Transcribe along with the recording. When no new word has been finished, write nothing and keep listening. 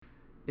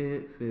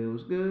It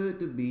feels good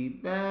to be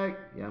back.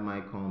 Y'all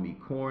might call me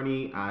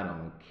corny. I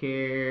don't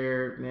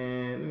care,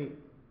 man.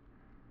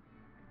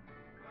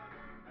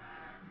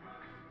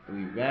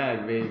 We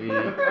back, baby.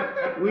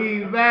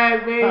 We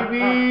back,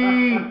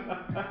 baby.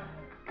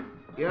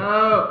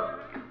 Yo,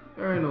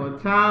 you already know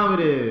what time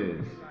it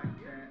is.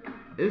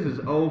 This is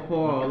 '04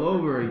 all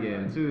over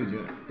again,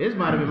 too. This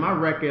might have been my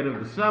record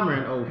of the summer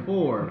in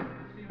 '04.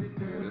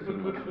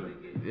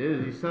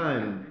 This is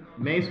son.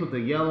 Mace with the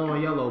yellow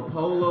on yellow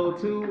polo,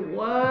 too.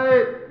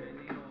 What?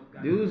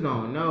 Dudes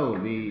don't know,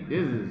 B.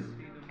 This is.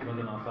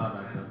 Wasn't outside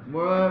back then.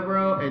 What,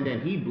 bro? And then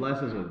he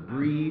blesses with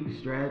breathe,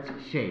 stretch,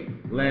 shake.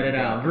 Let it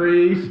out.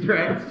 Breathe,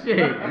 stretch,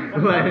 shake.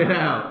 Let it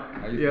out.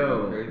 I used to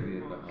go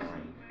crazy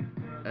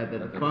at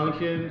the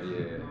functions.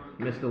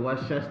 Yeah. Mr.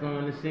 Westchester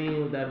on the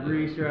scene with that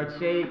breathe, stretch,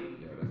 shake.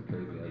 Yeah, that's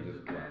crazy.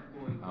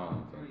 I don't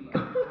know.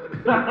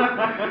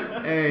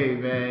 Hey,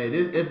 man,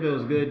 it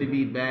feels good to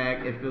be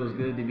back. It feels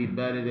good to be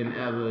better than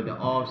ever. The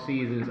off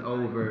season's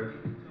over.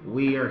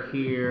 We are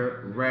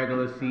here,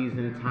 regular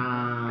season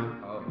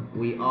time.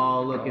 We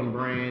all looking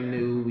brand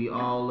new. We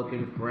all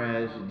looking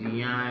fresh.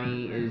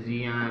 Gianni is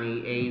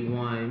Gianni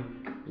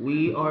A1.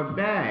 We are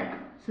back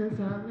since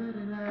I let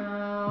it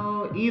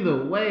out.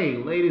 Either way,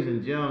 ladies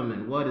and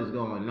gentlemen, what is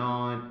going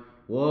on?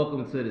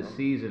 Welcome to the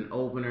season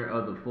opener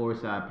of the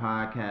Foresight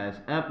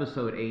Podcast,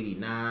 episode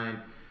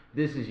 89.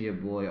 This is your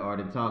boy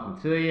Arden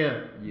talking to you.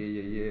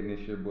 Yeah. And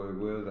it's your boy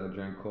Wills. I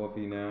drink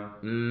coffee now.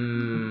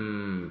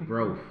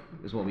 Growth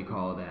is what we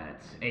call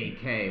that.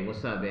 AK,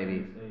 what's up,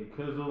 baby? Hey,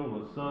 Kizzle,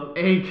 what's up?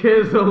 Hey,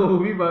 Kizzle,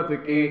 we about to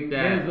kick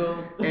that.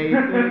 Kizzle. Hey, to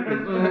the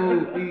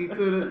Kizzle, B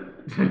to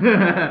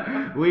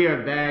the. We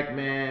are back,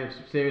 man.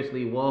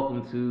 Seriously,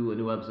 welcome to a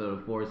new episode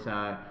of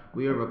Foresight.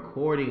 We are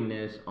recording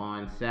this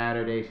on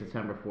Saturday,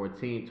 September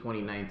 14th,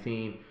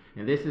 2019,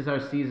 and this is our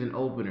season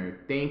opener.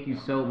 Thank you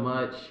so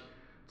much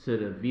to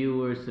the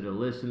viewers, to the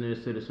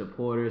listeners, to the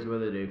supporters,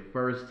 whether they're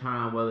first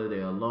time, whether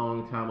they're a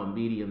long time or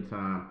medium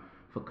time,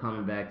 for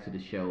coming back to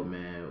the show,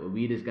 man.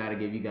 We just got to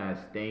give you guys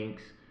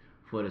thanks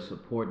for the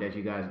support that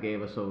you guys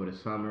gave us over the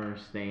summer,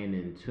 staying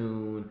in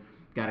tune.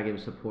 Got to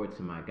give support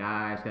to my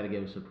guys. Got to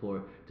give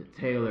support to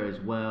Taylor as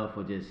well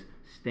for just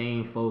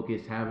staying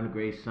focused, having a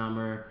great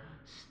summer,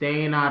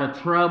 staying out of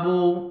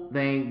trouble,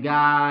 thank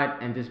God,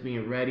 and just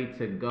being ready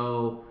to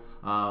go.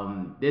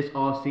 This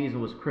off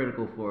season was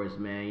critical for us,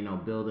 man. You know,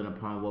 building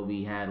upon what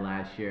we had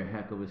last year,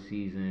 heck of a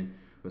season.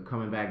 We're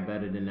coming back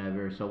better than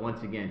ever. So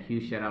once again,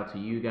 huge shout out to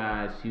you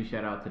guys. Huge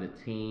shout out to the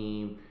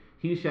team.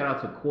 Huge shout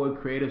out to Koi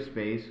Creative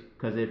Space,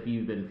 because if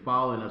you've been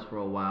following us for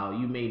a while,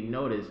 you may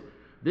notice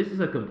this is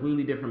a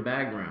completely different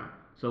background.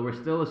 So we're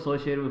still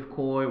associated with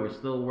Koi. We're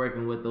still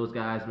working with those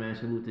guys, man.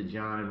 Salute to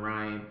John and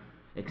Ryan.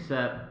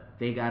 Except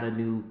they got a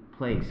new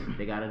place.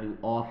 They got a new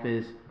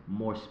office.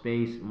 More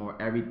space, more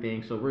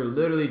everything. So we're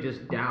literally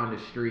just down the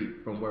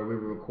street from where we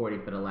were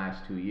recording for the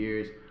last 2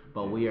 years.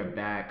 But we are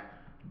back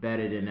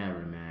better than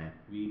ever, man.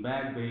 We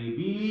back,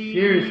 baby.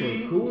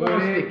 Seriously, who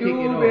wants to kick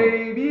it off?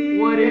 Baby?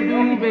 What it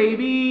do,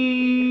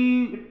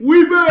 baby?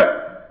 We back!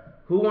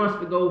 Who wants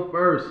to go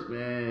first,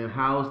 man?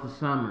 How's the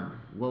summer?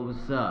 What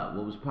was up?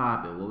 What was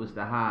popping? What was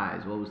the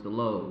highs? What was the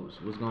lows?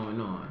 What's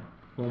going on?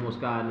 Who almost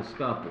got in a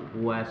scuffle?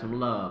 Who had some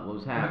love? What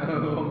was happening?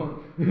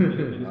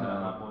 Niggas had a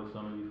hot boy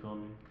summer, you feel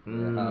me?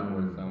 Yeah, hot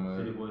boy summer.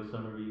 City boy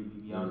summer,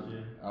 we out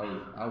here.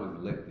 I was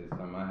lit this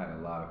summer. I had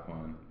a lot of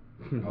fun.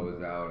 I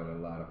was out at a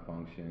lot of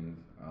functions.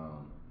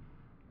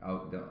 I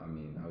was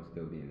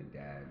still being a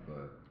dad,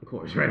 but of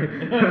course, right?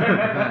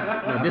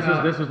 No,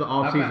 this was the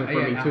off season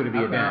for me too to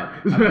be a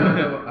dad.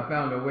 I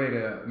found a way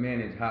to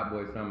manage hot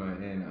boy summer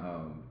and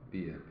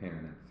be a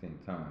parent at the same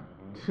time.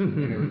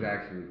 And it was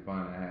actually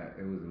fun.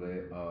 It was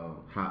lit.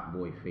 Hot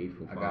boy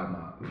faithful. I got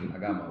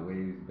my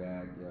waves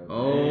back. Yo.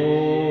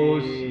 Oh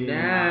Hey.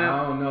 snap!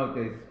 I don't know if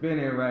they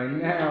spinning right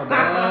now,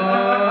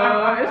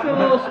 but It's a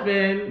little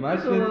spin. my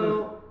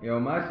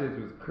shit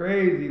was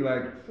crazy.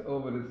 Like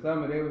over the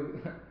summer, they was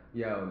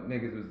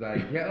niggas was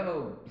like,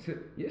 yo,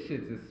 your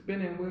shit's a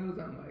spinning wheels.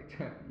 I'm like,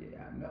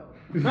 yeah, I know.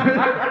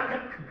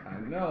 I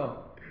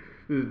know.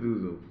 This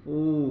dude's a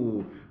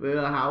fool.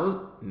 Well, how was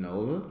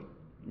Nova?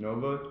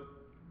 Nova,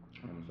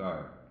 I'm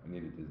sorry, I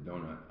needed this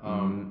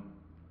donut.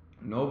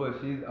 Nova,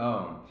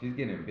 she's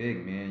getting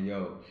big, man.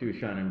 Yo, She was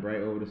shining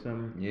bright over the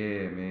summer.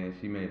 yeah, man.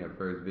 She made her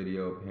first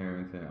video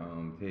appearance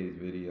in Tay's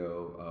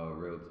video,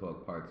 Real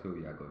Talk Part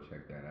 2. Y'all go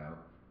check that out.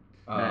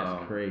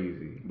 That's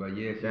crazy. But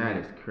yeah, That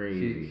is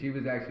crazy. She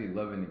was actually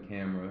loving the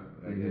camera.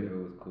 Like it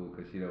was cool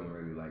because she don't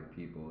really like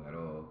people at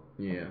all.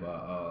 Yeah.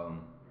 But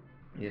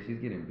yeah, she's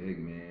getting big,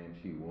 man.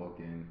 She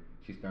walking.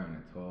 She's starting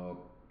to talk.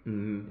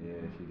 Mm-hmm.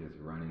 Yeah, she just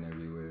running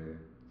everywhere.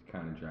 It's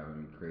kind of driving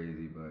me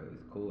crazy, but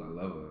it's cool. I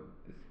love her.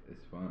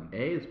 It's fun.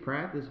 Hey, it's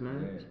practice,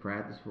 man. Yeah. It's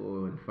practice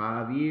for in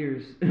 5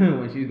 years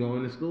when she's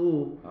going to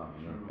school. Oh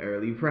no.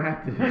 Early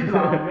practice. Oh,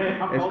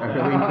 man, I It's felt early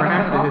that.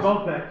 practice. I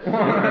felt that. It's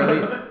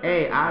early.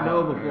 Hey, I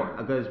know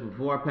Oh,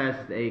 before I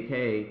passed to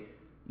AK,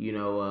 you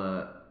know,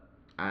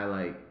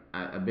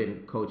 I've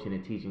been coaching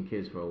and teaching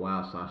kids for a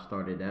while, so I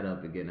started that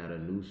up again at a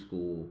new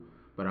school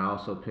But I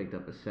also picked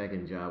up a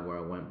second job where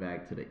I went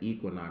back to the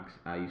Equinox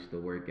I used to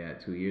work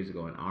at 2 years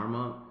ago in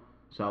Arma.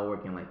 So I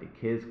work in like the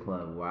kids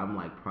club where I'm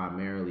like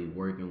primarily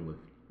working with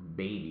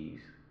babies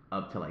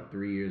up to like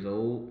 3 years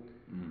old.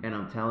 And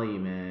I'm telling you,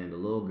 man, the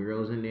little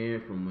girls in there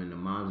from when the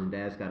moms and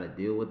dads got to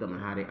deal with them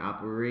and how they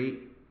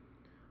operate.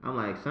 I'm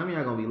like, some of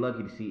y'all gonna be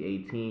lucky to see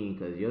 18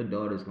 because your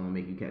daughter's gonna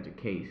make you catch a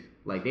case.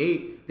 Like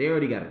they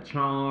already got a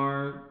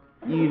charm,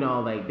 you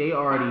know, like they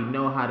already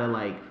know how to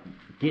like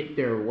get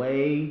their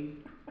way.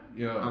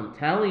 Yo, I'm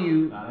telling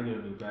you. Nah, that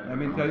gave me bad. let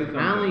me tell you I'm something.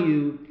 telling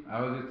you.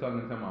 I was just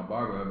talking to my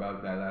barber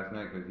about that last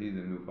night because he's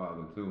a new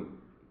father too.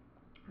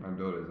 My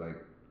daughter's like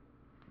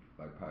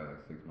probably like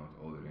 6 months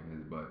older than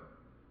his, but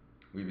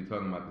we be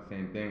talking about the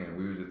same thing, and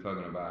we were just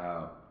talking about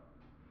how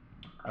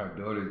our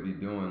daughters be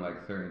doing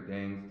like certain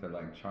things to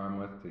like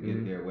charm us to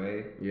get their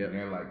way. Yeah. And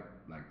they're like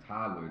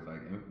toddlers,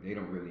 like they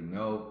don't really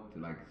know to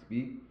like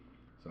speak.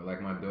 So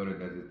like my daughter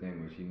does this thing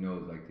where she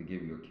knows like to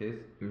give you a kiss,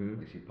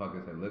 like she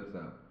puckers her lips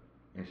up,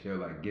 and she'll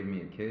like give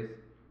me a kiss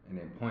and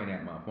then point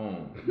at my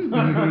phone,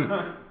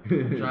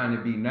 trying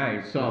to be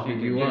nice, Soften so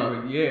she you can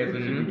up. so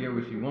she can get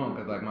what she wants.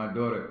 Cause like my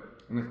daughter,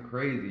 and it's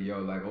crazy, yo.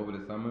 Like over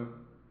the summer,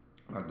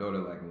 my daughter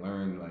like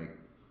learned like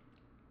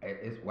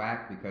it's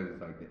whack because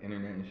it's like the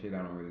internet and shit. I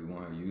don't really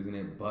want her using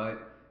it,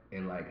 but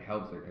it like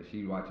helps her because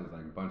she watches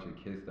like a bunch of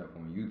kids stuff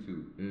on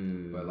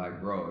YouTube. But like,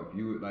 bro, if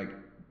you like,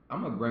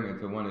 I'm gonna bring her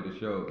to one of the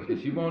shows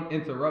and she won't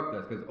interrupt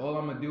us because all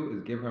I'm gonna do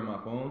is give her my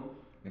phone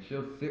and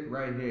she'll sit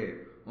right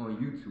here on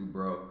YouTube,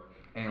 bro,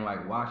 and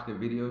like watch the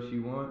video she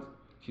wants.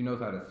 She knows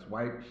how to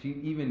swipe. She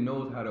even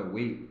knows how to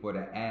wait for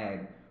the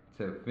ad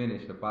to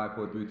finish the 5,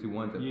 4, 3, 2,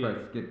 1 to press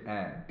skip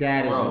ad.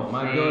 That is Bro, insane.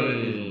 my daughter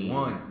is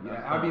one.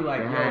 Yeah, I'll be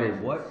like, That yo, is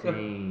what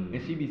insane. the?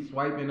 And she be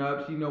swiping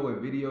up. She know what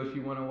video she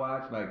wanna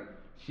watch. Like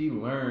she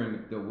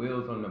learned the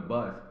wheels on the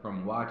bus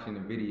from watching the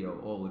video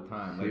all the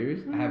time. Like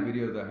Seriously? I have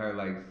videos of her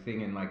like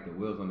singing like the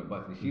wheels on the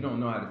bus, and she don't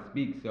know how to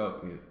speak, so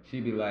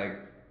she be like.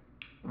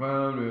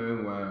 But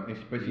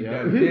she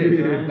does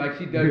this, like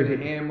she does the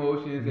hand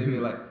motions. They be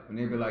like, when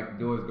they be like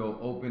doors go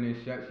open and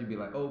shut, she be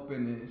like open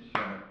and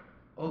shut,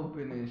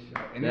 open and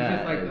shut, and it's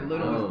just like the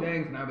littlest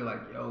things. And I be like,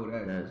 yo,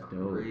 that's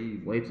crazy.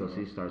 Dope. Wait till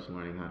she starts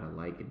learning how to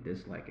like and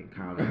dislike in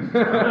comments.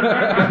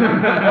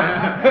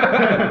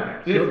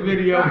 This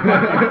video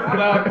fucking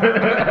sucks.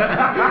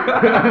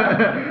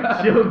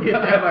 She'll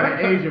get that by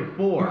the age of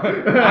 4.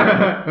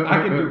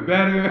 I can do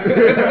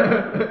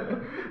better.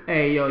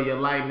 Hey, yo, your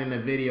lighting in the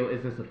video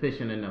isn't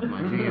sufficient enough,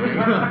 my G.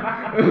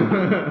 I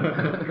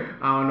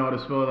don't know how to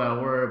spell that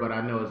word, but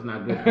I know it's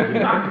not good for you.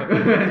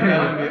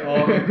 Telling me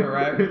all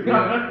incorrect.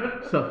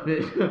 Yeah.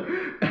 Sufficient.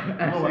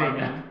 know what I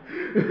mean.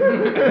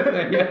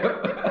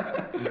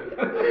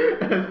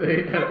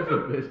 That's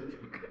sufficient.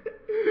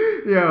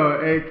 Yo,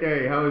 AK,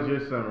 how was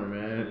your summer,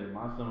 man? Yeah,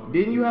 my summer was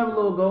Didn't you good. have a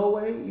little go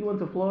away? You went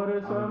to Florida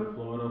or I went to something?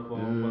 Florida for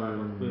like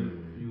a quick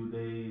few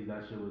days.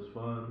 That shit was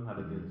fun. Had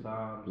a good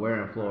time.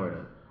 Where in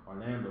Florida?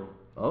 Orlando.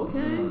 Okay.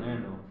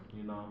 Orlando,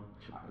 you know.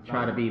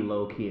 Try to be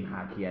low key and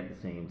high key at the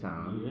same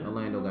time. Yeah.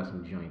 Orlando got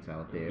some joints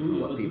out there, They from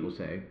do, what they people do.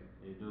 say.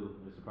 They do.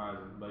 It's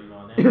surprising. But you know,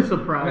 Orlando. It's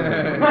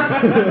surprising.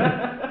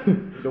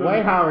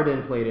 Dwight Howard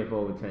didn't play there for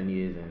over 10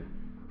 years and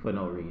for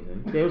no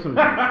reason. There was some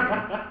joints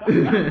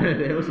there.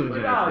 There was some But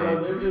joints nah, there.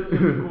 no, it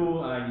was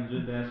cool. I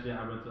enjoyed that shit.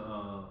 I went to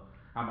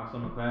have my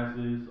summer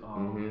classes.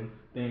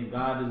 Thank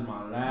God this is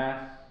my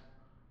last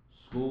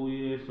school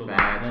year. So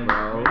Facts, next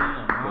bro. spring,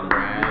 I'm out of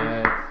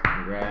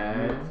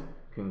this.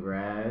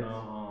 Congrats. You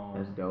know,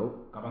 That's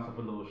dope. Got myself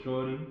a little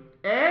shorty.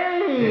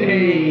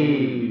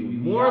 Hey! We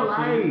More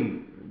out here. life.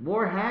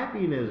 More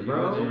happiness, You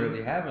bro. wasn't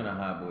really having a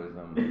hot boy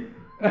summer.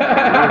 We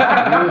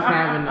was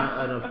having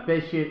an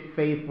efficient,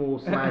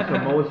 faithful /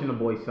 emotional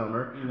boy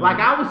summer. You know. Like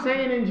I was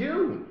saying in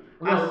June.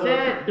 I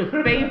said the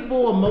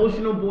faithful,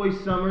 emotional boy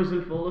summer's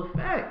in full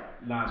effect.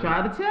 Nah,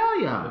 Try to tell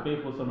The y'all.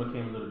 faithful summer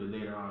came a little bit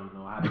later on, you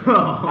know. I had to get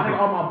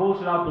all my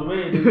bullshit out the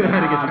way. And You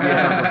had to get your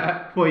man. ass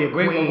up for your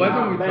Wait, queen. but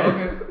wasn't we man.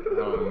 talking? I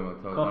don't even want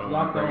to talk. I don't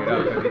want to bring it up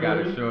because you got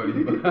a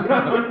shorty.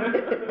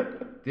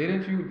 But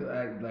didn't you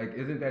like?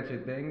 Isn't that your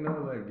thing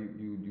though? Like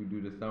you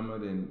do the summer,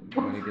 then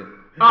when it get.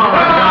 Oh my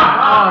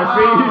God! Oh,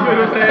 see, you should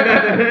have said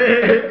that to him.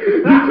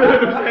 You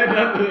should have said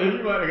that to him.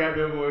 You might have got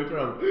that boy in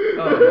trouble.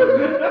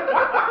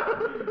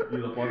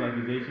 These are false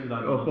accusations. I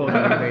Oh, don't false know.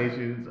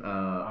 accusations. I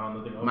don't know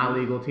nothing My else.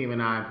 legal team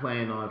and I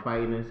plan on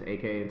fighting this,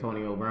 aka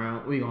Antonio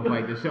Brown. We gonna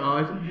fight this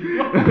charge.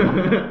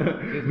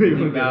 Just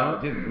bleep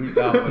out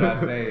what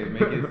I say.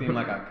 Make it seem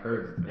like I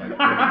cursed.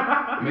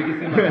 Like, make it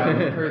seem like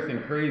I was cursing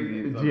crazy.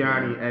 Or something.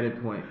 Gianni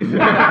edit point.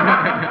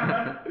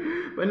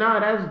 But nah,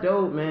 that's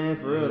dope, man.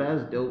 For real,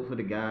 that's dope for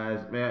the guys.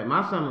 Man,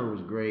 my summer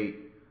was great.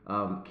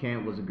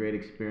 Camp was a great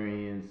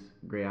experience.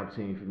 Great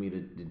opportunity for me to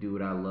do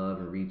what I love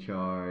and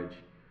recharge.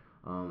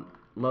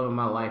 Loving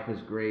my life is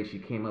great. She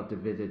came up to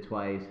visit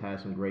twice. Had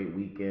some great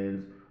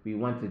weekends. We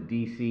went to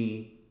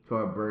DC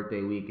for our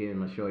birthday weekend.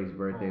 My shorty's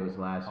birthday was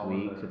last how was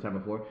week, that? September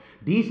 4th.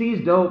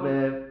 DC's dope,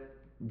 man.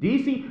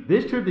 DC,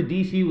 this trip to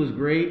DC was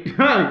great.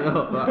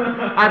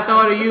 I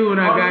thought of you when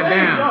I got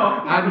down.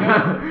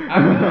 I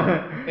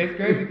know. It's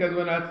crazy because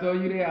when I saw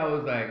you there, I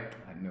was like,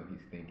 I know he's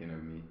thinking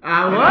of me.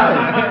 I was.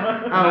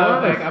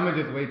 Like, I'm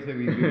gonna just wait till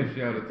we do the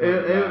show to talk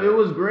about it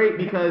was great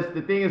because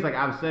the thing is, like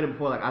I've said it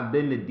before, like I've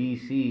been to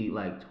DC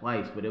like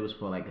twice, but it was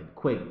for like a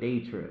quick day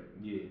trip.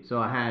 Yeah. So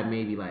I had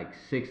maybe like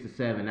 6 to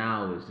 7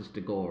 hours just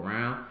to go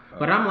around.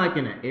 But I'm like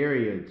in an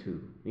area or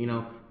two. You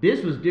know,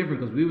 this was different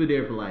because we were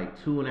there for like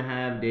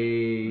 2.5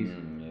 days.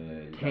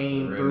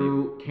 Came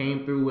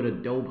through with a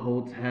dope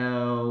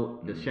hotel.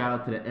 The shout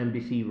out to the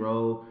Embassy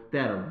Row. They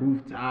had a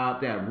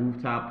rooftop. They had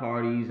rooftop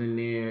parties in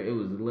there. It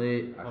was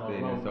lit. I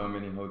stayed in so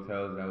many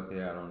hotels out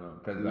there. I don't know,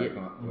 cause like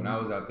when I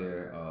was out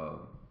there,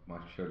 my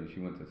shorty,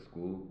 she went to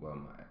school. Well,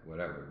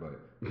 whatever,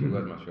 but she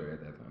was my shorty at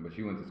that time. But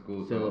she went to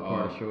school. Still a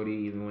part of shorty,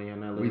 even when you're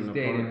not living. We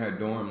stayed in her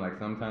dorm like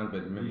sometimes,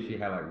 but remember she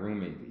had like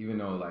roommates. Even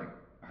though like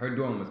her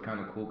dorm was kind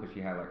of cool because she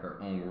had like her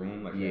own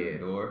room, like she had a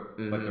door,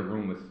 but the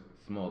room was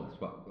small as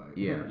fuck. Like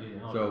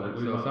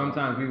so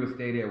sometimes we would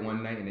stay there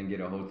one night and then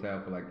get a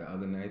hotel for like the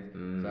other nights. So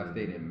I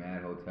stayed in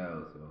mad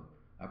hotels. So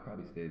I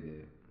probably stayed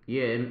there.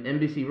 Yeah, and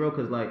NBC Row,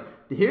 because like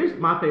here's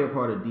my favorite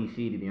part of DC,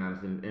 to be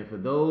honest, and for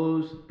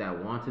those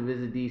that want to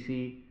visit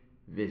DC,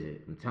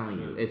 visit. I'm telling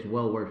you, it's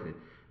well worth it.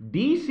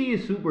 DC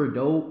is super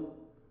dope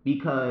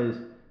because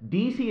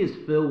DC is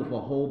filled with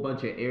a whole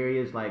bunch of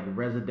areas, like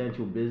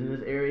residential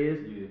business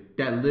areas,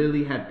 that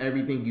literally have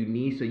everything you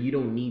need, so you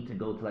don't need to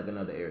go to like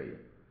another area.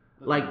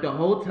 Like the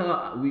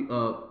hotel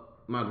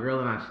my girl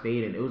and I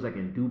stayed in, it was like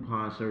in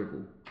DuPont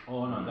Circle.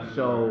 Oh no, that's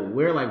so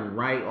we're like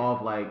right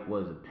off like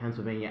was it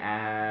Pennsylvania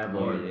Ave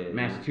or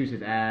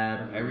Massachusetts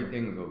Ave.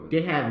 Everything was over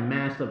there. They have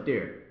mad stuff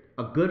there.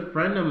 A good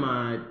friend of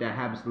mine that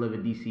happens to live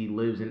in DC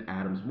lives in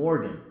Adams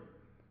Morgan.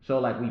 So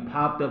like we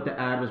popped up to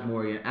Adams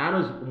Morgan.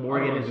 Adams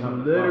Morgan is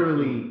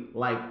literally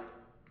like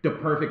the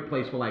perfect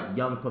place for like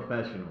young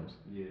professionals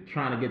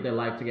trying to get their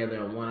life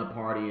together and want to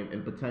party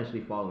and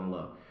potentially fall in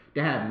love. They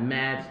had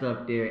mad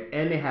stuff there,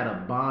 and they had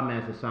a bomb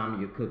ass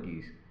Asamiya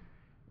cookies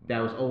that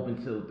was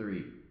open till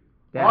 3.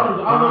 You know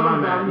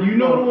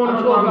the one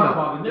I'm talking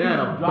about. They had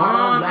a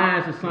bomb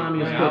ass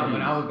Asamiya cookies.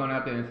 When I was going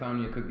out there,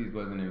 Insomnia cookies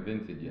wasn't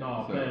invented yet.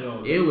 No,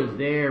 so. It was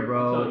there,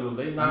 bro.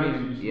 Late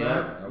nights,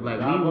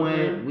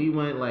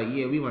 like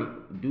we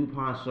went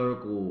DuPont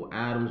Circle,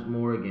 Adams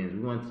Morgan.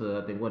 We went to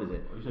I think what is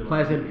it,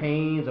 Pleasant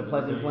Plains or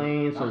Pleasant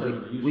Plains. So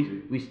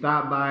we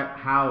stopped by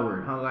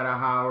Howard, hung out at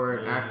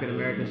Howard, African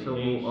American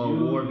Civil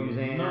War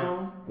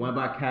Museum. Went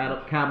by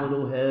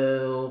Capitol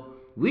Hill.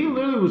 We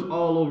literally was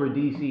all over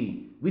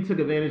DC. We took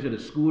advantage of the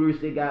scooters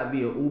they got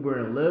via Uber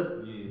and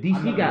Lyft.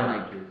 DC got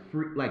like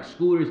free, like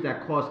scooters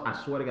that cost, I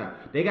swear to God,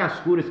 they got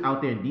scooters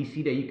out there in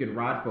DC that you can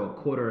ride for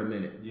 $0.25 a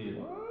minute.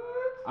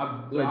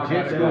 What?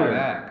 Legit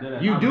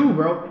scooters. You do,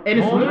 bro. And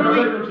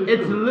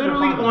it's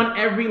literally on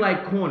every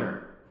like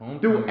corner.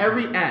 Through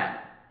every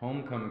app.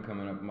 Homecoming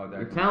coming up about that.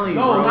 I'm telling you,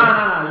 bro.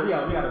 No, we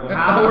gotta go.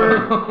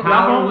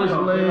 Howard was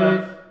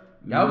lit.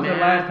 That was the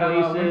last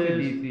time I went to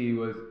DC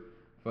was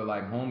for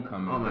like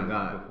homecoming. Oh my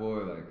God.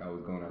 Before like I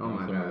was going out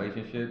in some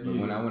relationship, but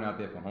when I went out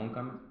there for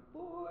homecoming,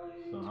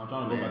 so I'm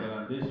trying to go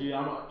back there this year.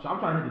 I'm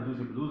trying to hit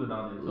the Deuce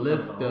down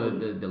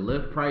there. The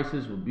Lyft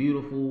prices were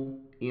beautiful.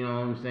 You know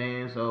what I'm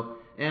saying? So,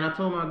 and I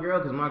told my girl,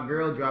 because my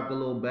girl dropped a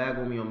little bag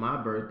on me on my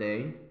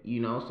birthday. You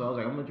know, so I was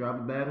like, I'm gonna drop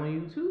a bag on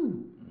you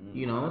too.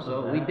 You know,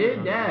 so we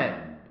did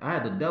that. I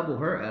had to double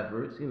her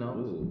efforts. You know,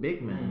 it's a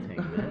big man thing,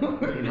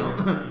 man. You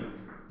know.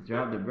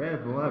 Drop the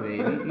bread for my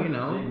baby, you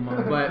know.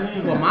 But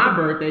for my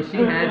birthday, she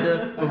had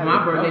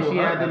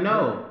to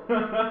know.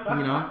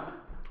 You know.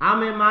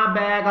 I'm in my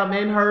bag, I'm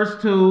in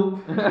hers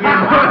too. You know?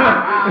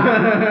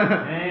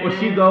 When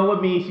she go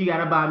with me, she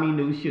gotta buy me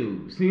new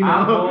shoes. You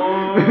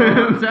know.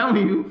 I'm telling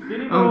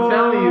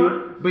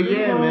you. But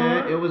yeah,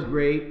 man, it was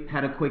great.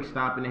 Had a quick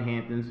stop in the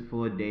Hamptons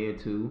for a day or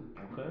two.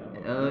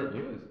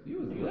 You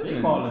was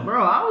living. Bro,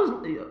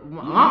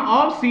 my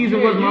off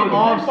season was my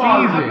off season.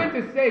 I meant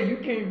to say you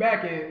came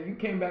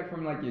back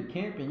from like your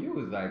camp and you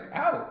was like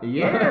out.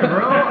 Yeah,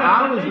 bro,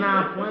 I was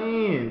not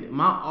playing.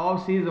 My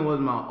off season was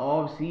my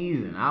off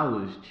season. I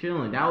was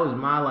chilling. That was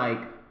my like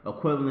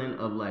equivalent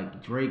of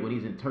like Drake when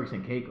he's in Turks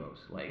and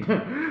Caicos. Like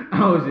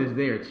I was just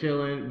there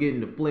chilling,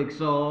 getting the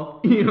flicks off.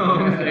 You know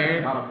what I'm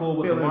saying? How to pull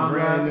with feeling the wine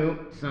brand new.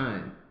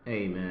 Son,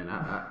 hey man,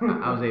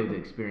 I was able to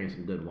experience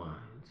some good wines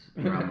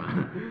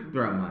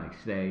throughout my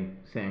stay.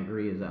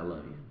 Sangrias, I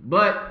love you.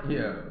 But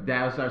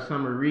that was our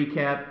summer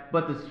recap.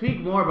 But to speak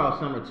more about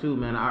summer too,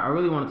 man, I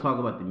really want to talk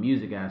about the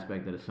music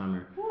aspect of the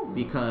summer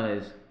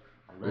because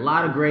a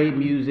lot of great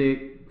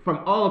music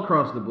from all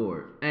across the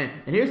board. And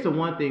here's the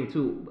one thing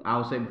too, I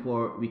will say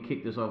before we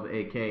kick this off with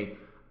AK,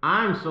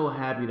 I'm so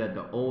happy that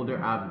the older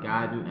I've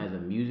gotten as a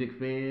music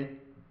fan,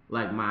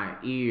 like my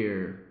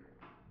ear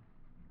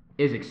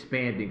is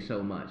expanding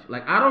so much.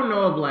 Like I don't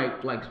know if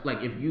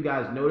like if you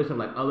guys notice and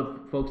like other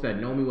folks that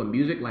know me with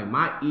music, like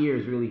my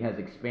ears really has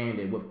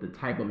expanded with the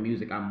type of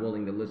music I'm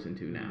willing to listen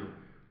to now.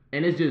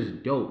 And it's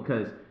just dope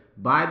because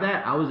by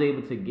that I was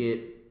able to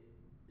get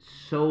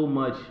so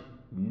much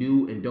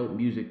new and dope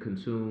music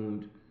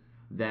consumed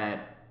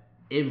that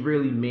it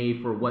really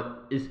made for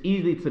what is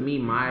easily to me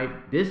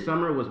this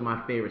summer was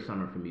my favorite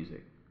summer for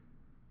music.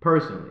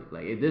 Personally,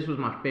 like this was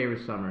my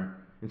favorite summer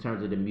in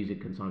terms of the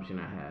music consumption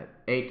I had.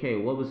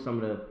 AK, what was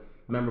some of the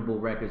memorable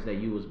records that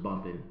you was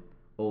bumping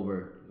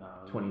over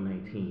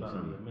 2019? It's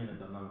gonna be a minute,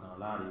 I'm not gonna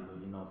lie to you,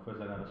 but you know,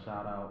 first I gotta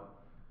shout out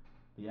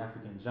the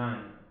African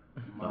Giant,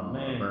 my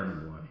man,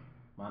 Burna Boy.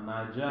 my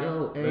Niger.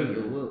 Yo, hey,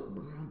 Burna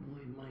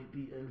Boy might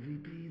be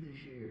MVP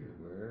this year.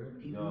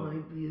 Word. He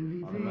might be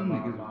MVP.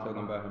 Niggas was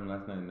talking about him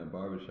last night in the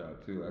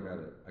barbershop too.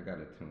 I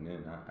gotta tune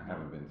in. I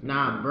haven't been.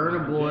 Nah,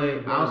 Burna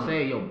Boy. I'll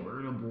say,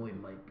 Burna Boy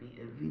might be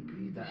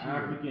MVP this year.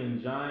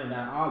 African Giant.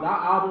 That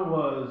album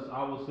was,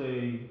 I would say,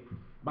 in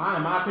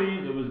my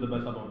opinion, it was the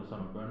best album of the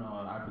summer.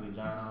 Burna, African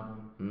Giant album.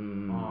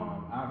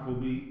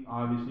 Afrobeat,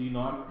 obviously. You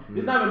know,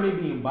 it's not even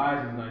me being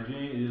biased as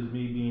Nigerian. It's just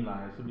me being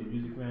like simply a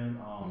music fan.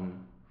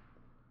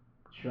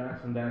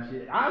 Tracks and that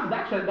shit.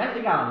 That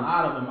shit got a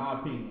lot of, in my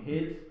opinion,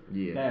 hits.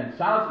 Yeah. That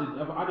shout out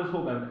to, I just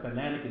hope that if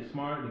Atlantic is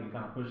smart, they can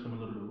kind of push them a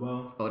little bit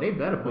well. Oh, they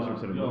better push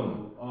them to the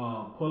moon.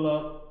 Pull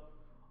Up.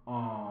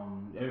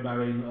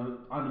 Everybody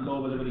on the low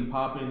was already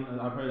popping.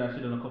 I've heard that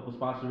shit in a couple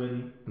spots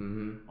already.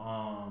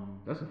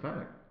 That's a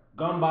fact.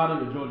 Gun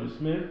Body with Georgia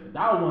Smith.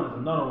 That one is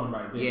another one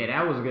right there. Yeah,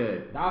 that was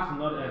good. That's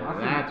another.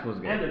 That was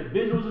good. And the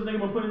visuals this nigga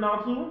been putting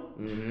out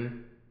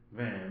too.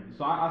 Man,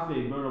 so I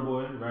say Burna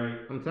Boy, right?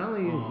 I'm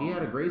telling you, he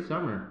had a great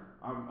summer.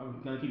 I'm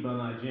gonna keep it on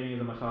Nigerians.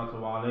 I'm gonna shout out to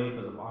Wale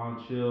because of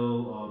On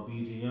Chill,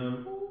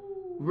 BGM.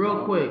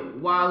 Real quick,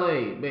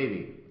 Wale,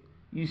 baby.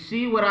 You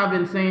see what I've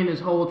been saying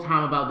this whole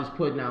time about just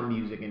putting out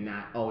music and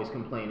not always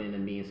complaining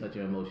and being such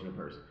an emotional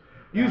person.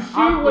 You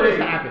see what has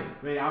happened.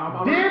 Didn't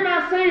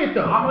I say it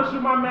though? I'm gonna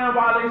shoot my man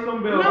Wale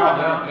some bill.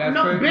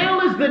 No, bail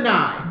is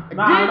denied. Didn't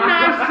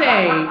I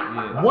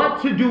say what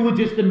to do with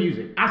just the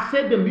music? I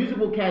said the music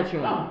will catch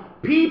on.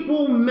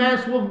 People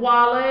mess with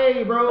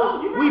Wale,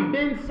 bro. We've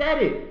been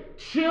said it.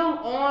 Chill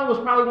On was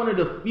probably one of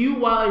the few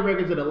Wale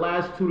records of the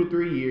last 2 to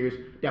 3 years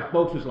that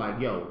folks was like,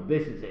 yo,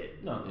 this is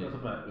it. No, that's a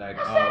fact. Like,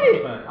 I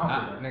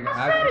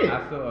said it.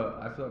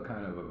 I saw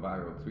kind of a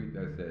viral tweet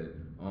that said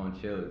On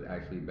Chill is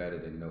actually better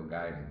than No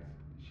Guidance.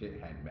 Shit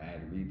had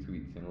bad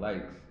retweets and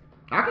likes.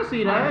 I can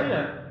see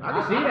that. I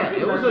can see that.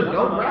 It was a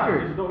dope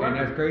record. And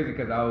that's crazy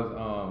because I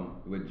was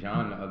with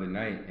John the other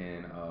night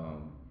and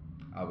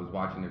I was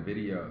watching the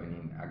video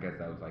and I guess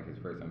that was like his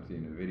first time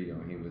seeing the video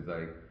and he was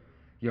like,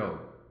 yo,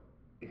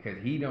 because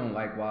he don't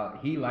like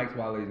he likes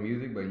Wale's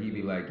music, but he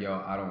be like,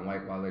 yo, I don't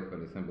like Wale for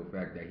the simple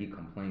fact that he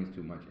complains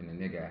too much and the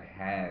nigga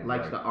has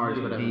likes the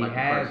artist, but doesn't like the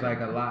person. He has like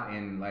a lot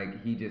and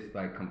like he just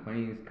like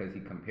complains because he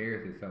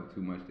compares himself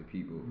too much to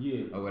people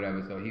or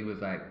whatever. So he was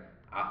like,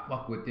 I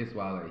fuck with this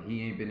Wale.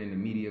 He ain't been in the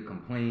media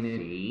complaining.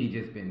 He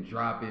just been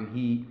dropping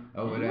heat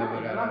or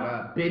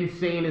whatever. Been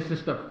saying this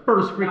since the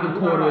first freaking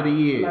quarter of the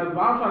year. Like,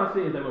 what I'm trying to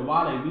say is that with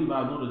Wale, what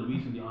I noticed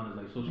recently on his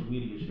like social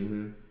media shit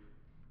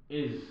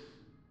is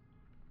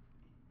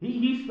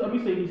let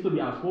me say he still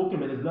be outspoken,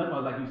 but his left,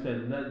 like you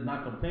said,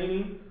 not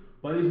complaining,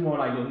 but he's more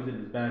like, yo, he's in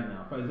his bag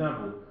now. For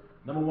example,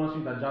 number one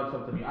shit that jumps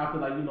up to me after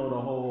like, you know, the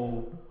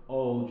whole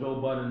Joe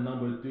Budden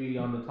number 3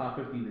 on the top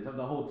 50 list,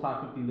 the whole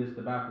top 50 list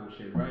tobacco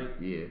shit, right?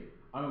 Yeah.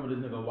 I remember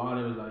this nigga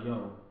Wale was like,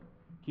 yo,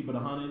 keep it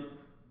 100.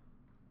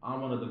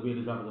 I'm one of the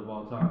greatest rappers of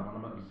all time.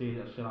 I'm not gonna say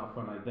that shit out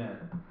front like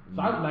that.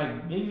 So I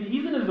like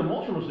he's in his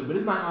emotional shit, but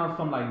it's not on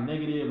some like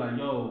negative, like,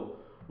 yo,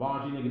 why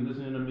aren't you niggas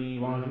listening to me?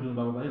 Why aren't you doing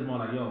blah blah blah? It's more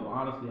like, yo,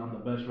 honestly, I'm the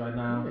best right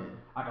now.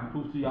 I can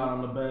prove to y'all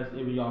I'm the best.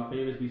 Even y'all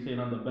favorites be saying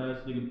I'm the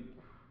best. Nigga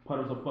put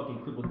up some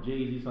fucking clip with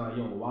Jay-Z, so like,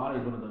 yo, Wale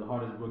is one of the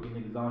hardest working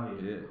niggas out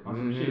here. On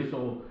some shit.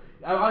 So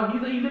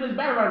he's in his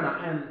bag right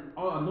now, and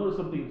I noticed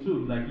something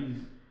too. Like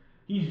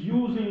he's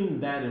using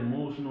that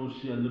emotional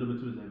shit a little bit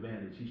to his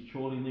advantage. He's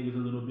trolling niggas a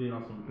little bit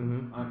on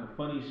some on the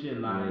funny shit,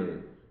 like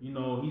you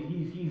know,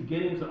 he's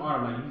getting to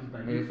art, like he's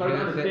starting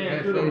to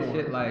understand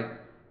shit like,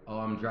 oh,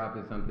 I'm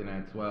dropping something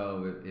at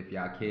 12 if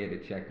y'all care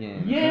to check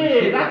in.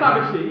 Yeah, that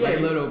type of shit. Yeah, like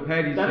little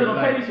petty shit. That little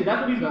petty shit.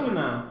 That's what he's doing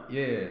now.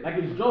 Yeah, like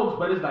it's jokes,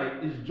 but it's like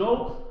it's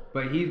jokes.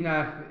 But he's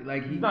not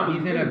like he's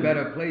in a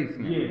better place,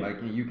 man. Yeah.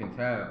 Like you can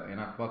tell, and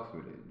I fucks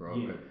with it, bro.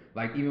 Yeah.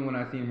 Like even when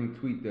I seen him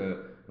tweet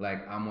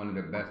like I'm one of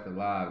the best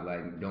alive,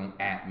 like don't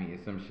at me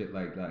or some shit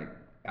like I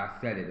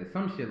said it or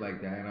some shit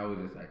like that, and I was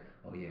just like,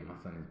 oh yeah, my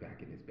son is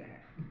back in his bag.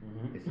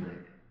 It's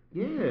lit.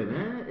 Yeah,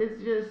 man.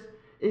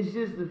 It's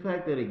just the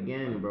fact that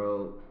again,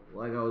 bro.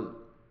 Like I was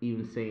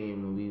even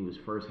saying when we was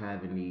first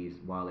having these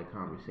Wale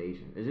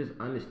conversations, it's just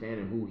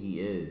understanding who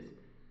he is.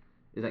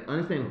 It's like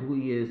understanding who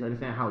he is,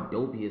 understanding how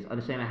dope he is,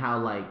 understanding how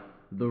like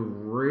the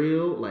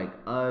real like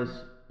us,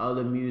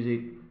 other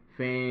music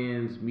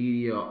fans,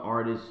 media,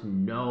 artists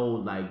know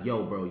like,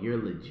 yo, bro,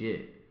 you're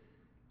legit.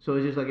 So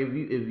it's just like if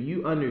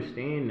you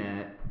understand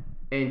that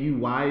and you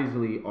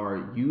wisely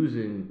are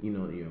using, you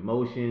know, your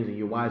emotions and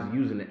you're wisely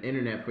using the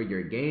internet for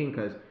your gain,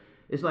 because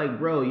it's like,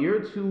 bro, you're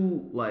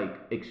too like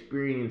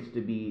experienced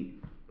to be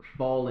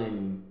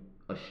falling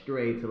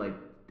astray to like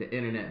the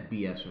internet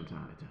BS from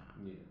time to time.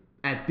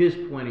 Yeah. At this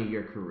point in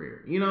your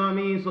career, you know what I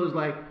mean? So it's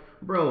like,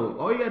 bro,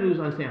 all you gotta do is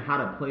understand how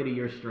to play to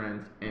your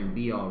strengths and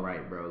be all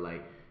right, bro.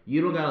 Like,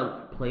 you don't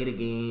gotta play the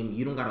game.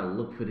 You don't gotta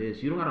look for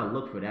this. You don't gotta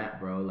look for that,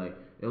 bro. Like,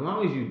 as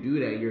long as you do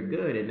that, you're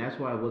good. And that's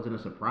why it wasn't a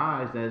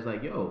surprise that it's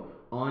like, yo,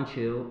 on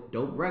chill,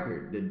 dope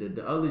record.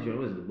 The other joint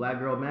was the Black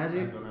Girl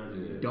Magic,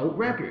 dope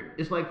record.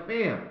 It's like,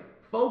 fam,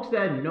 folks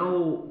that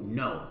know,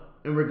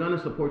 and we're gonna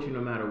support you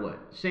no matter what.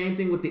 Same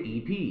thing with the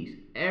EPs.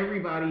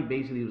 Everybody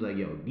basically was like,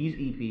 yo, these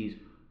EPs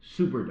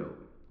super dope,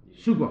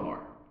 super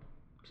hard.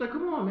 It's like,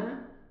 come on, man.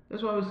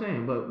 That's what I was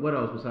saying. But what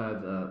else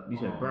besides you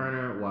said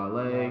Burner,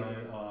 Wale?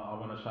 I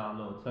want to shout out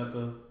Lil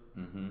Tecca. I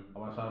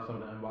want to shout out some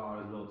of the NY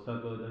artists, Lil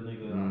Tecca. That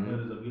nigga, I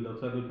heard is a Lil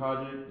Tecca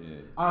project. Yeah.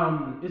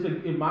 It's a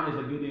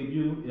good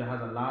debut. It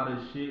has a lot of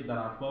shit that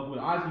I fuck with.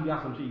 Obviously, you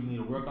got some shit you need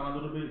to work on a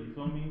little bit. You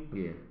feel me?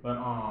 Yeah. But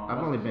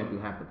I've only been through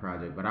half the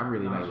project, but I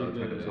really like Lil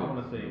Tecca too. I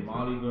want to say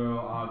Molly Girl,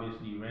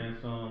 obviously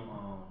Ransom.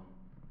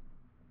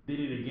 Did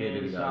it again.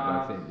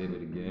 Did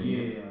it again.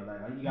 Yeah,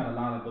 like you got a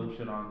lot of dope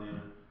shit on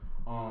there.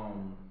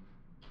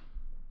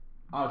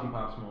 Obviously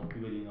Pop Smoke,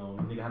 you already know.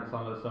 Nigga had a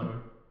song of the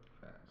summer.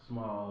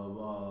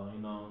 Small,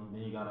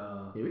 then you got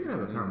a. Yeah, we can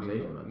have a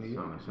conversation about the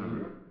song of the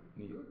summer.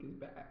 New York is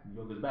back. New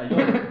York is back. Yo,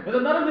 there's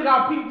another nigga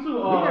I peeped too.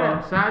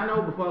 Side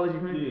note before I let you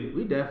finish, Yeah.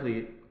 we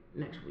definitely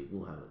next week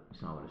we'll have a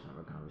song of the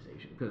summer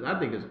conversation because I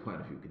think there's quite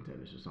a few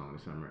contenders for song of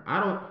the summer.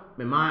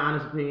 In my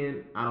honest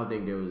opinion, I don't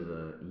think there was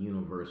a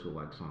universal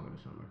like song of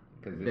the summer.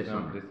 Because this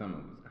summer was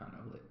kind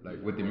of lit.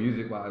 Like with the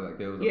music wise, like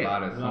there was a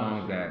lot of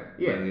songs that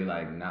really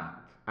like knocked.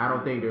 I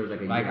don't think there was like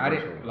a like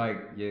universal.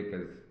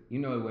 because you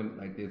know when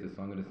like there's a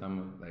song of the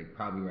summer, like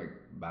probably like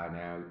by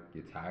now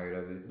you're tired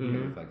of it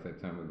because it's like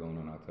September going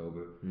on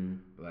October.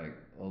 Like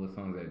all the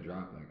songs that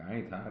drop, like I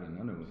ain't tired of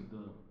none of them.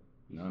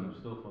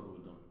 Still fucking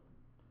with them.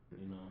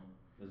 You know,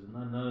 there's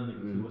another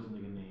nigga too. What's the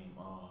nigga name?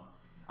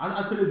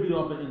 I put a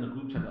video up in the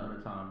group chat the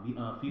other time.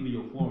 Fever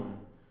Your Foreign,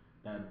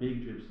 that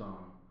Big Drip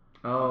song.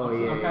 Oh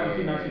yeah. I'm kind of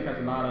seeing that shit catch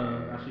a lot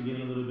of actually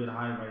getting a little bit of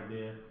hype right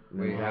there.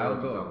 Wait, how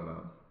it go?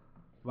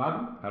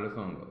 What? How the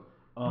song go?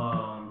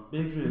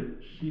 Big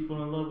Drip, she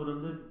fell in love with a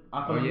lip.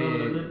 I fell in love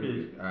with a lip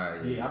bitch.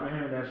 Alright, yeah, I've been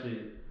hearing that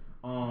shit.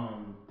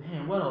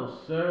 Damn, what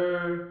else,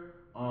 Sir?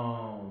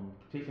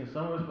 Jason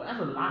Summers, but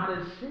that's a lot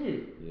of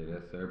shit. Yeah,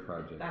 that Sir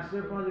project. That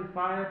Sir project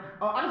fire.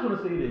 Oh, I just want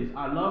to say this.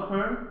 I love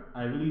her.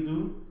 I really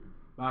do.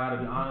 But I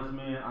gotta be honest,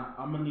 man.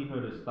 I'm gonna need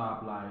her to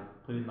stop like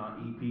putting out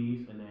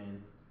EPs and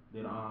then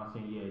later on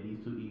saying, yeah, these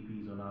 2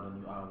 EPs are not a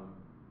new album.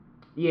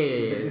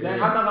 Yeah. I'm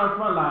not gonna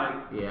front like.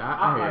 Yeah,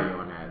 I hear you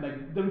on that.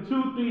 Like them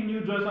 2-3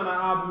 new joints on the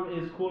album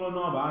is cool and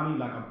all, but I need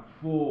like a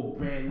full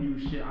brand new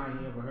shit I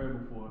ain't ever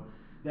heard before.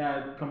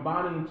 That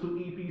combining 2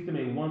 EPs to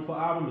make one full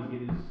album is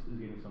getting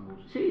some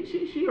bullshit.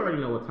 She already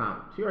know what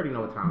time. She already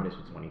know what time it is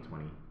for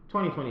 2020.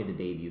 2020, the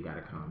debut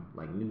gotta come.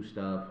 Like new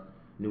stuff,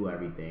 new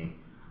everything.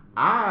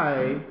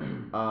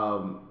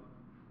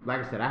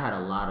 Like I said, I had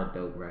a lot of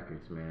dope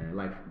records, man.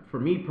 Like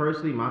for me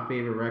personally, my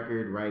favorite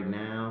record right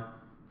now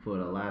for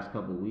the last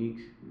couple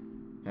weeks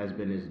has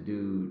been this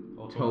dude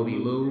Toby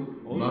Lou,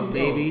 Love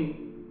Baby.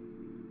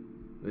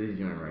 This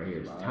joint right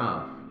here is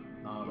tough.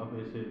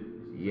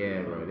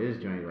 Yeah, bro, this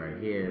joint right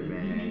here,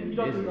 man.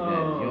 This is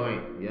that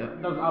joint.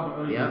 Yep. That was album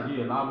earlier this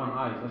year, Live on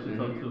Ice. That shit's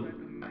tough too.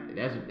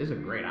 It's a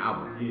great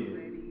album. Yeah.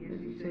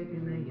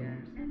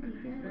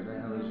 Where the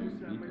hell is your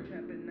speaker?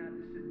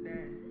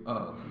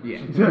 Oh.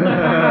 Yeah.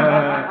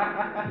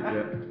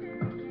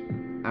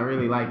 I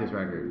really like this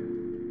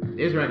record.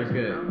 This record's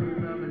good.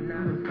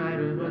 I'm a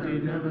fighter, but you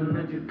never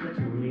let you touch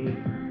me.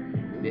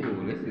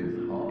 Ooh, this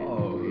is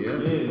hard.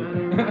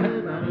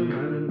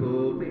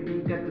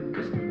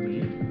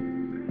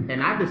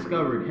 And I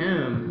discovered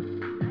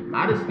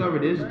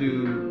this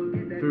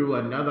dude through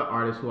another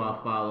artist who I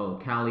follow,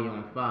 Callie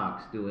on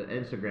Fox, through an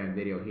Instagram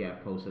video he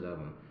had posted of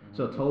him.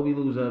 So Toby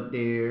Lou's up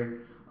there.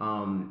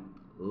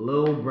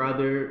 Lil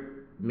Brother,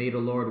 May the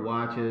Lord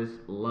Watches,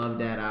 love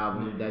that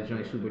album. That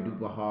joint super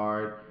duper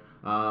hard.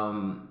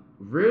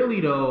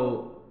 Really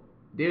though,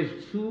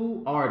 there's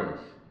 2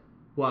 artists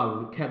who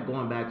I kept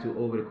going back to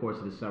over the course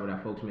of the summer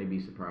that folks may be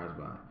surprised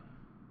by.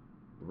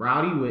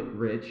 Rowdy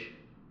Rich,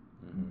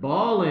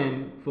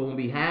 Ballin' for when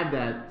we had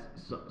that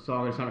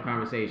song of the summer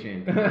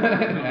conversation.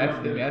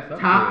 that's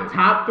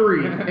top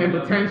 3 and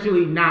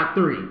potentially not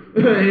 3.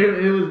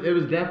 it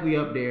was definitely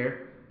up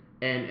there.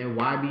 And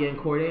YBN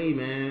Cordae,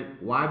 man.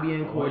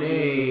 YBN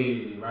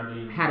Cordae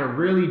had a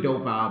really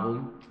dope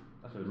album.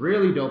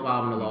 Really dope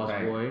album, The Lost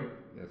Boy.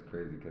 That's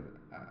crazy because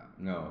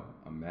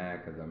I'm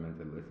mad because I meant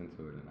to listen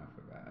to it and I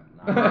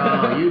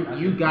forgot.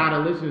 You gotta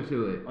listen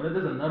to it. Oh, there's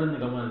another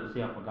nigga I wanted to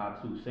say I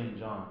forgot too, St.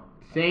 John.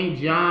 St.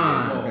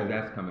 John. Because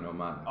that's coming on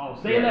mine. Oh,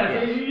 say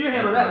that. Yeah. You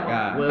handle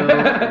that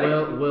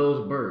one.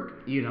 Wills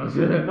Burke. You know what I'm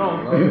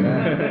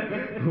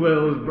saying?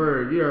 Wills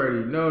Burke. You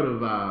already know the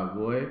vibe,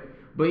 boy.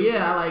 But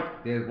yeah, I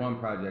like. There's one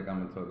project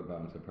I'm gonna talk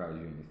about. I'm surprised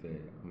you didn't say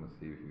it. I'm gonna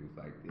see if you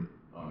liked it.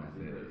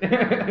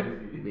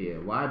 Yeah,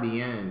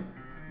 YBN.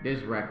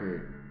 This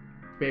record,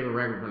 favorite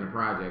record from the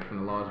project,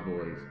 from the Lost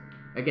Boys.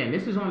 Again,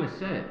 this is on the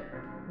set.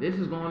 This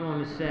is going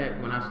on the set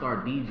when I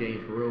start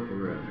DJing for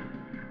real.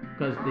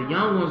 Cause the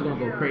young ones gonna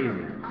go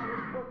crazy.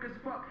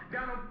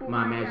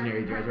 my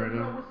imaginary dress right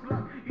now.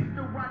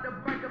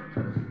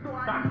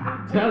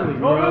 Tell me, Yo,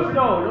 bro. let's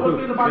go. Yo,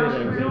 let's get about this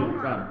shit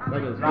too.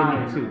 Like it's been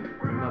there too.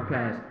 In my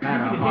past, I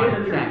had a You can heart hear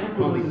the attack, nigga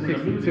only influences in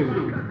the music 62.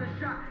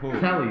 too.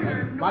 Tell you.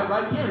 By the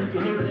end, you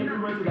can hear the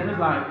influences, and it's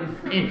like it's.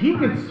 And he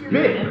can Yeah,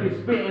 spit. and he can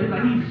spit, and it's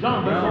like he's young,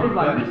 but so it's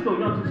like he's still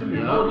young too. You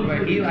know these But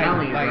he niggas.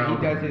 telling you, like he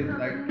bro. does his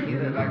like he's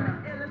a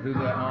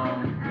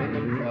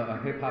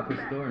hip hop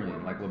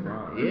historian like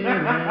LeBron.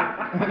 Yeah,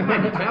 man. He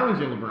might be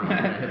challenging LeBron, a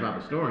hip hop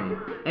historian.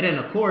 And then,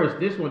 of course,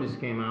 this one just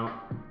came out.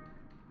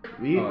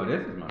 This is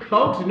my shit.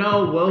 Folks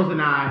know Wills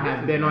and I have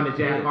This is been on my the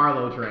Jack shit.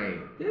 Harlow train.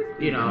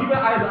 You know. I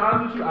to be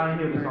honest with you, I ain't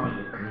hear the song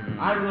yet.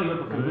 I didn't know you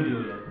got the full video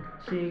yet.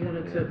 She ain't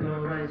gonna tip no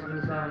rice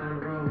inside on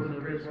the road with a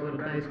bitch with a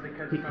dice.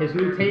 His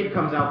new tape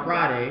comes out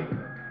Friday.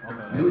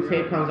 Okay. New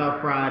tape comes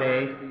out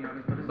Friday.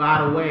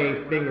 By the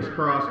way, fingers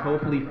crossed,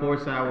 hopefully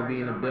Forsyth will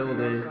be in the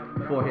building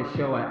for his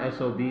show at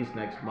SOB's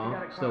next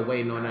month. Still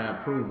waiting on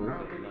that approval.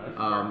 It's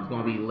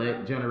gonna be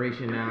lit.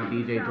 Generation Now,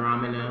 DJ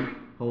Drama and them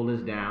hold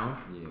us down.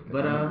 Yeah, 'cause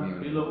But I'm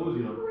gonna be Hey, Lil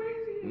Uzi though.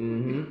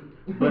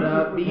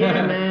 But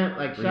yeah, man,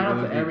 like Free shout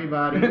out Uzi. to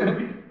everybody.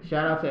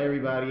 Shout out to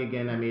everybody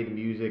again that made the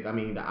music. I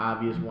mean, the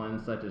obvious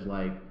ones such as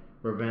like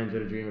Revenge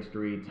of the Dreamers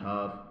 3,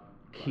 Tough,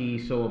 Key,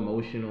 So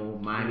Emotional,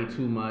 Miami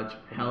Too Much,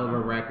 hell of a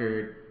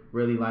record.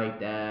 Really like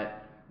that.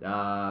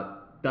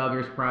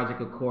 Thugger's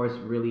Project, of course,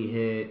 really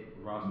hit.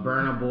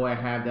 Burna Boy,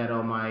 have that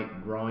on my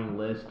growing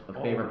list of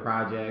favorite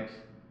projects.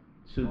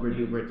 Super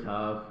duper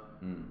tough.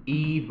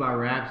 Eve by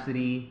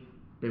Rhapsody.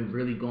 Been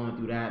really going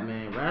through that,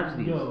 man.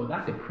 Rhapsody's incredible.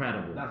 That's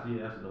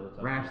another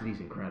tough. Rhapsody's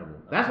incredible.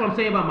 That's what I'm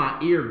saying about my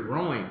ear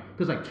growing.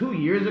 Because like 2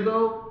 years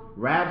ago,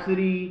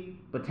 Rhapsody,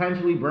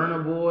 potentially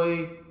Burna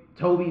Boy,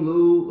 Toby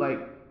Lou, like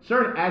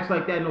certain acts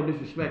like that, no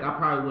disrespect, I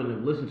probably wouldn't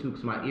have listened to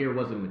because my ear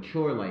wasn't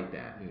mature like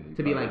that. Yeah,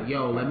 to be like,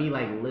 yo, let me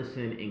like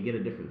listen and get a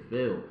different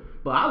feel.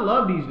 But I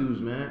love these dudes,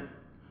 man.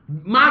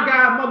 My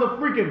guy,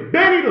 motherfucking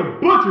Benny the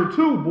Butcher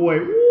too, boy.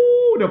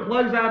 Woo, the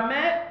plugs I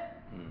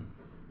met.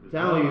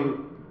 Telling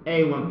you.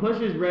 Hey, when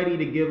Push is ready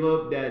to give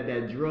up that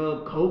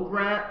drug coke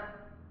rap,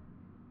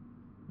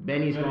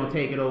 Benny's gonna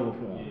take it over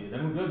for him. Yeah,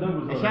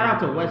 them And shout out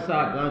to West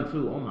Side Gun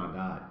too. Oh my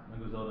God. Them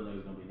Griselda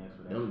niggas gonna be next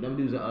for that. Them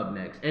dudes are up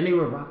next. And they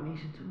were Rock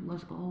Nation too.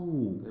 Let's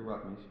go. They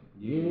Rock Nation.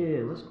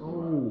 Yeah, let's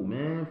go,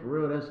 man. For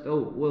real, that's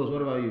dope. Wills,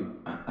 what about you?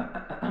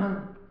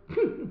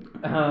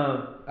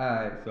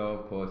 Alright, so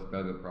of course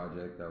Thugger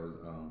Project, that was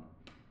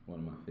one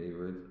of my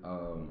favorites.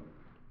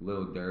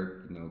 Lil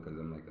Durk, you know, because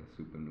I'm like a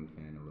super new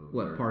fan of Lil Durk.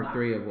 What, part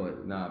 3 of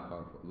what? Nah,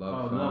 part 4.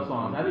 Love Love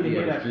songs. I need to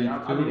hear that shit.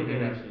 I need to hear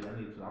that shit.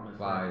 I'm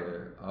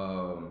Fire.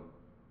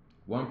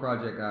 One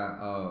project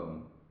I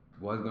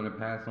was gonna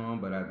pass on,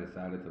 but I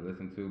decided to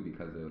listen to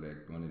because of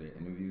one of their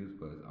interviews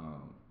was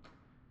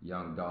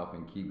Young Dolph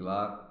and Key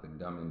Glock, the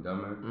Dumb and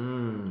Dumber.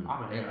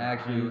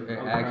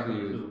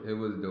 It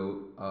was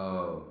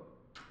dope.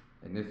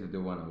 And this is the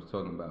one I was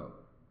talking about.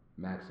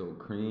 Maxo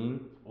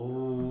Cream.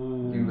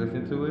 Oh. You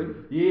listen to it?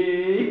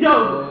 Yeah,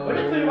 yo. Let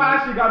me tell you why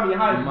that shit got me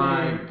hyped,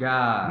 My man.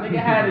 God. Nigga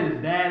had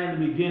his dad in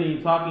the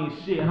beginning talking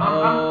shit.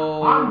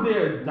 I'm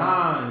there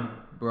dying.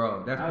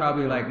 Bro, that's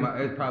probably like my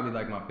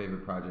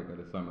favorite project of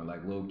the summer.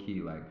 Like low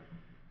key, like,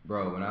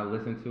 bro, when I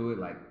listened to it,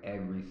 like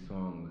every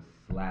song was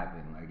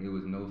slapping. Like it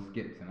was no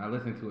skips, and I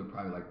listened to it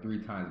probably like 3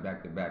 times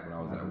back to back when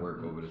I was at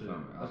work over the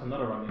summer. That's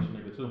another Rock Nation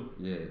nigga too.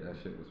 Yeah, that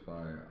shit was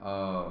fire.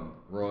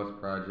 Ross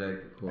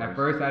Project. Of course. At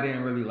first, I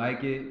didn't really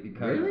like it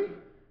because Really?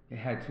 it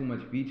had too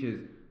much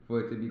features for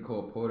it to be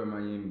called Port of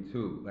Miami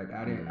 2. Like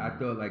I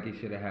thought like it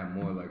should have had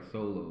more like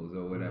solos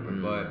or whatever,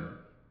 but.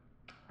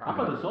 I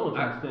thought the solo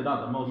track stood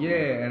out the most.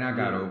 Yeah, and I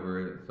got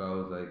over it, so I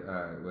was like,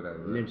 alright, whatever.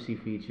 Nipsey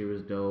feature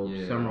was dope.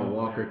 Yeah. Summer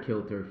Walker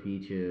killed her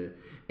feature.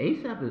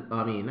 ASAP is,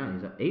 I mean, not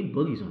ASAP. A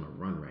Boogie's on the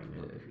run right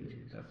now with the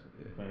features.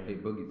 Hey,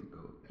 Boogie's a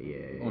goat.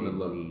 Yeah, On the A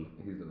low. Boogie.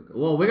 He's the goat.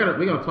 Well, we're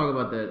gonna talk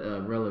about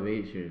that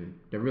realization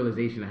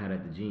I had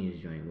at the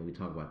Genius joint when we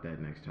talk about that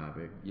next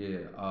topic.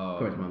 Yeah. Of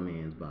course, my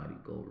man's body,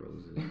 gold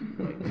roses.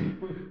 Like,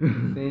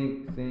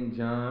 St.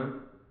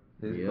 John.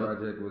 His Yep.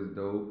 project was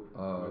dope.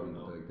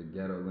 Like the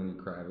Ghetto Lenny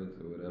Kravitz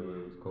or whatever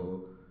it was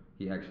called.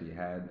 He actually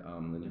had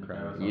Lenny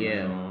Kravitz on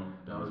Yeah. the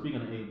song.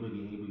 Speaking of A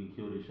Boogie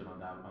killed his shit on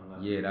that.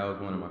 Yeah, that was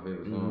one of my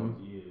favorite songs.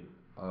 Yeah.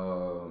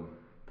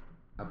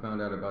 I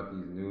found out about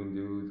these new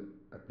dudes.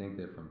 I think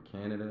they're from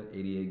Canada,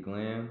 88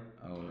 Glam.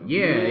 I don't know.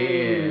 yeah.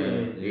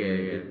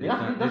 They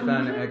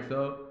signed the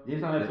XO. They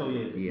signed XO,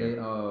 yeah. Yeah. They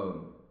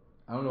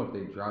I don't know if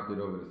they dropped it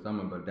over the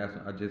summer, but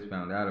I just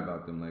found out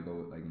about them like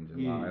in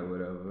July or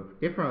whatever.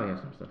 They probably have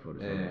some stuff for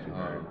the And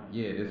summer.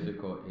 this shit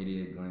called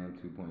 88 Glam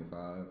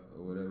 2.5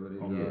 or whatever they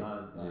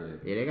got.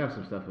 Yeah, they got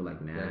some stuff with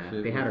like Nav.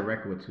 shit They had a was-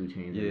 record with 2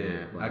 Chainz. Yeah,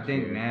 and Nav I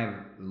think year. Nav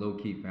low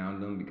key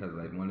found them because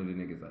like one of the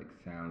niggas like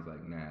sounds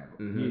like Nav like,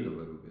 a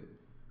little bit.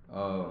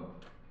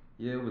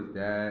 Yeah, it was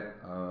that.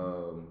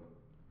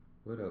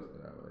 What else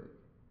did I like?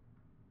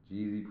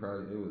 Jeezy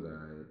Project, it was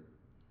alright.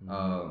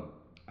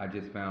 I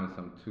just found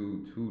some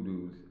two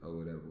dudes or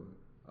whatever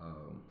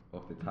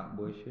off the Top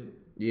Boy shit.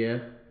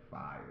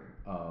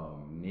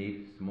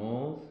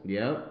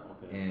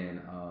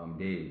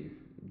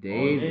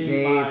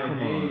 Dave, by come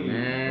on, Dave.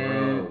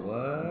 man. Bro,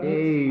 what?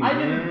 Dave, I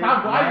think it's man.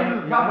 top. I think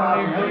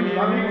it's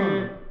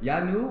top.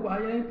 Y'all knew why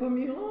you ain't put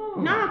me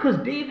on? Nah, cause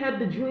Dave had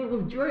the joint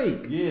with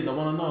Drake. Yeah, the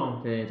one I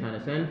know. Saying trying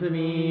to send for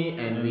me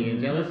and me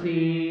and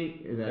jealousy.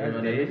 Is that That's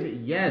what Dave? that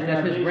is? Yes, Yeah,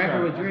 that's his Dave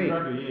record with That's Drake. his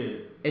record,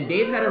 yeah. And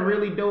Dave had a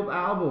really dope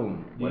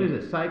album. What Yeah.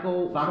 is it?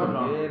 Psycho?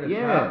 Psycho Yeah,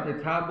 Yeah. the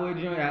Top Boy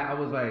joint. I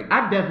was like,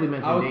 I definitely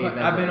mentioned Dave.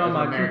 I've been on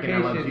my American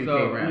 2K that loves shit,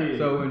 UK rap. Yeah.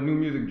 so when new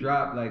music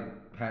dropped, like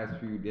past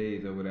few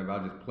days or whatever,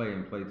 I'll just play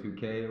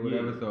 2K or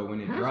whatever. Yeah. So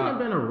when it Hasn't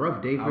dropped, it been a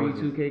rough day I for you, was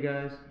just- 2K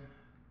guys?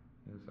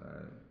 it's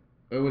alright.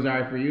 It was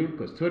alright for you,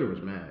 cause Twitter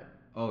was mad.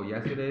 Oh,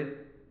 yesterday?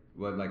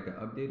 What, like the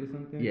update or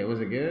something? Yeah, was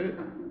it good?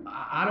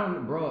 I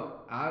don't, bro.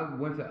 I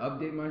went to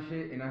update my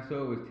shit and I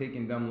saw it was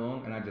taking dumb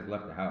long, and I just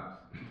left the house.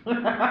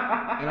 And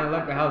I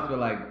left the house for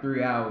like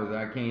 3 hours.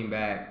 I came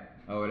back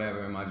or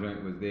whatever, and my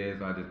joint was there,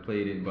 so I just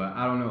played it. But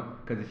I don't know,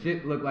 cause the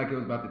shit looked like it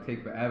was about to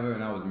take forever,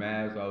 and I was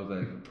mad, so I was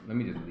like, let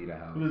me just leave the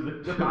house. Let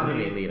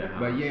me leave the house.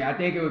 But yeah, I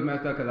think it was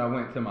messed up because I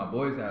went to my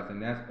boy's house,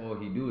 and that's all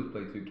he do is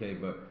play 2K.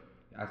 But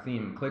I seen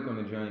him click on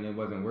the joint and it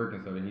wasn't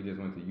working, so then he just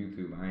went to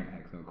YouTube. I ain't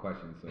asked no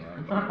questions, so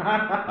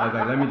I was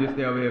like, let me just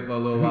stay over here for a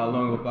little while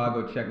longer before I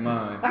go check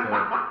mine. So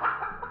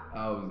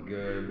I was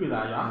good. Be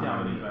like, yo, I see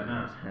how it is right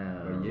now.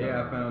 But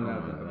yeah, I found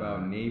out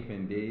about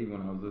Nathan Dave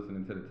when I was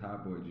listening to the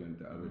Top Boy joint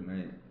the other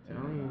night. I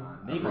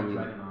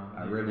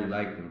really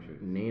liked them shit.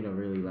 Nate I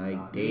really like.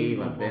 Nah, Dave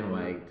Dave I've been don't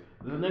fuck liked.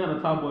 There's a nigga on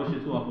the Top Boy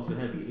shit too off of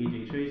heavy.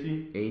 AJ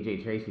Tracy.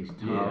 AJ Tracy's tough.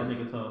 Yeah, that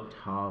nigga tough.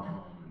 Tough.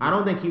 I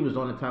don't think he was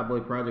on the Top Boy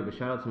project, but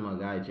shout out to my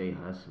guy Jay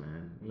Huss,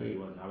 man. Yeah, he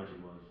was. I wish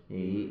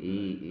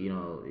he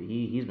was.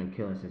 He's been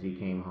killing since he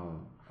came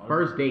home. Oh,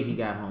 First day he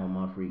got home,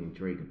 my freaking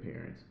Drake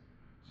appearance.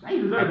 He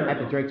deserved that. At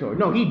the though. Drake tour.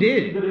 No, he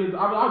did. I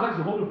was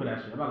actually hoping for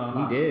that shit. I'm not gonna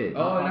lie. He did.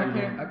 Oh,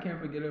 and I can't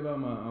forget about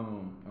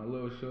my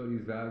little shorty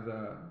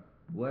Zaza.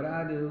 What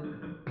I do?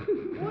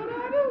 What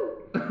I do?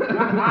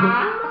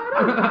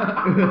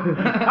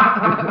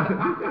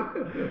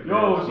 Yo,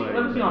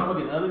 wasn't she on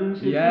fucking Ellen and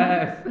shit?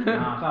 Yes. Too?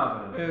 Nah, shout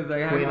out to her. It was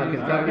like Queen how of she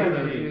was Kentucky. talking,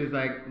 so she was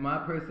like, my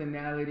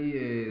personality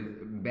is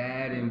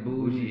bad and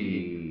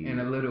bougie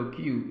and a little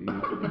cute.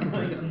 Y'all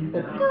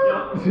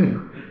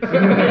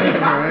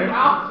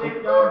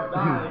shit, y'all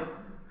dying.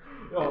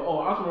 Yo, I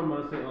also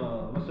remember to say,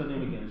 what's her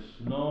name again?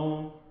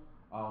 Snow,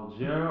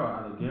 Algera or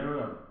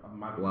Alligera?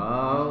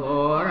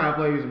 Wow, I gotta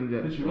play you some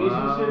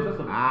Situationships, that's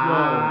a no,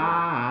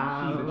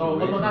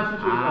 not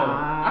situations.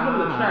 I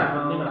remember the track, but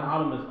the name of the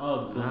album is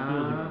Those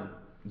Feels Again.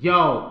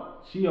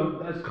 Yo,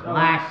 That's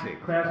classic.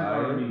 Classic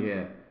R&B.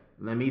 Yeah.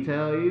 Let me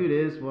tell you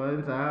this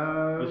one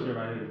time. This shit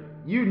right here.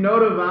 You know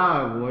the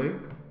vibe, boy.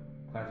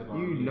 Classic R&B.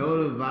 You know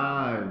the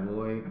vibe,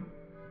 boy.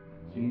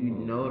 You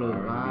know the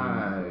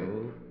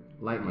vibe.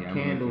 Light my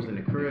candles in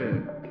the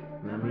crib.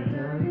 Let me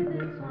tell you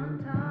this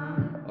one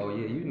time. Oh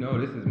yeah, you know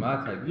this is my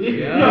type of Yeah,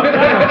 shit. that's what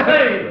I'm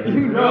saying.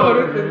 You know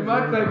this is my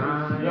type of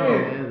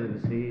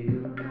shit. She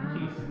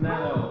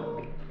snap.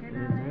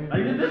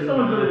 Like this song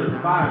is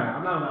really fire.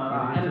 I'm not gonna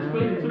lie. And it's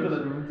crazy too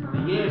because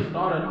the year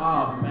started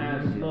off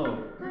mad slow.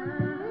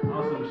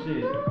 On some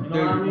shit. You know what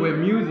I mean? With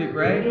music,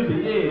 right? With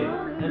music,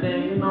 yeah. And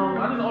then,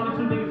 I think the only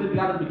two niggas that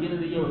got at the beginning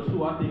of the year were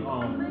two. I think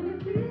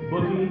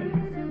Boogie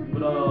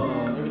with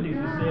Everything's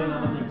for Sale, and I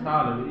think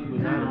Tyler with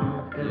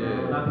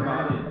Yeah. That's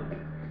about it.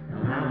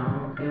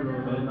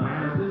 But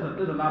nah,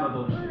 there's a lot of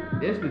those shit.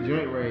 This the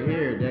joint right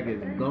here that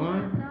gets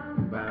going.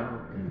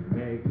 About and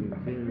make you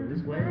feel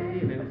this way.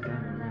 And then it's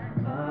time.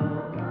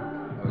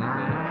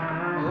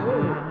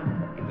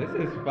 This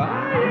is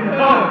fire.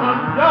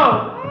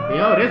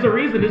 Yo, there's a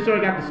reason this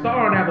joint got the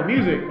star on Apple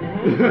Music.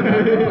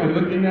 I'm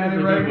looking at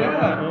it right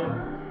now.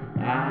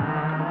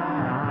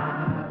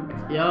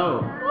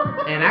 Yo,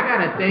 and I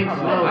gotta thank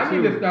Slow I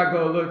too. need to start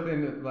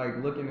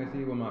looking to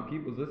see what my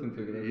people's listen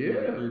to.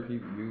 There's like 3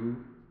 people. You.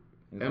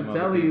 and I'm some other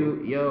telling you,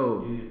 people.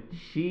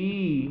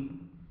 yo,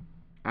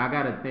 I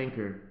gotta thank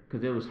her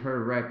because it was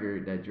her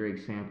record that Drake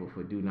sampled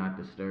for "Do Not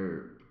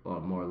Disturb"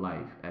 or "More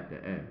Life" at the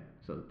end.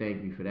 So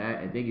thank you for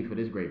that, and thank you for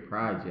this great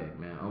project,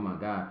 man. Oh my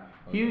God,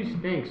 huge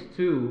thanks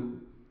too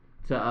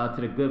to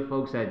the good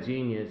folks at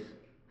Genius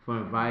for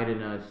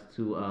inviting us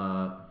to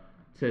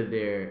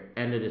their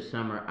end of the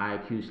summer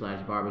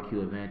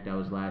IQ/barbecue event that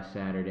was last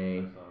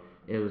Saturday.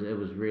 It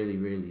was really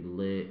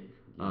lit.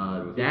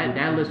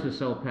 That list was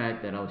so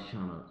packed that I was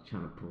trying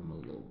to pull my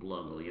little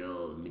plug.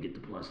 Yo, let me get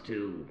the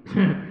 +2.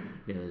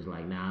 It was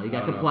like, nah, you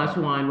got the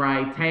 +1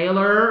 right,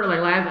 Taylor. Like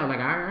last, I was like,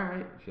 all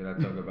right. Should I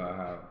talk about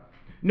how?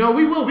 No,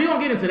 we will. We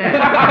gonna get into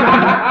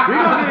that. We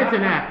gonna get into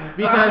that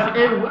because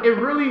it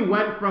really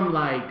went from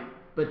like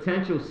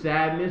potential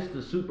sadness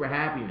to super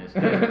happiness.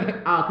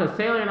 Cause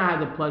Taylor and I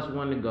had the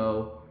 +1 to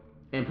go,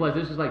 and plus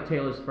this was like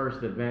Taylor's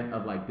first event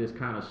of like this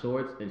kind of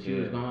sorts, and she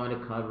was going to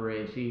cover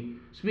it. And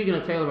speaking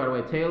of Taylor, by the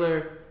way,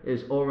 Taylor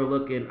is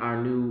overlooking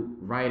our new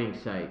writing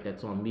site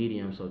that's on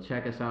Medium. So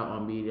check us out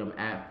on Medium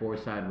at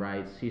Foreside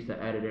Writes. She's the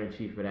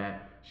editor-in-chief for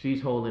that.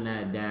 She's holding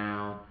that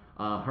down.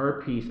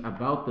 Her piece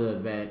about the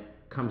event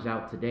comes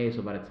out today,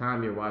 so by the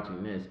time you're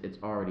watching this, it's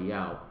already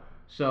out.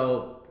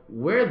 So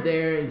we're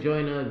there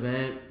enjoying the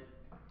event.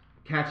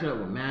 catching up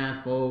with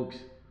mad folks.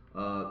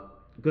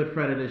 Good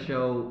friend of the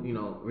show,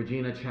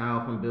 Regina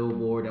Chow from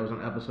Billboard. That was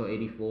on episode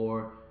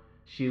 84.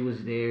 She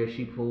was there.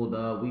 She pulled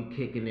up. We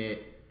kicking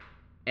it.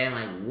 And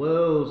like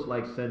Wills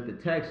like sent the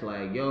text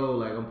like, yo,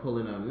 like I'm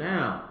pulling up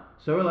now.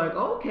 So we're like,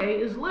 okay,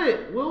 it's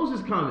lit. Wills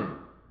is coming.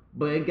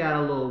 But it got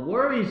a little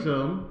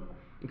worrisome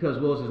because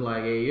Wills is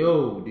like, hey,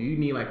 yo, do you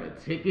need like a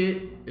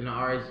ticket in the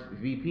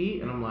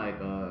RSVP? And I'm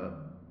like, I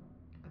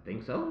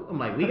think so. I'm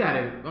like, we got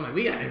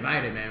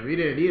invited, man. We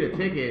didn't need a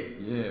ticket.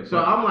 Yeah. So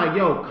I'm like,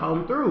 yo,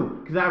 come through.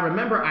 Because I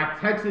remember I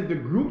texted the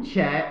group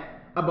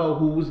chat about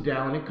who was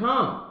down to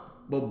come.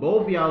 But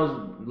both of y'all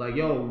was like,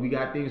 yo, we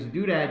got things to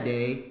do that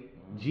day.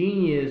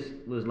 Genius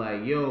was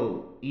like,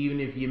 yo, even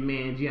if your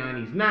man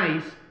Gianni's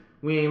nice,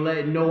 we ain't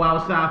letting no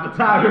outside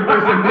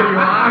photographers and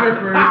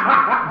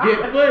videographers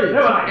get footage.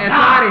 And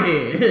out of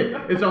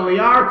here. It's only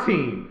our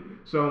team.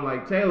 So I'm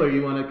like, Taylor,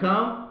 you want to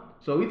come?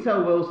 So we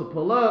tell Wills to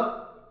pull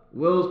up.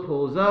 Wills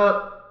pulls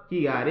up.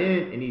 He got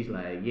in, and he's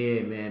like,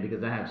 yeah, man,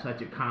 because I have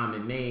such a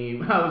common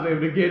name, I was able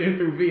to get in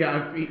through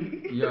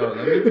VIP. Yo,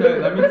 let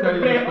me tell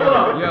you the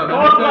story.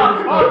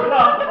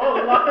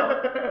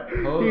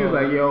 He was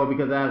like, yo,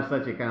 because I have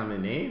such a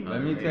common name.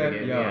 Let me tell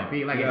you,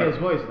 VIP. Like in his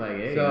voice, like,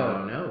 hey, so, I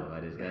don't know. I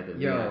just got the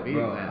VIP.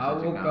 Bro, I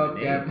woke up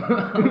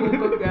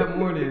that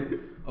morning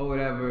or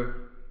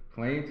whatever,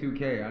 playing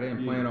 2K. I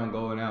didn't plan on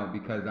going out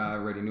because I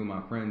already knew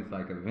my friend's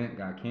like event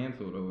got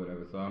canceled or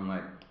whatever. So I'm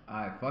like,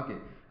 alright, fuck it.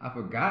 I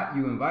forgot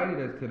you invited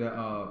us to the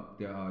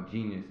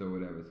Genius or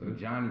whatever. So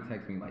Johnny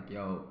texted me like,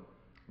 yo,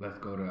 let's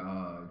go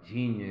to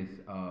Genius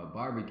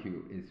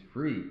barbecue. It's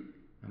free.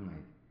 I'm like,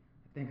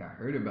 I think I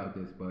heard about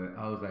this, but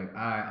I was like,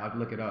 alright, I'll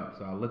look it up.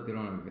 So I looked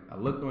on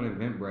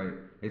Eventbrite.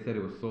 They said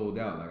it was sold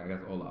out. Like I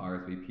guess all the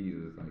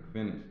RSVPs was like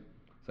finished.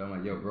 So I'm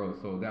like, yo, bro,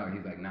 it's sold out.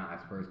 He's like, nah,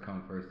 it's first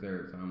come, first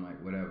served. So I'm like,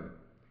 whatever.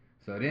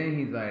 So then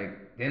he's like,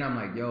 I'm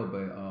like, yo,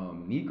 but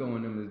Nico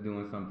and them is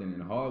doing something in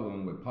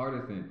Harlem with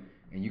Partisan,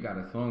 and you got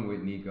a song with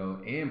Nico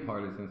and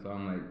Partisan. So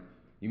I'm like,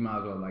 you might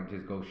as well like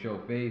just go show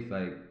face,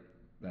 like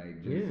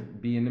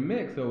just be in the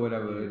mix or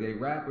whatever. They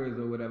rappers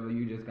or whatever.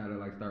 You just gotta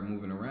like start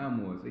moving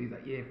around more. So he's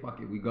like, yeah, fuck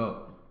it, we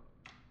go.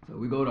 So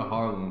we go to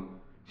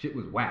Harlem. Shit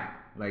was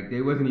whack. Like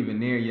they wasn't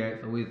even there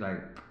yet. So he's like,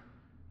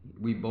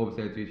 we both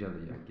said to each other,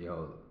 like,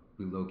 yo,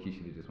 we low-key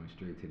should have just went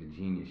straight to the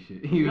Genius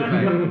shit. He was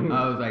like,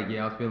 I was like,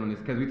 yeah, I was feeling this.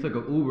 Because we took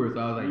an Uber, so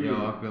I was like, yo,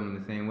 I'm feeling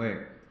the same way.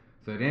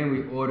 So then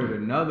we ordered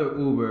another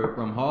Uber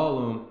from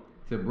Harlem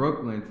to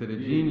Brooklyn to the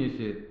Genius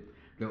shit.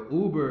 The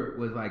Uber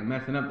was like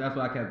messing up. That's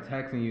why I kept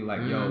texting you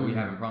like, yo, we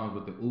having problems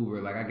with the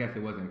Uber. Like, I guess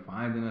it wasn't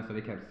finding us, so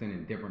they kept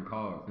sending different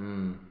cars.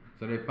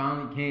 So they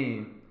finally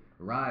came,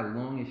 ride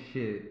long as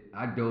shit.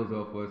 I doze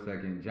off for a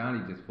second.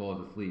 Johnny just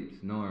falls asleep,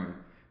 snoring.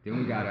 Then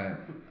we got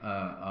a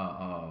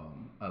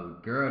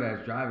girl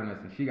that's driving us,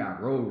 and she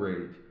got road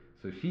rage.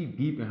 So she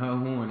beeping her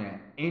horn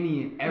at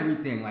any and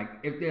everything. Like,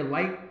 if their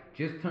light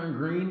just turned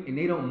green and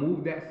they don't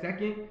move that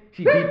second,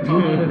 she beeping her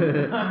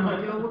horn. I'm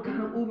like, yo, what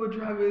kind of Uber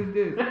driver is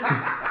this?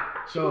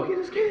 So,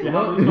 yeah,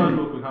 how many stars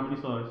real quick? How many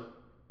stars?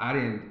 I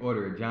didn't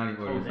order it. Johnny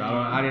ordered it, so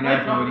I didn't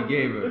ask him what he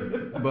gave her.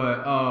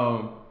 But,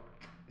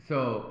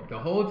 so the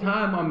whole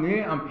time I'm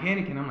there, I'm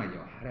panicking. I'm like, yo,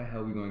 how the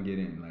hell we gonna get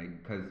in?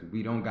 Like, cause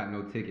we don't got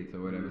no tickets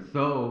or whatever.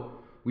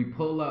 So we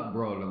pull up,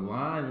 bro. The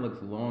line looks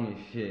long as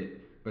shit.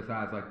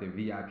 Besides like the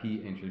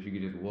VIP entrance, you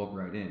could just walk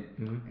right in.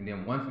 And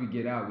then once we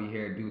get out, we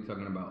hear a dude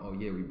talking about, oh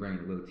yeah, we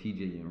bringing little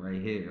TJ in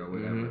right here or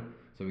whatever.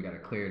 So we gotta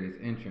clear this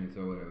entrance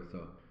or whatever.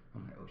 So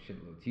I'm like, oh shit,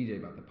 little TJ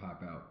about to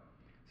pop out.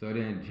 So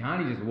then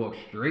Johnny just walks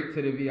straight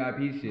to the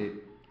VIP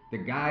shit. The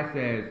guy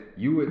says,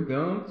 you with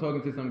them?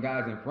 Talking to some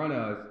guys in front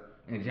of us.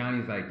 And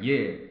Johnny's like,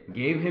 yeah,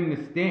 gave him the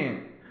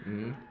stamp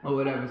or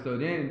whatever. So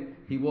then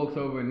he walks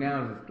over and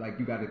now it's like,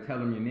 you got to tell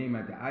him your name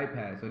at the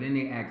iPad. So then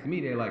they ask me,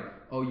 they're like,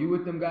 oh, you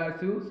with them guys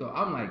too? So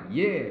I'm like,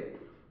 yeah.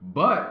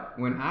 But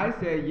when I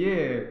said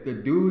yeah, the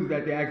dudes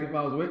that they asked if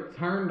I was with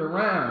turned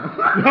around.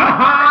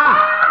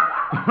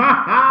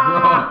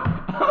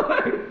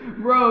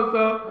 Bro,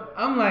 so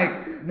I'm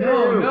like,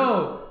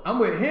 no, I'm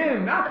with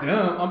him, not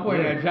them. I'm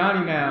pointing at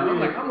Johnny now. I'm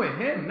like, I'm with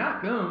him,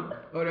 not them.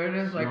 Or they're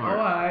just like, oh, all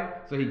right.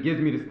 So he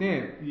gives me the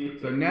stamp.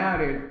 So now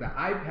there's the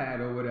iPad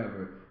or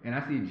whatever. And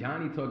I see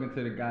Johnny talking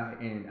to the guy,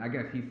 and I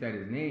guess he said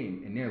his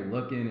name, and they're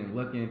looking and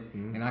looking,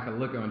 and I can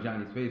look on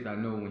Johnny's face. I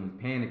know when he's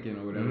panicking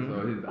or whatever.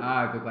 So his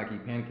eyes look like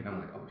he's panicking. I'm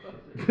like, oh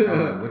shit.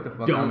 I'm like, what the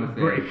fuck I'm gonna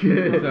say? Break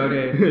it. So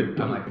then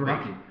I'm like,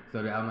 fuck it.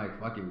 So then I'm like,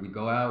 fuck it. We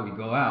go out.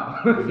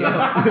 So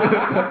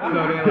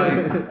they're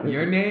like,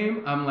 your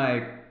name? I'm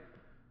like,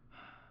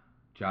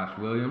 Josh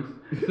Williams.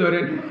 So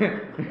then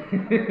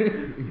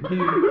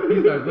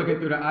he starts looking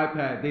through the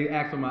iPad. They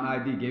asked for my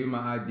ID, gave him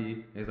my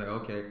ID. It's like,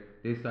 okay.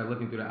 They start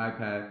looking through the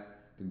iPad.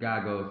 The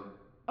guy goes,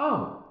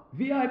 oh,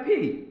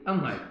 VIP.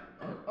 I'm like,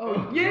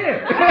 oh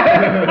yeah.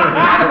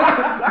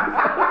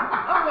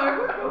 I'm like,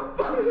 what the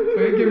fuck? So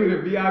they give me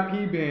the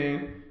VIP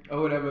band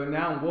or whatever.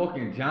 Now I'm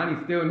walking.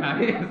 Johnny's still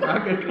not in, so I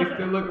guess they're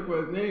still looking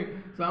for his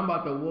name. So I'm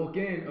about to walk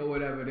in or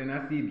whatever. Then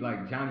I see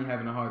like Johnny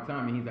having a hard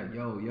time, and he's like,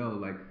 yo,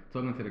 like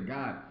talking to the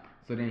guy.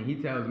 So then he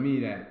tells me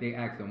that they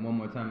asked him one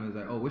more time. He's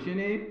like, oh, what's your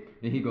name?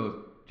 And he goes,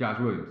 Josh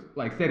Williams.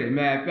 Like, said it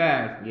mad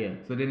fast. Yeah.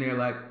 So then they're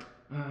like,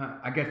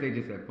 I guess they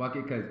just said, fuck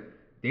it, because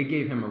they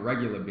gave him a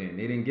regular band.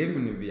 They didn't give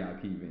him the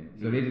VIP band.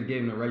 So they just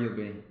gave him the regular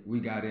band. We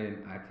got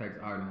in. I text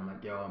Arden. I'm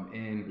like, yo, I'm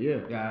in. Yeah.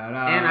 Da,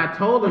 da. And I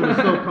told him to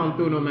still come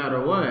through no matter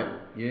what.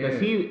 Yeah.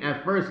 Because he,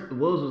 at first,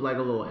 Wills was like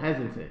a little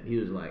hesitant. He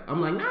was like, I'm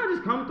like, nah,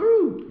 just come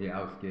through. Yeah,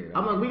 I was scared.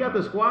 I'm like, we got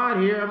the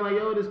squad here. I'm like,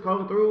 yo, just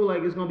come through.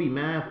 Like, it's going to be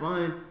mad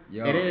fun.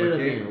 Yo, and it ended up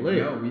but being lit.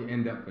 Yo, we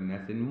end up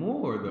finessing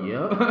more, though.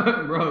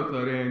 Yep. Bro,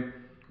 so then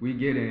we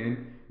get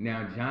in.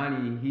 Now,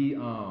 Johnny, he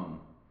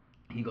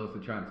goes to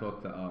try and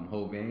talk to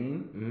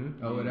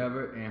Hovain or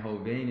whatever, and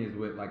Hovain is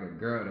with like a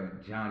girl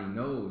that Johnny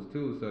knows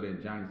too. So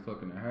then Johnny's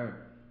talking to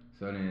her.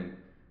 So then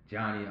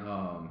Johnny,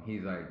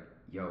 he's like,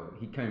 yo,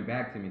 he came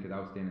back to me because I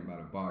was standing by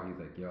the bar. He's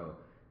like, yo,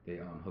 they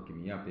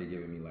hooking me up. They're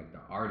giving me like the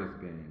artist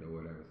band or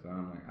whatever. So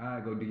I'm like, all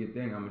right, go do your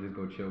thing. I'm gonna just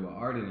go chill with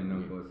Arden and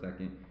them for a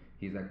second.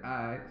 He's like,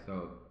 all right.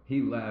 So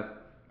he left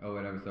or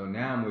whatever. So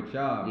now I'm with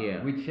y'all.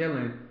 Yeah. We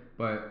chilling,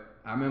 but.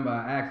 I remember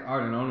I asked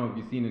Arden, I don't know if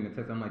you've seen it in the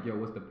text, I'm like, yo,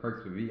 what's the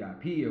perks for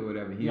VIP or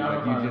whatever? He's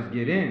like, you just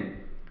get in.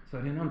 So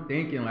then I'm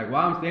thinking, like,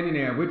 while I'm standing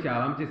there with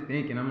y'all, I'm just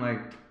thinking, I'm like,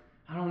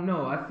 I don't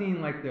know. I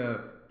seen like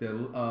the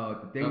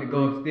thing to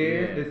go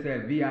upstairs that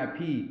said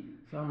VIP.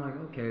 So I'm like,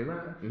 okay.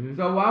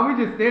 So while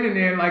we just sitting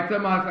there, like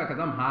somebody, because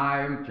I'm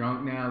high, I'm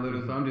drunk now a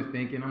little, so I'm just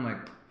thinking, I'm like,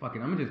 fuck it,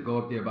 I'm gonna just go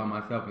up there by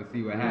myself and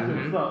see what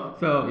happens.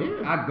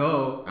 So I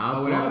go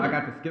or whatever. I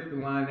got to skip the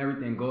line and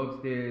everything, go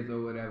upstairs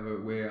or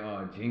whatever where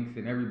Jinx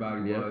and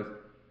everybody was.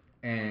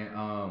 And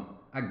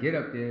I get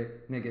up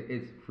there, nigga,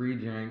 it's free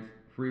drinks,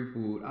 free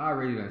food. I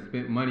already done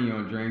spent money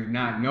on drinks,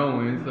 not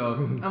knowing. So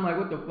I'm like,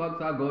 what the fuck?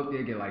 So I go up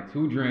there, get like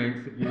 2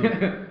 drinks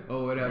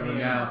or whatever. Yeah.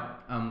 Now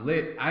I'm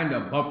lit. I end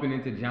up bumping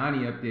into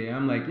Johnny up there.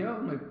 I'm like, yo,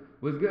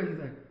 what's good? He's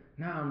like,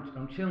 nah,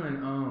 I'm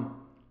chilling.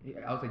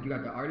 I was like, you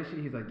got the artist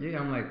shit? He's like, yeah.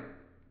 I'm like,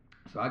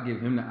 so I give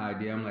him the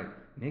idea. I'm like,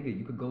 nigga,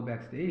 you could go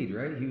backstage,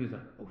 right? He was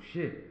like, oh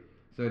shit.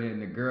 So then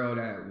the girl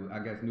that I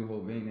guess knew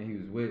Hovain that he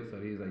was with, so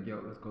he was like,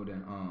 yo, let's go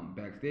down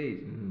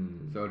backstage.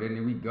 So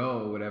then we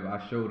go or whatever.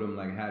 I showed him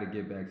like how to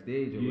get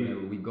backstage or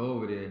whatever. We go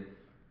over there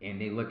and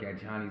they look at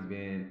Johnny's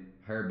band,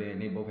 her band.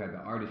 They both had the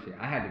artist shit.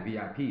 I had the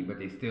VIP, but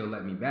they still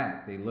let me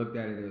back. They looked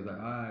at it. It was like,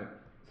 all right.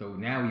 So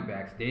now we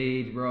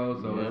backstage,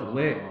 bro. So it's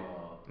lit.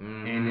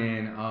 And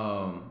then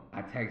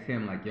I text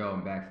him like, yo,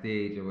 I'm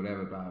backstage or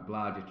whatever, blah,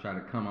 blah, just try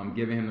to come. I'm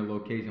giving him the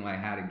location, like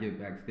how to get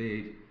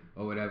backstage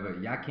or whatever.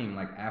 Y'all came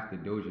like after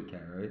Doja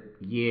Cat, right?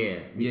 Yeah,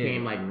 we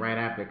came like right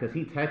after, because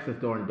he texted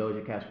us during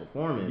Doja Cat's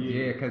performance.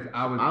 Yeah, because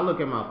I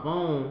look at my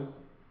phone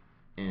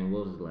and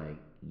Will's like,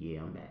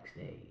 yeah, I'm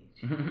backstage.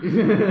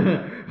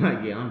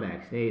 Like, yeah, I'm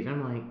backstage.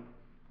 I'm like,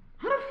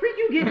 how the freak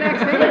you get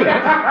backstage?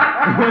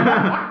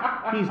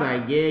 He's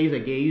like, yeah,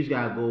 you just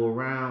gotta go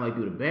around like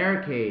through the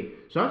barricade.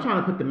 So I'm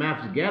trying to put the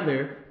maps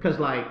together, cause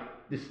like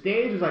the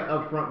stage was like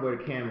up front where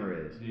the camera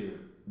is. Yeah.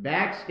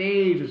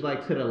 Backstage was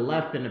like to the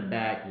left in the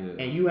back,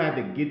 and you had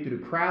to get through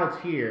the crowds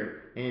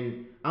here.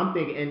 And I'm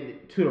thinking, and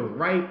to the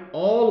right,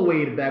 all the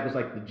way to the back was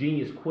like the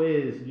Genius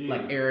Quiz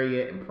like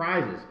area and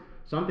prizes.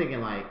 So I'm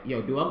thinking like,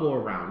 yo, do I go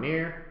around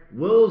there?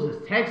 Wills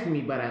is texting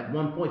me, but at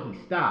one point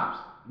he stops.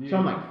 So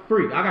I'm like,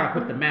 freak, I gotta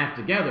put the math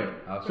together.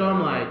 So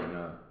I'm like,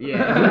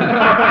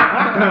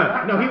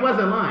 yeah. No, he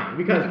wasn't lying,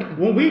 because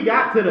when we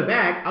got to the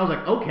back, I was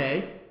like,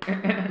 okay.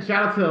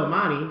 Shout out to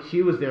Amani,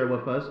 she was there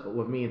with us,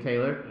 with me and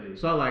Taylor.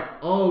 So I'm like,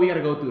 oh, we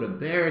gotta go through the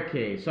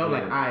barricade. So I'm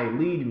like, all right,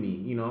 lead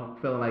me,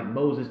 feeling like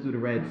Moses through the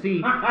Red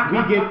Sea.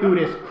 We get through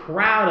this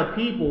crowd of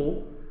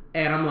people,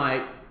 and I'm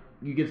like,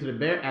 you get to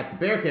at the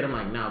barricade, I'm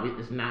like, no,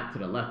 it's not to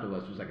the left of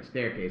us, it's like a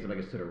staircase, like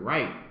it's to the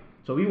right.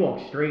 So we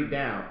walk straight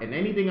down, and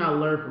anything I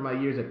learned from my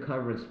years of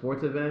covering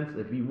sports events,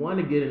 if you want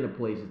to get into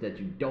places that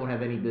you don't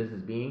have any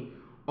business being,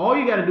 all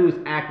you got to do is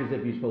act as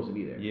if you're supposed to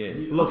be there.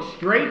 Yeah. Look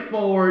straight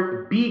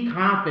forward, be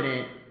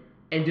confident,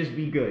 and just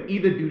be good.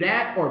 Either do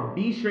that or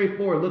be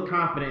straightforward, look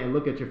confident, and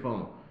look at your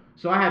phone.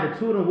 So I had the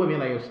two of them with me,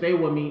 like, yo, stay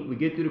with me. We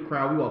get through the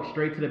crowd, we walk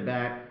straight to the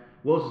back.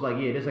 Will's just like,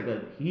 yeah, there's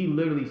like he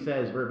literally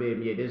says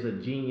verbatim, yeah, there's a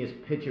Genius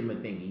picture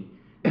thingy.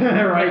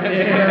 Right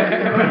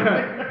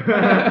there.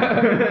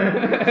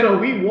 So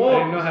we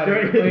walk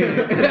straight.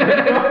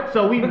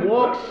 So we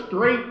walk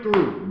straight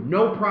through,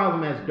 no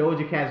problem, as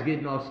Doja Cat's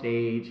getting off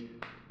stage,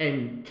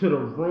 and to the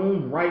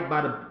room right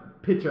by the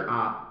picture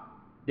op,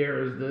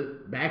 there is the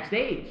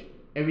backstage,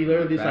 and we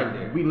literally just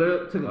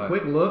took a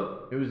quick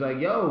look. It was like,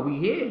 yo, we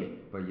here.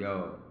 But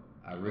yo,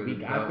 I really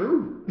got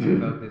through. I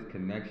felt this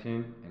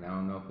connection, and I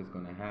don't know if it's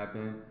gonna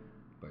happen.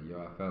 But yo,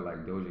 I felt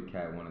like Doja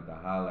Cat wanted to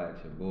holler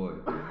at your boy,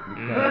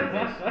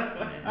 because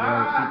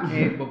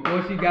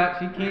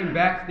she came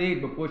backstage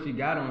before she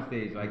got on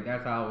stage. Like,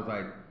 that's how I was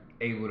like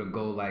able to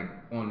go like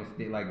on the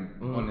stage, like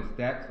on the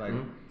steps, like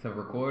to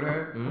record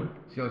her.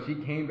 So she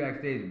came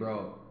backstage,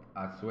 bro.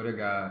 I swear to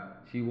God,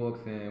 she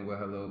walks in with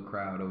her little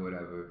crowd or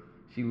whatever.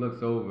 She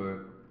looks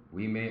over.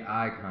 We made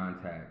eye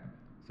contact.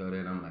 So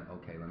then I'm like,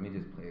 okay, let me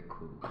just play it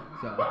cool.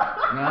 So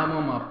now I'm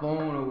on my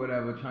phone or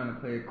whatever, trying to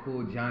play it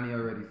cool. Johnny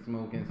already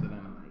smoking, so then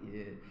I'm like,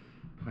 yeah,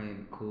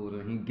 playing cool.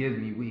 And he gives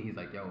me weed. He's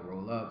like, yo,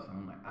 roll up. So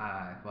I'm like,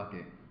 alright, fuck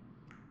it.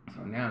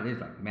 So now there's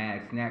like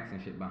mad snacks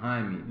and shit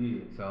behind me.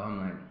 Yeah. So I'm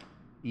like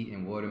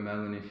eating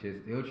watermelon and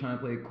shit, still trying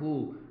to play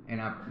cool.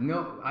 And I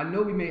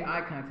know we made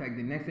eye contact.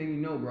 The next thing you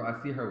know, bro,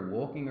 I see her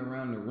walking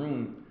around the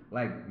room,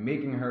 like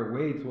making her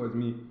way towards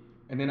me.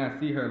 And then I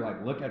see her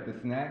like look at the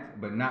snacks,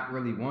 but not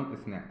really want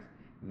the snacks.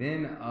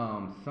 Then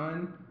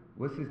son,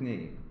 what's his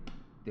name?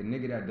 The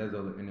nigga that does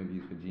all the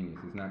interviews for Genius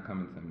is not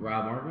coming to me.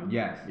 Rob Marvin?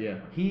 Yes. Yeah.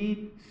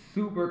 He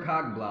super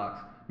cock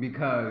blocks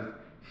because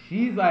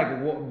she's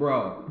like,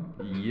 bro,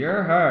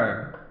 you're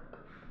her.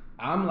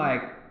 I'm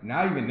like,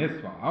 not even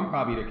this far. I'm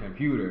probably the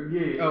computer.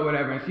 Yeah. Or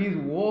whatever. And she's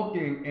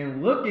walking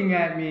and looking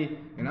at me,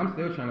 and I'm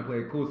still trying to play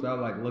it cool. So I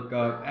like look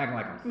up, acting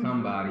like I'm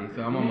somebody.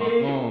 So I'm on my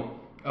phone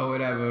or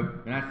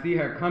whatever. And I see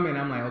her coming.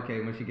 I'm like,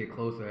 okay, when she get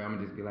closer, I'm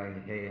gonna just be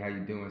like, hey, how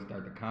you doing?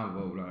 Start the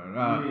convo, blah, blah,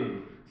 blah. Yeah.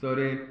 So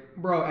then,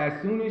 bro,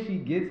 as soon as she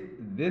gets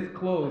this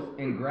close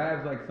and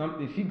grabs like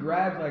something, she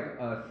grabs like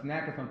a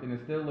snack or something and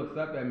still looks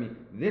up at me.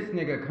 This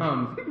nigga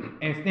comes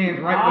and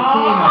stands right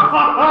between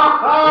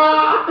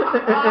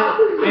us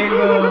and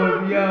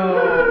goes, yo,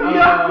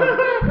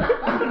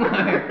 I'm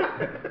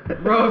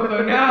like, bro,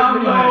 so now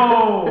I'm like,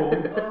 oh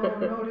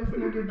no, this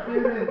nigga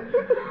did it.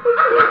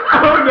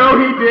 Oh no,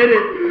 he did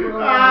it.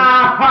 Bro, I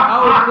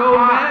was so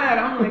mad.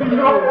 I'm like,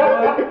 yo, what?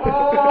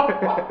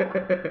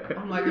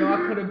 I'm like, yo, I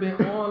could have been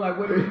on. Like,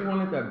 what if she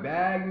wanted to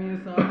bag me or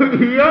something?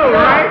 Yo,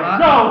 right?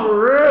 No, for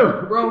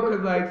real. Bro,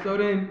 cause like, so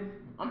then,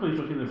 I'm pretty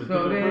sure she's a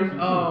so particular then,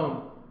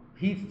 person,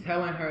 he's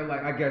telling her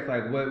like, I guess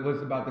like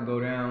what's about to go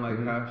down, like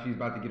how she's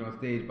about to get on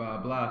stage, blah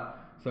blah.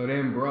 So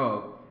then,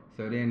 bro,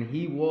 so then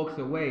he walks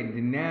away.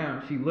 And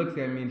now she looks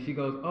at me and she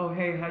goes, "Oh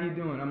hey, how you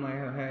doing?" I'm like,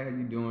 "Hey, how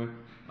you doing?"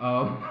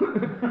 No,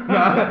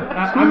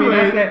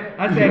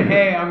 I said,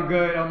 "Hey, I'm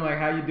good." I'm like,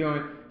 "How you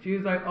doing?" She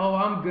was like, "Oh,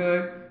 I'm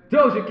good."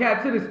 Doja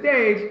Cat to the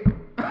stage.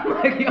 I'm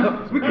like,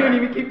 yo, we couldn't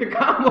even keep the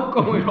combo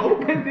going.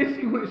 And then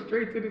she went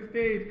straight to the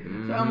stage.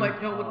 So I'm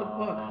like, yo, what the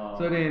fuck?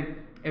 So then,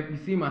 if you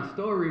see my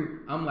story,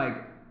 I'm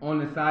like on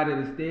the side of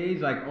the stage,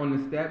 like on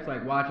the steps,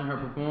 like watching her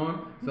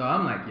perform. So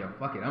I'm like, yo,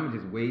 fuck it. I'm gonna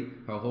just wait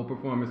her whole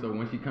performance. So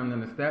when she comes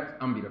down the steps,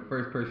 I'm gonna be the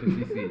first person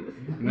she sees.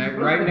 Like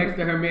right next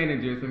to her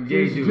manager, some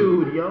gay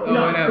dude. Yo, or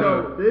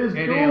whatever. This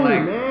and dude, then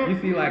like man. you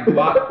see like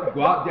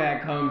Guap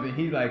Dad comes and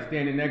he's like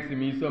standing next to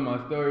me. You saw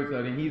my story,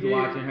 so then he's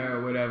watching her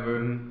or whatever.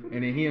 And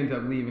then he ends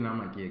up leaving. I'm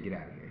like, yeah, get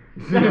out of here.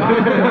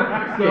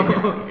 So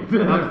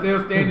I'm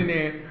still standing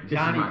there.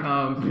 Johnny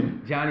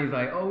comes. Johnny's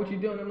like, oh, what you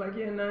doing? I'm like,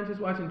 yeah, nothing,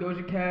 just watching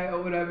Doja Cat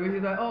or whatever.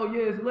 He's like, oh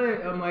yeah, it's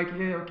lit. I'm like,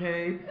 yeah,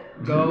 okay,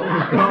 go.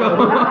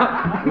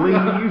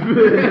 Leave.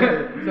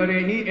 So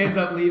then he ends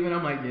up leaving.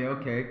 I'm like, yeah,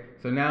 okay.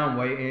 So now I'm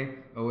waiting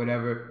or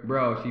whatever.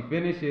 Bro, she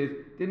finishes.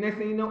 The next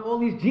thing you know, all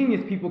these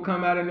Genius people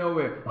come out of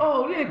nowhere.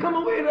 Oh yeah, come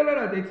away, da, da,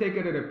 da. They take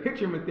her to the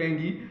picture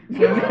thingy.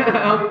 So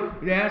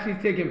now she's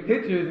taking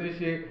pictures and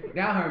shit.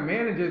 Now her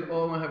manager's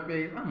all in her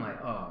face. I'm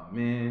like, oh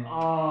man.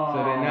 Oh.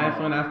 So then that's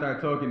when I start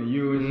talking to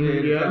you and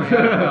shit. Yeah.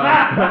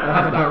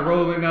 I start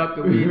rolling up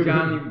the weed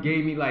Johnny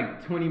gave me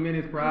like 20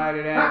 minutes prior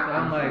to that. So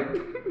I'm like,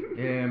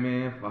 yeah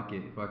man, fuck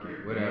it,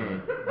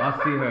 whatever. I'll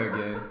see her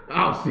again.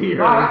 I'll see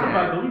her. That's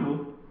about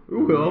the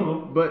We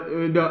will. But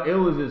no, it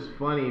was just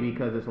funny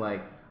because it's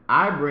like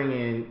I bring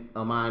in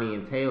Amani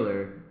and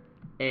Taylor,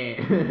 and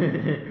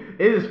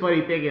it's just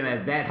funny thinking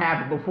that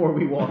happened before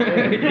we walked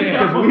in.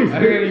 Yeah,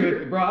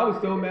 bro, I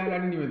was so mad I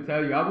didn't even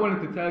tell you. I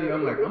wanted to tell you.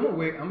 I'm like, I'm gonna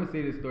wait. I'm gonna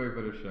say this story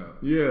for the show.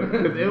 Yeah,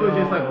 because it was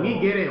just like we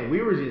get in.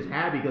 We were just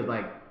happy because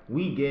like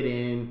we get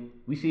in,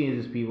 we see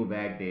just people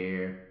back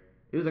there.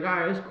 It was like, all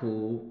right, it's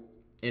cool.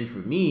 And for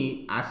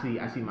me, I see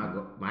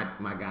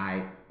my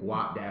guy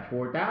Guap Dad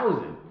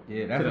 4000.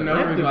 Yeah, that's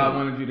another reason why I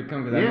wanted you to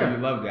come because I know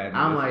you love that.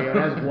 I'm like, yo,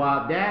 that's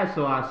Guap Dad.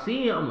 So I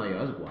see him. I'm like,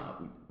 yo, that's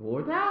Guap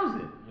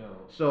 4000.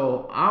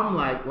 So I'm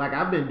like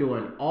I've been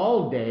doing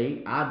all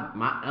day.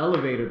 My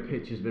elevator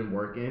pitch has been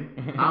working.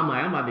 I'm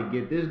like, I'm about to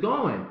get this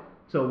going.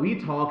 So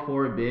we talk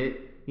for a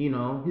bit. You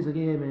know, he's like,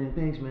 yeah, man,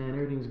 thanks, man,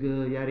 everything's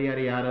good, yada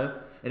yada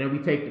yada. And then we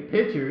take the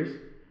pictures.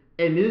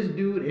 And this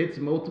dude hits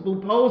multiple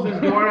poses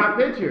during our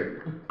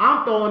picture.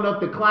 I'm throwing up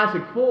the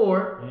classic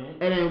 4,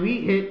 and then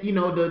we hit, you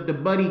know, the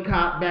buddy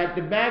cop back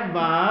to back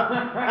vibe.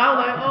 I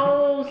was like,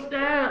 oh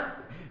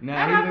snap!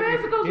 Nah,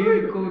 he's a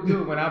cool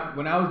dude. When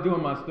I was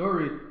doing my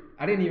story,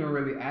 I didn't even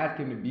really ask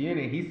him to be in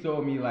it. He saw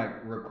me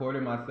like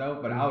recording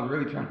myself, but I was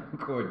really trying to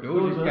record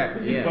Doja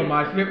Cat. Yeah. But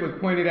my shit was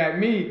pointed at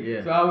me,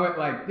 yeah. So I went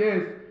like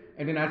this,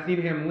 and then I seen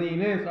him lean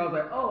in, so I was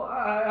like, oh,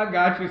 I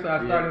got you. So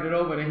I started it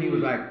over, and he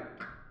was like,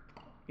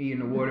 eating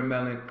the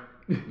watermelon.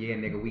 Yeah,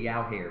 nigga, we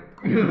out here.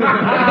 But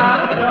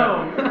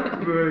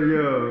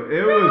yo,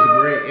 it was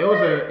great.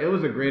 It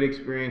was a great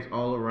experience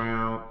all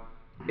around.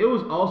 It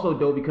was also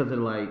dope because of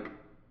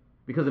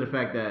the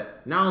fact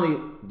that not only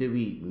did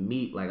we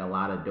meet like a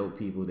lot of dope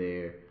people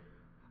there,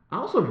 I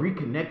also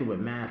reconnected with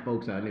mad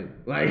folks I knew.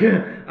 Like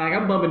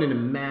I'm bumping into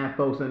mad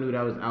folks I knew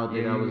that was out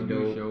there. Yeah, that was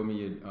dope. You showed me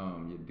your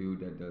dude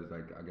that does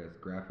like I guess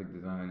graphic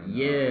design.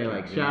 And,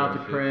 like shout out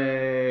to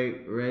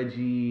Craig,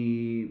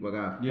 Reggie, what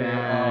got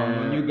Fab.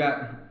 When you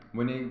got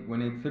when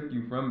they took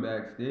you from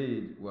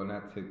backstage, well,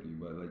 not took you,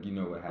 but like you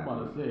know what I'm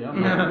happened. about to say,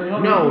 I'm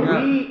like, No,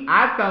 Yeah.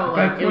 I felt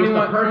like it was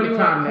the perfect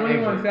time to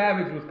 21 exit.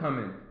 Savage was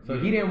coming, so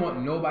Yeah. he didn't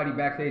want nobody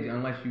backstage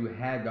unless you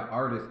had the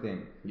artist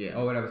thing, Yeah.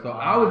 or whatever. So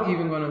I was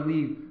even gonna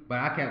leave, but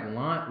I kept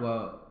lying.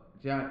 Well,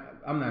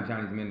 I'm not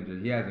Johnny's manager.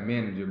 He has a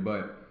manager,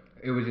 but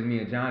it was just me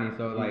and Johnny.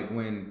 So like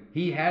when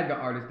he had the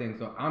artist thing,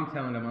 so I'm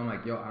telling them, I'm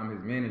like, yo, I'm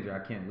his manager. I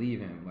can't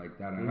leave him. Like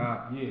da da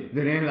da. Yeah.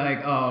 Then they're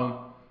like,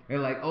 oh,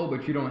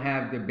 but you don't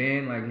have the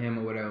band like him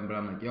or whatever. But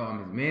I'm like, yo,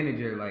 I'm his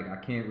manager. Like I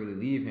can't really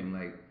leave him.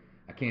 Like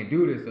I can't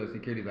do this. So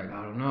security's like,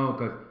 I don't know,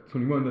 cause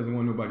 21 doesn't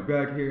want nobody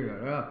back here.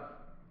 Da da.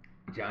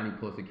 Johnny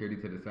pulls security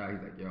to the side.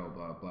 He's like, yo,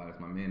 blah blah. That's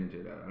my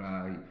manager. Da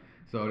da da.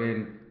 So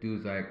then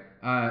dude's like,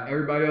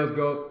 everybody else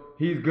go.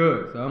 He's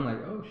good. So I'm like,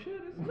 oh shit,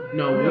 it's nice.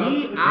 No, And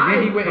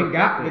then he went and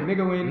got the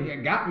nigga went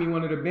and got me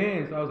one of the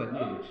bands. So I was like,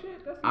 oh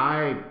shit, that's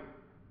nice. I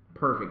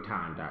perfect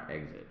timed our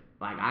exit.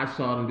 Like I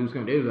saw them dudes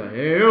come, they was like,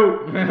 hey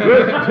yo.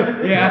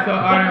 Yeah, I saw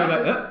Arnie. I was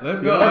like,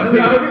 let's go.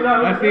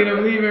 I seen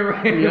him leaving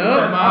right.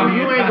 Yup.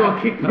 You ain't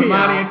gonna kick me Amani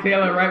out. and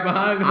Taylor right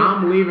behind him.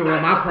 I'm leaving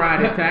with my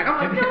pride intact.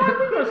 I'm like, you know what?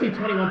 We're gonna see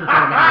 21% of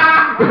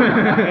my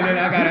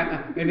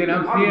and then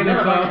I'm seeing him, so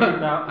never got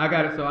kicked out. I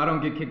got it, so I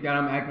don't get kicked out.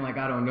 I'm acting like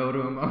I don't know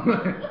them.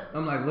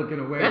 I'm like looking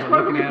away. That's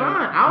but looking perfectly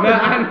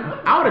at him. fine.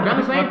 I would have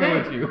done the same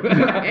Fucking thing. with you.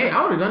 Hey,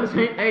 I would have done the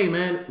same. Hey,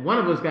 man, one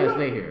of us gotta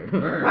stay here.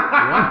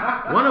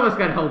 one of us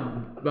gotta help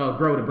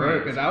grow the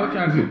brand. Because I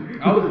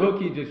was low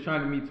key just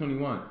trying to meet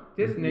 21.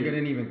 This nigga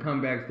didn't even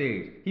come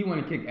backstage. He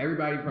wanted to kick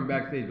everybody from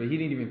backstage, but he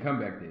didn't even come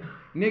back there.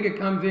 Nigga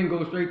comes in,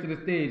 goes straight to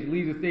the stage,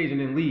 leaves the stage, and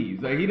then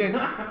leaves. Like he didn't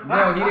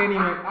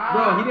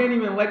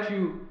even let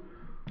you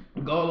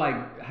go.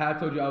 Like how I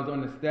told you, I was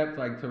on the steps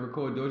like to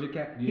record Doja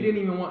Cat. He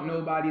didn't even want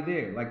nobody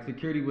there. Like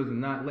security was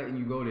not letting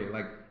you go there.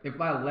 Like if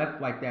I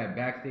left like that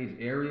backstage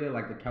area,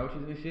 like the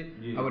couches and shit,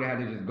 I would have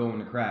had to just go in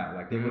the crowd.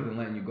 Like they wasn't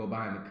letting you go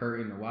behind the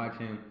curtain to watch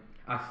him.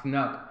 I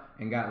snuck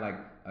and got like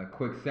a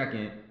quick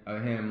second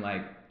of him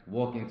like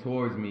walking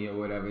towards me or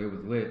whatever. It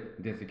was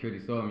lit. Then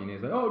security saw me and they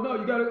was like, "Oh no,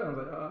 you gotta go." I was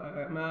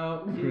like, "I'm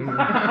out."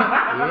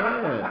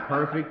 Yeah,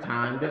 perfect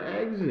time to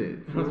exit.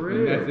 For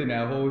real. Finessing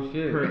that whole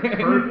shit.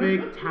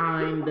 Perfect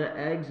time to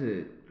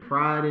exit.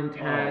 Pride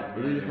intact.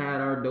 Oh, we man.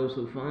 had our dose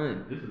of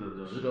fun. This is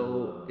a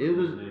So this it is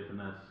was a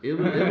finesse.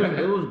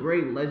 it was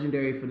great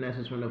legendary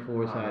finesses from the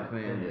Forsyth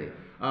family.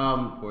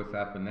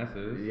 Forsyth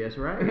finesses. Yes,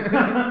 right.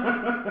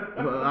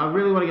 Well, I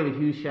really want to give a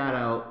huge shout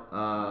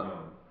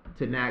out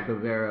to Nat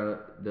Guevara,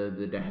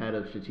 the head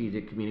of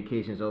strategic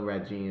communications over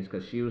at Genius,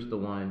 because she was the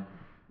one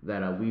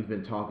that we've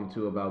been talking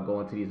to about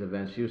going to these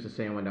events. She was the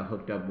same one that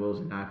hooked up Wills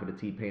and I for the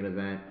T-Pain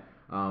event,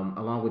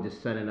 along with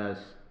just sending us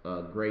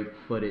great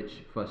footage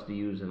for us to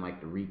use in like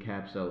the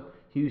recap. So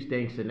huge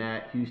thanks to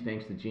Nat, huge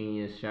thanks to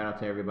Genius. Shout out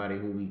to everybody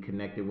who we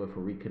connected with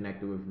or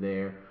reconnected with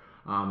there.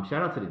 Shout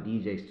out to the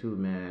DJs too,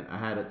 man. I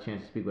had a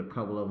chance to speak with a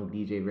couple of them.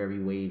 DJ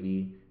Very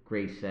Wavy,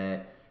 great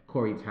set.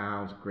 Corey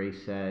Towns, great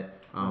set.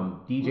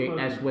 DJ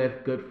S.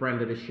 Swift, good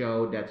friend of the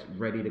show that's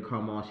ready to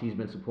come on. She's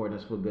been supporting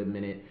us for a good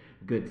minute.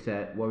 Good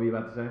set. What were you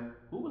about to say?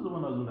 Who was the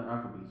one that was on the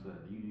Afrobeat set?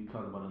 You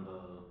talked about in the.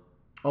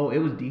 Oh, it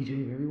was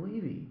DJ Very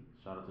Wavy.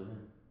 Shout out to him.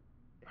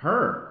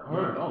 Her.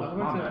 Oh,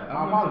 my bad.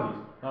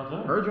 Apologies. Shout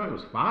out to Her joint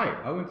was fire.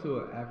 I went to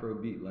an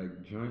Afrobeat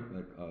like joint,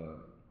 like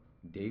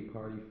day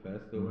party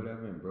fest or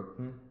whatever in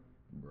Brooklyn.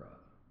 Bruh,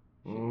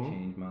 shit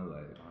changed my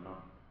life. I know.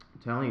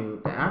 I'm telling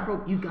you,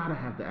 you gotta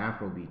have the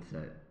Afrobeat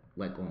set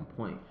like on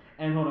point.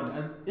 And hold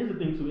on, here's the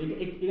thing too.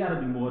 It gotta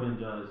be more than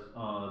just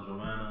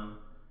Joanna,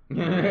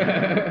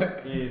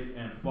 If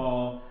and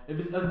Fall. If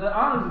it's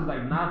honestly, it's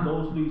like not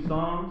those three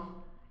songs.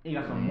 It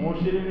got some more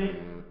shit in it.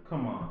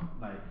 Come on,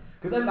 like.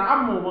 Cause I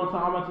remember one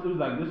time it was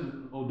like this is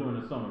during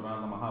the summer, right? I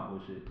was on my hot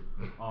boy shit.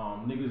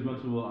 Niggas went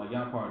to a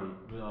yacht party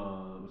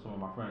with some of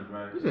my friends,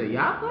 right? You said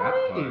yacht party?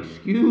 party.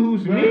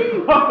 Excuse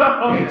me.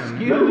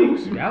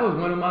 Excuse me. That was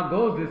one of my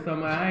goals this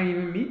summer. I ain't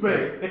even meet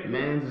that.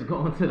 Man's is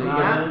going to the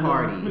yacht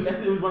party.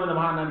 It was one of them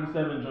Hot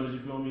 97 joints.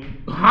 You feel me?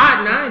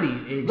 Hot 90.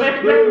 Excuse me.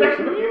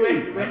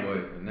 That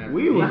boy finesse.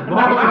 We was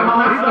balling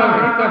all He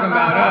summer. talking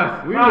about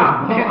us. We was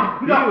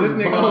balling.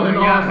 This nigga balling on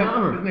all yachts.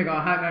 summer. This nigga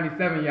on Hot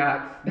 97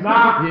 yachts.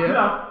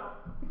 Yeah.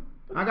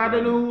 I got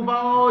the new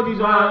Voyages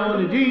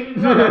on the Jeep.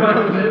 They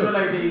were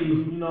like they,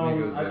 you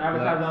know,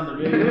 advertising on the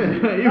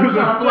radio. He was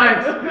a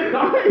flex.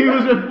 He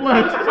was a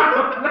flex.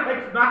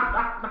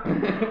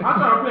 I'm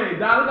trying to play.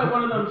 That was like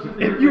one of them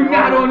shit. If you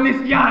not on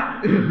this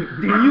yacht,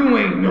 then you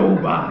ain't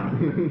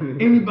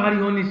nobody. Anybody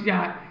on this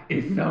yacht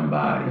is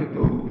somebody.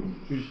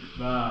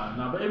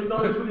 Nah, but it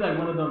was really like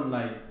one of them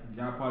like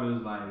yacht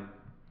parties like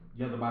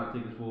you have to buy the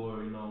tickets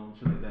for, you know,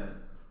 shit like that.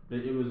 But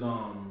it was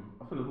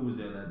I forget who was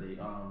there that day.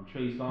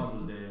 Trey Songz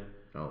was there.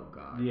 Oh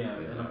God. Yeah,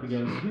 and I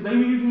forget. They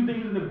usually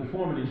think he was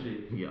performing and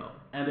shit. Yo.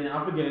 And then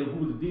I forget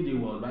who the DJ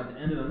was, but at the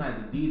end of the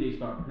night, the DJ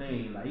started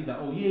playing. Like, he's like,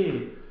 oh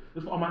yeah,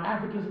 this for all my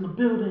Africans in the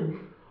building.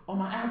 All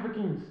my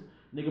Africans.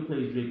 Nigga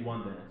plays Drake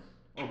One Dance.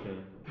 Okay.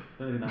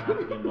 That nigga not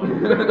African, but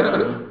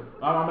whatever.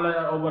 I'm gonna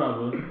let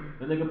whatever.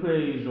 The nigga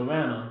plays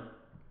Joanna.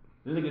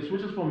 The nigga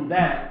switches from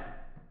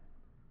that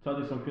Tell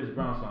me some Chris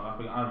Brown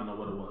song. I don't know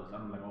what it was.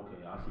 I'm like,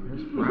 okay, I see what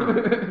Chris you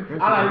Brown.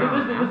 I like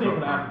this ain't for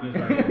the Africans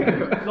right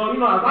here. So as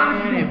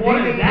long as you do more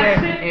than that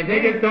shit, if they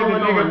get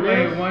throwing on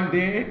this, one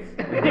dance.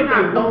 they're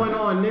not throwing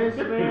on this,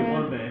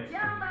 one man. dance.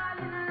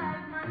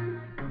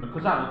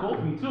 Cause out of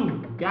Kofi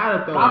too.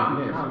 Gotta throw on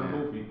this,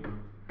 Kofi.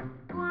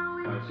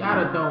 man.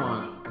 Gotta throw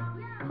on.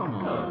 Come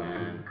on,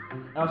 man.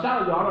 Shout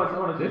out, yo. I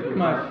want to say This is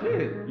my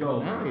shit.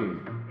 Yo,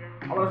 Hey.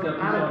 I want to say a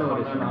Gotta throw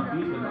few this songs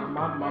shit. on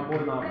my boy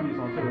Nafis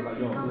on Twitter was like,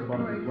 yo, this is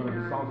one of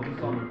the songs of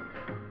the summer.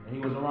 And he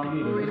was around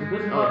either.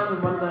 This is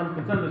one of them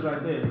contenders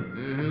right there.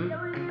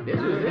 Mm-hmm. This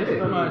is This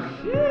it. is my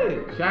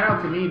shit. Shout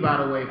out to me, by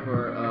the way,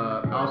 for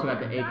I also got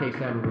the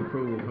AK7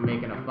 approval for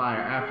making a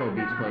fire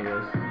Afrobeats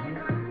playlist.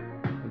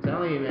 I'm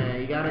telling you,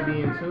 man, you gotta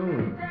be in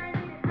tune.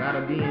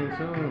 Gotta be in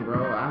tune,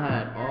 bro. I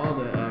had all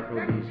the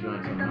Afrobeats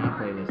joints on my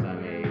playlist I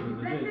made.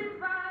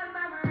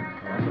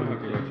 I'm gonna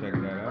have to go check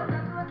that out.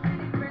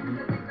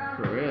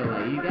 For real,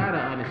 like you gotta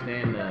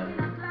understand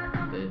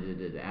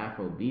the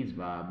Afrobeats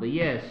vibe. But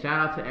yeah,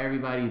 shout out to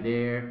everybody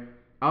there.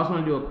 I also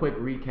want to do a quick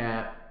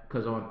recap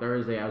because on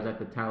Thursday I was at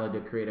the Tyler the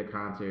Creator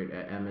concert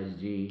at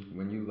MSG.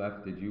 When you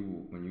left, when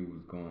you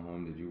was going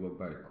home, did you walk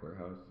by the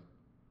courthouse?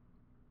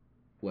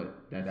 What?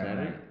 That That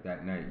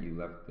Saturday? night, you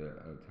left the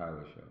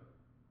Tyler show.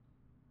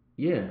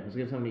 Yeah, let's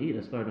get something to eat.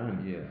 Let's start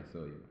dining. Yeah, I saw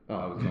you. Oh.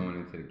 I was going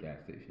into the gas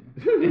station.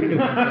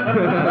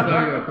 I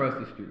saw you across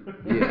the street.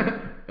 Yeah.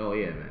 Oh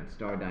yeah, man.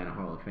 Star Diner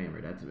Hall of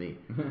Famer. That's me.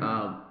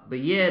 But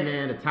yeah,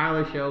 man, the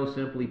Tyler show,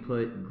 simply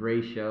put,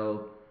 great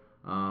show.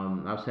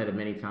 I've said it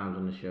many times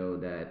on the show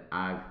that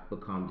I've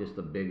become just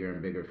a bigger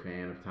and bigger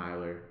fan of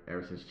Tyler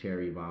ever since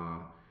Cherry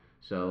Bomb.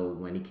 So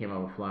when he came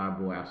out with Flower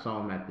Boy, I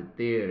saw him at the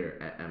theater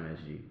at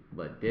MSG.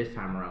 But this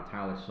time around,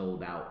 Tyler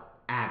sold out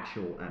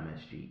actual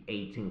MSG,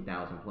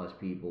 18,000 plus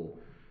people.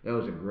 It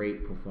was a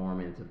great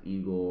performance of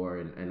Igor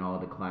and all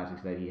the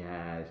classics that he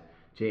has.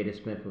 Jada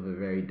Smith with a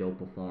very dope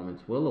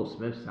performance. Willow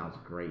Smith sounds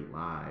great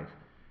live.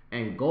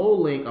 And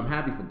GoldLink, I'm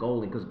happy for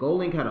GoldLink because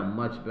GoldLink had a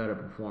much better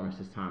performance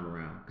this time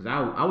around. Because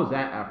I was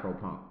at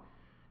Afropunk,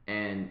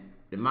 and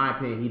in my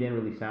opinion, he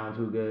didn't really sound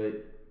too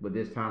good. But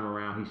this time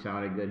around, he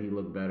sounded good. He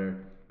looked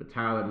better. But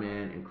Tyler,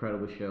 man,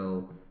 incredible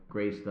show.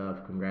 Great stuff.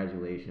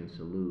 Congratulations.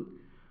 Salute.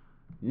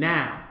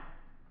 Now,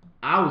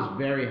 I was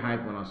very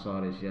hyped when I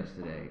saw this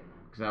yesterday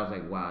because I was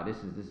like, wow, this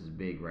is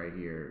big right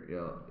here.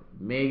 Yo,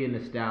 Megan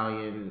Thee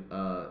Stallion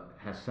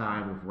has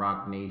signed with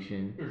Rock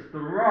Nation. It's the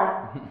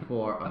Rock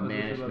for a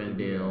management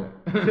deal.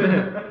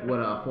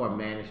 For a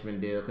management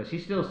deal because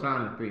she's still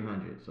signed to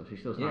 300, so she's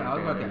still signed. Yeah, I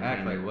was about to ask,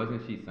 Entertainment. like,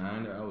 wasn't she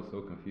signed? I was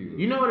so confused.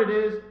 You know what it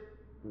is?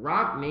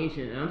 Rock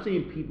Nation, and I'm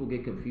seeing people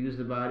get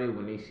confused about it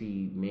when they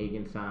see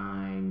Megan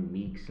sign,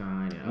 Meek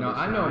sign, and No, others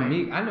I know sign.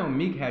 Meek. I know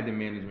Meek had the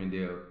management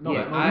deal.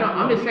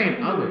 I'm just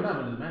saying others.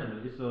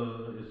 It's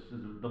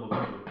a double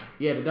venture.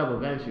 Yeah, the double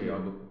venture.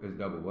 It's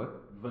double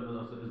what?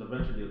 It's a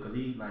venture deal because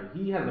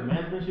he has the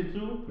management shit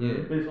too. Yeah.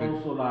 But it's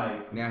also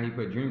like Now he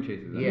put Dream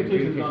Chasers. Yeah, on.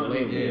 Dream Chasers on the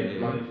label.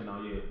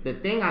 yeah. The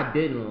thing I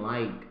didn't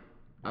like,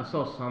 I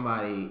saw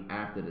somebody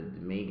after the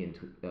Megan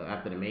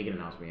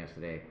announcement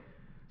yesterday.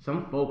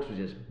 Some folks were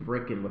just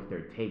bricking with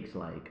their takes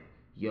like,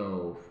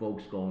 yo,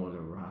 folks going to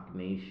Rock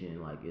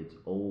Nation, like it's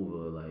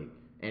over, like,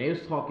 and it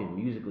was talking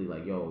musically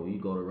like, yo, you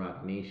go to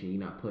Rock Nation, you're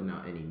not putting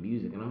out any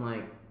music, and I'm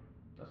like,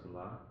 That's a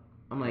lie.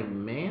 I'm like,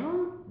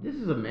 ma'am, this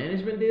is a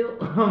management deal.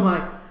 I'm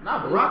like,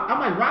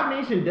 Rock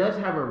Nation does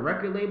have a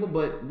record label,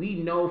 but we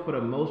know for the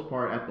most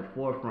part at the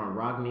forefront,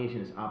 Rock Nation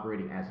is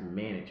operating as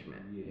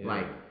management. Yeah.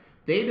 Like,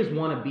 they just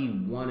want to be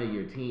one of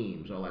your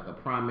teams or like a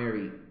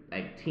primary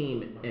like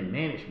team in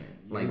management.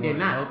 Like they're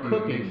not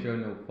cooking. Make sure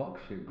no fuck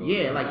shit goes.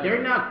 Yeah, like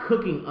they're not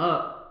cooking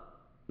up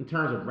in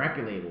terms of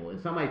record label.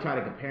 And somebody try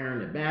to compare him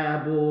to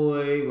Bad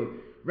Boy with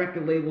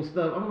record label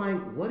stuff. I'm like,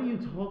 what are you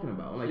talking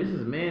about? I'm like, this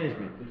is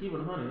management. They keep it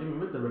 100, even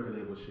with the record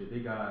label shit. They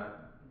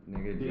got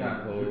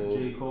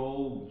J.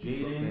 Cole,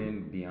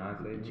 Jaden,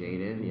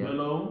 Beyonce, yeah.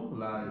 Willow,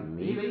 like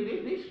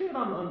they straight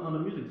on the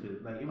music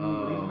tip. Like even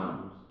releasing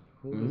albums.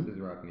 Who else is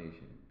Rock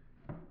Nation?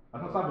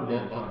 Aside from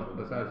Jaden,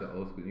 Besides the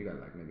old school, you got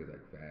like niggas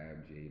like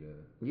Fab, Jada,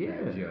 Fat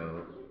Yeah.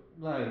 Joe.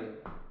 like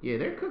Yeah,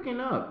 they're cooking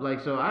up.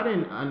 Like, so I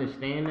didn't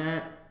understand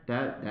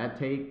that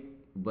take,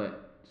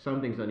 but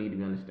some things don't need to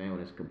be understood when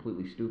it's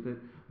completely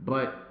stupid.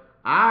 But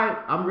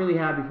I'm really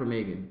happy for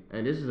Megan,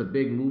 and this is a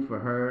big move for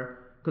her.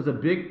 Cause the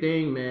big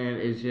thing, man,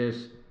 is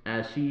just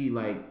as she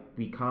like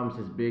becomes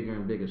this bigger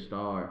and bigger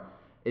star,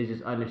 is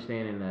just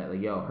understanding that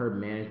like, yo, her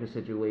management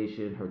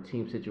situation, her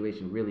team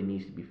situation really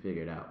needs to be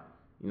figured out.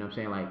 You know what I'm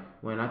saying? Like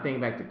when I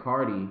think back to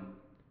Cardi,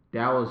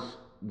 that was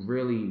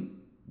really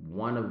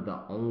one of the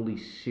only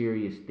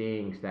serious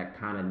things that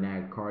kind of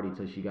nagged Cardi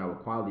till she got with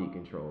Quality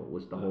Control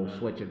was the whole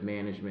switch of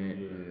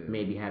management,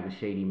 maybe having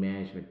shady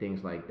management,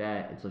 things like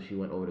that. And so she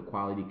went over to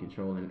Quality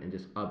Control and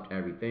just upped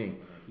everything.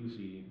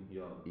 QC,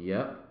 yo.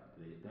 Yep.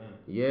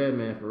 Yeah,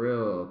 man, for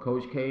real.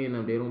 Coach K and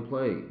them, they don't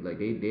play. Like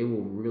they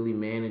will really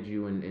manage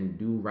you and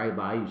do right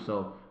by you.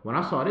 So when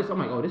I saw this, I'm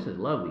like, oh, this is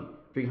lovely.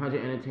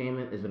 300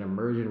 Entertainment is an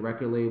emerging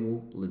record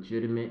label,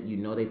 legitimate. You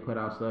know they put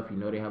out stuff. You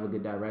know they have a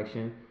good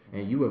direction.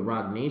 and you with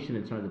Rock Nation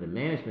in terms of the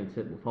management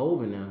tip with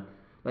Hov and them,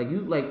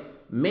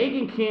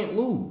 Megan can't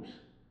lose.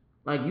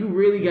 Like you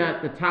really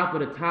got the top of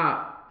the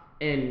top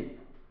in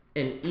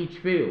each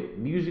field,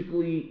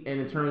 musically and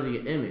in terms of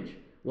your image.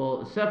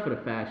 Well, except for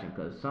the fashion,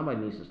 because somebody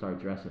needs to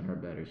start dressing her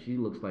better. She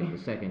looks like the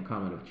second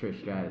coming of Trish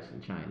Stratus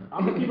in China.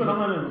 I'm gonna keep it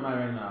 100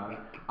 right now.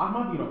 I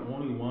might be the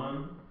only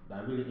one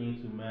that really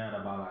ain't too mad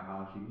about like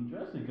how she be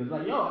dressing. Cause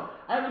like yo,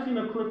 I haven't seen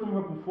a clip from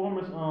her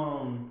performance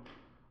on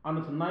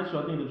the Tonight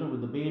Show. I think the joke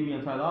with the baby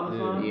and Ty Dolla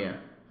 $ign. Yeah.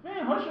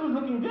 Man, her shit was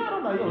looking good.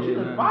 I'm like, yo, she's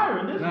on fire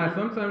in this. Nah,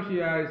 sometimes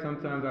she alright.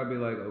 Sometimes I'll be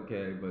like,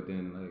 okay, but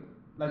then like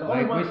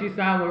when she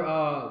signed with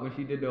when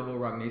she did the whole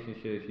Rock Nation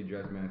shit, she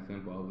dressed mad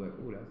simple. I was like,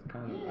 oh, that's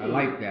kind of I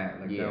like that.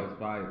 Like that was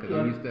fire because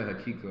I'm used to her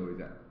cheeks always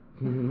out.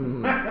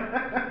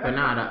 But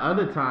nah, the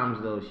other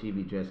times though she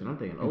be dressing, I'm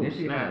thinking, oh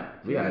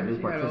snap, we got a new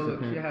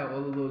participant. She had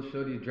all the little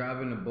shorties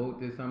driving the boat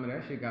this summer.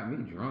 That shit got me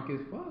drunk as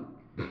fuck.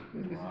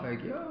 It's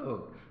like,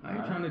 yo, I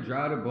ain't trying to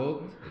drive the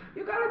boat.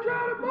 You gotta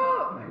drive the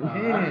boat. Like,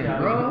 damn,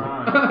 bro.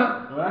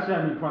 Well, that shit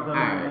had me crunk up.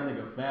 That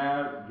nigga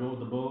Fab drove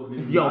the boat.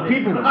 Yo,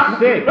 people were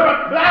sick.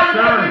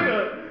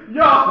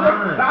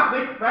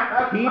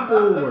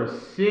 People were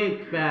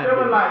sick, Fab. They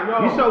were like,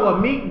 yo. You saw what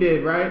Meek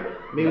did, right?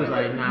 Meek was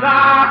like,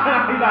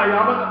 nah. He's like, yo,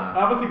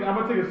 I'm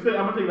gonna take a sip.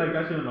 I'm gonna take like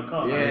that shit in the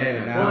cup.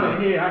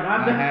 Yeah,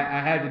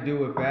 I had to do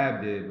what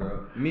Fab did,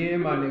 bro. Me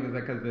and my niggas,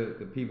 like, cause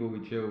the people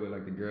we chill with,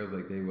 like the girls,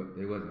 like they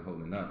wasn't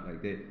holding up.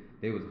 Like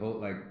they was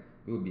like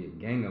it would be a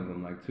gang of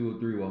them. Like 2 or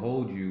 3 will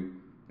hold you,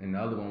 and the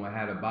other one would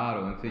have a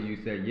bottle until you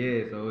said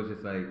yeah. So it was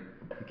just like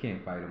you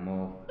can't fight them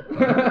off.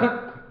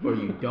 Or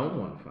you don't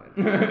want to fight.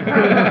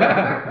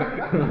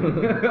 That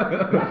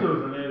shit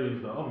was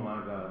hilarious though. Oh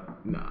my god.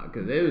 Nah,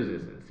 cause it was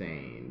just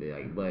insane.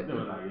 Like, but they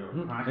were like, yo.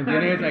 And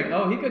then it's like,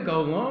 oh, he could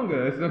go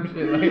longer or some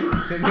shit. Like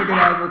the nigga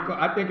that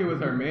I think it was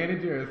her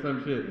manager or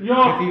some shit. Yo.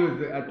 Cause he was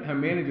her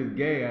manager's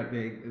gay. I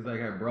think it's like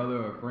her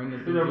brother or friend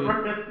or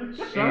some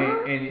shit.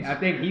 And I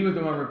think he was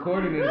the one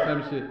recording it or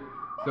some shit.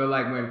 So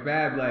like when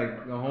Fab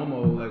like the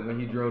homo like when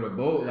he drove the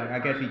boat like I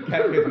guess he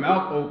kept his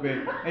mouth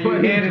open and you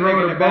hear the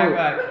nigga in the back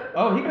like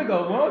oh he could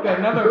go longer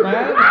another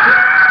round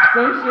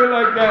some shit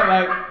like that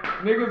like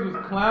niggas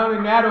was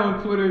clowning that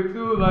on Twitter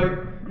too like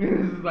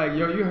niggas is like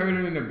yo you heard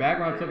him in the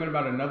background talking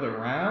about another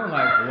round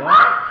like what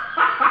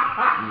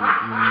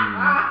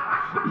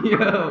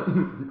yo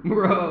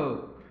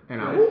bro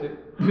and I'm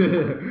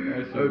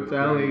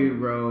telling you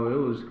bro it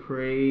was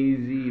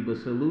crazy but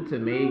salute to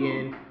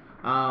Megan.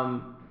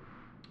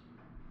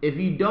 If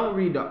you don't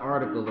read the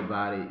article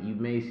about it, you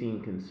may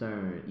seem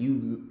concerned.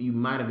 You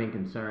might have been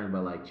concerned,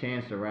 but like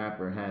Chance the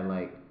Rapper had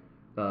like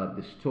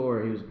this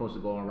tour he was supposed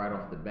to go on right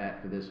off the bat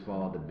for this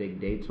fall, the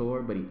Big Day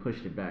tour, but he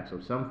pushed it back. So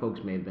some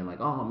folks may have been like,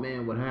 "Oh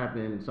man, what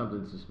happened?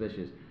 Something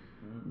suspicious."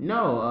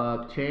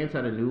 No, Chance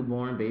had a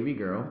newborn baby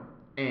girl,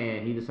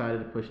 and he decided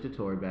to push the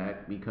tour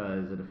back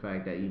because of the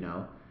fact that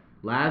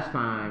last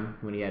time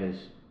when he had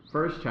his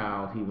first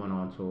child, he went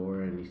on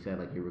tour and he said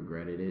like he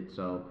regretted it.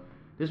 So.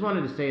 Just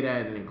wanted to say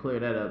that and then clear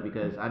that up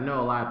because I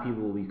know a lot of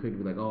people could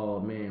be like, oh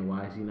man,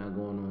 why is he not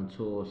going on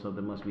tour?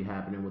 Something must be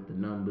happening with the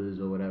numbers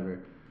or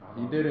whatever.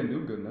 He didn't do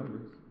good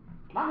numbers.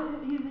 He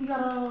got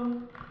a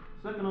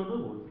second on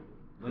Billboard.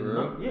 Like,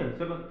 no, yeah,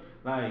 second.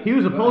 Like he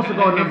was supposed to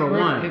go number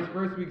one. His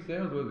first week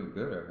sales wasn't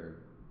good, I heard.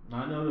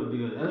 I know it was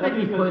good.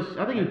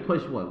 I think he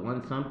pushed what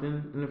 1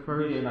 something in the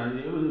first. Yeah,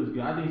 it was good.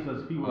 I think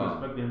because people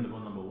expected him to go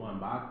number one,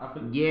 but I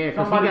think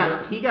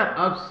because he got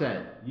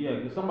upset. Yeah,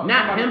 because somebody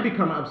him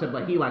becoming upset,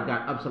 but he like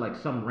got upset like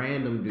some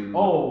random dude.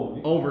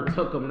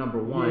 Overtook him number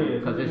one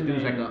because this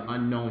dude's like an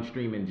unknown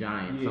streaming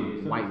giant,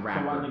 some white rapper.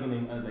 Some white nigga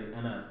named like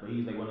NF, but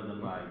he's like one of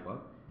them like.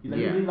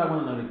 He's like one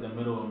of like the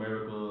middle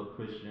America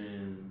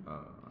Christian.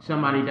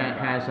 Somebody that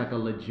has like a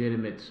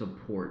legitimate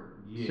support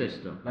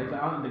system. Like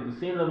the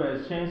same level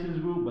as Chance's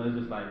group, but it's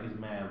just like it's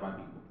mad by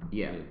people.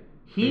 Yeah.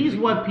 He's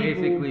what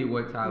people basically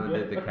what Tyler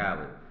did to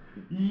Khaled.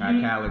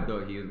 Khaled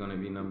thought he was gonna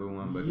be number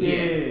one, but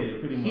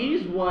pretty much.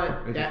 He's what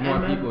it's just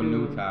more people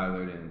knew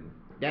Tyler than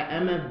that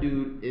MF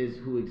dude is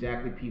who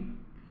exactly people.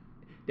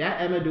 That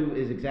MF dude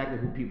is exactly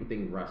who people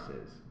think Russ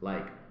is.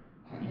 Like,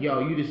 yo,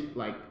 you just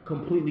like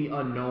completely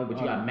unknown, but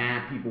you got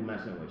mad people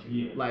messing with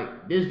you. Yeah.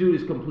 Like this dude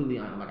is completely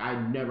unknown. Like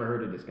I never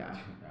heard of this guy.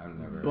 I've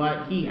never.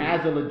 But he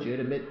has a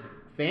legitimate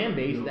fan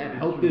base that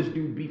helped this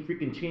dude be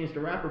freaking Chance the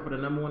Rapper for the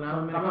number one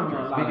album in the country.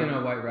 Speaking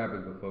of white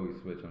rappers, before we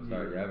switch, I'm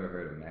sorry, you ever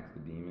heard of Max the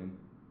Demon?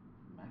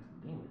 Max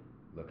the Demon.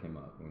 Look him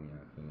up when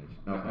you're finished.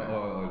 Okay.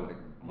 Or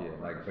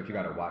but you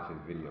gotta watch his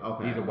video.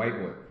 Okay. He's a white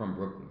boy from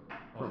Brooklyn,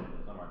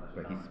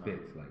 But he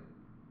spits like,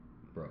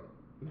 bro.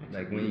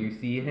 Like when you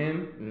see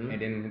him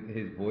and then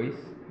his voice.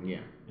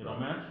 Yeah. You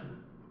don't match?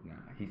 Nah,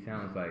 he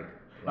sounds like.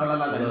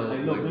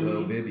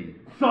 Lil Bibby.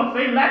 So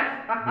say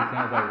less. He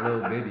sounds like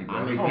Lil Bibby,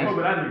 bro.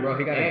 Bro,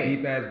 he got a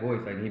deep ass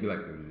voice. Like he'd be like,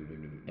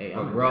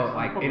 bro,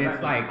 like, and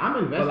it's like, I'm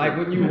invested. But like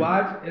when you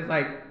watch, it's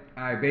like,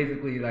 I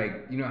basically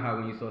like, you know how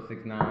when you saw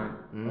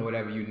 6ix9ine or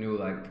whatever, you knew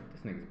like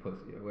this nigga's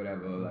pussy or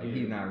whatever. Like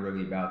he's not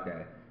really about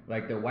that.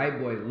 Like the white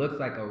boy looks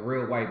like a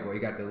real white boy. He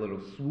got the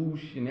little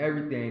swoosh and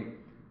everything.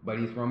 but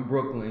he's from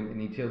Brooklyn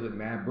and he chills with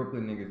mad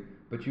Brooklyn niggas.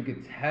 But you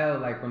could tell,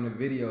 like, from the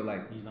video,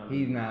 like,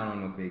 he's not on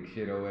no fake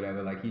shit or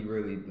whatever. Like, he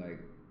really, like...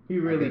 He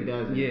really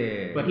doesn't.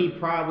 Yeah. But he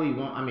probably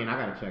won't... I mean, I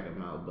gotta check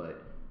him out,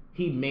 but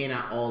he may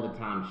not all the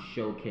time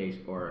showcase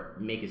or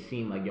make it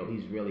seem like, yo,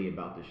 he's really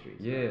about the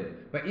streets. Yeah.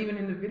 But even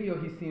in the video,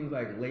 he seems,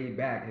 like, laid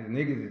back. His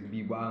niggas is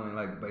be wilding,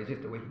 like... But it's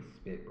just the way he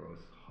spit, bro.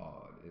 It's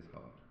hard. It's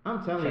hard.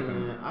 I'm telling you,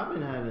 man, I've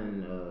been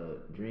having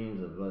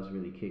dreams of us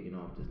really kicking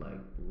off this, like,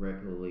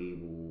 record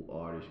label,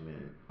 artist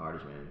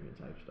management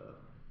type stuff.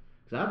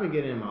 So I've been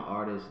getting my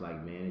artist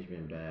like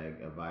management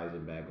bag,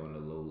 advising bag on the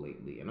low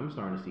lately, and I'm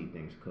starting to see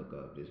things cook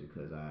up just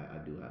because I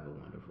do have a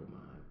wonderful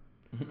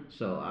mind.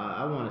 So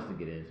I want us to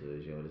get into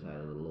this, yo. Just had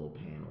a little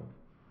panel,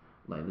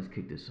 like let's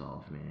kick this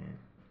off, man.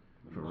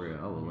 For real,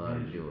 I would love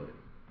to do it.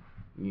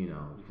 You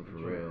know, for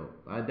real,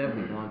 I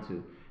definitely want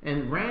to.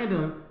 And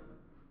random,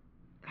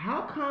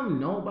 how come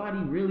nobody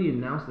really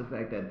announced the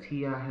fact that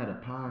T.I. had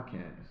a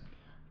podcast?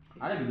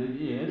 I think it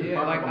did,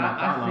 yeah. Like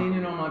I seen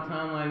it on my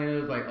timeline, and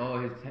it was like,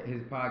 oh,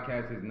 his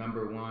podcast is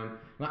 #1.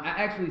 Like, I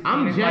actually seen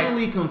I'm it,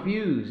 genuinely like,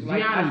 confused.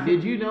 like, Gianni,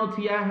 did you know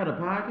T.I. had a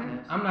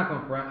podcast? I'm not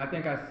gonna front. I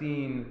think I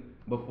seen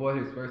before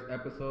his first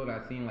episode,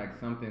 I seen like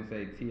something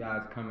say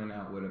T.I.'s coming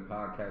out with a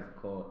podcast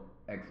called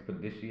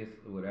Expeditious,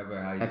 or whatever.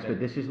 How you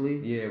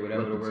Expeditiously? Yeah,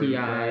 whatever the word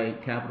T.I.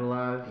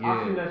 capitalized. Yeah.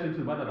 I seen that shit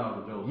too, but I thought that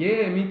was a joke.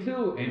 Yeah, me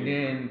too. And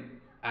then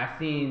I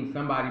seen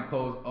somebody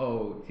post,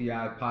 oh,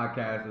 T.I.'s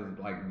podcast is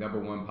like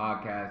 #1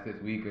 podcast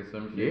this week or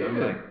some shit.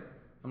 Yeah.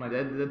 I'm like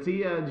the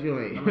T.I.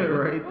 joint I'm like,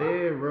 right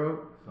there,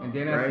 bro. And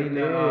then I right seen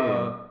there.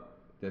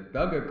 the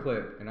Thugger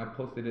clip, and I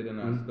posted it in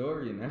our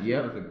story, and that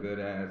shit was a good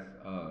ass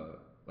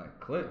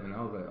like clip, and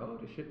I was like, oh,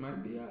 this shit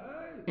might be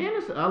alright. And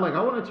it's I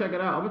want to check it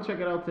out. I'm gonna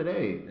check it out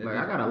today. It's like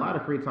just, I got a lot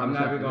of free time. I'm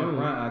this not even gonna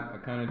afternoon. front. I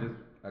kind of just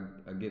I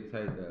get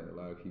tight that a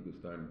lot of people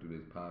starting to do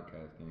this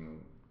podcast thing.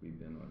 We've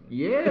been on it.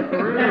 Yeah,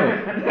 for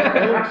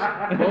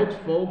real.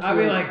 folks. I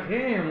be like,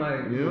 damn,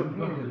 like, Yep.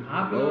 just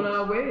hopping on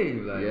our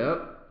wave, like.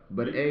 Yep.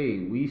 But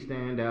hey, we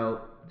stand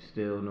out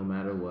still, no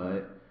matter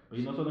what. But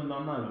you know something,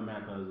 I'm not even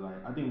mad because,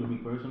 like, I think with me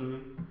personally,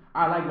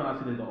 I like when I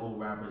see that the old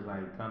rappers,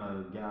 like, kind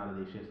of get out of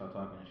their shit, start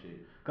talking and shit.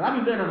 Because I've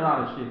been learning a lot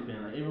of shit,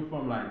 man. Like, even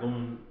from, like,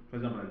 going, for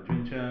example, like,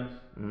 Drink Champs,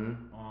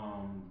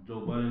 Joe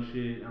Budden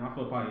shit, and I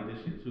feel probably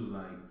this shit, too.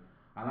 Like,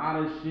 a lot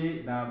of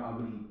shit that I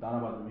really thought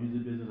about the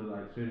music business or,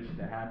 like, certain shit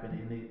that happened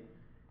in it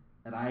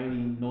that I didn't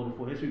even know the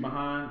full history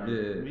behind. Like,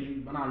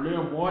 when I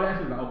learn more of that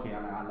shit, it's like, okay,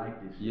 I like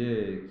this shit.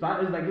 Yeah. So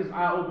it's like, it's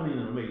eye-opening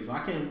in a way. So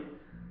I can't...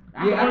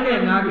 I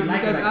can't knock it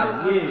because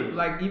I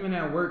like even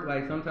at work,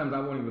 like sometimes I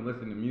won't even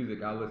listen to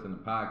music. I'll listen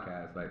to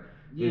podcasts. Like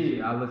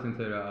I listen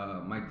to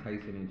the Mike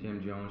Tyson and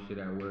Jim Jones shit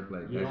at work.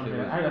 Like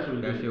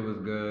that shit was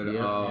good.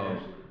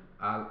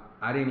 I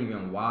didn't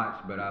even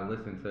watch, but I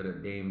listened to the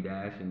Dame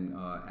Dash and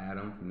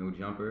Adam from No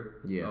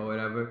Jumper or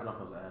whatever. I don't know if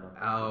it was Adam.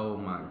 Oh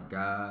my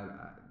God,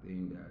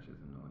 Dame Dash is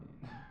annoying.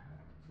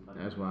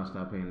 That's why I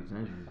stopped paying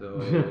attention.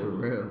 So for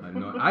real.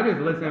 I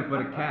just listened for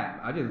the cap.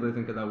 I just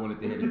listened because I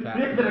wanted to hear the cap. I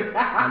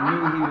knew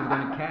he was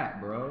gonna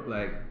cap, bro.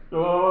 Like.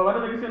 What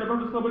did they say in the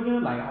Breakfast Club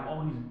again? Like, I'm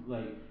always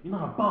like, you're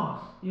not a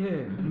boss.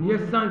 Yeah. Your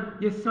son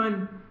is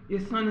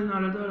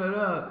not a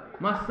da.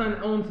 My son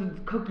owns his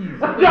cookies.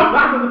 He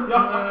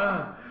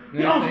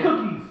owns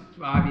cookies.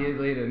 5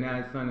 years later,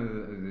 now his son is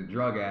a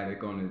drug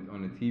addict on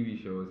a TV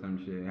show or some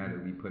shit and had to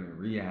be put in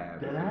rehab.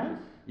 Dead ass?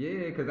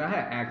 Yeah, because I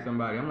had asked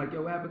somebody, I'm like,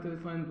 yo, what happened to the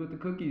sons with the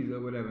cookies or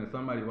whatever? And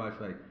somebody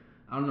watched, like,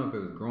 I don't know if it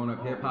was Grown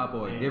Up Hip Hop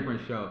or a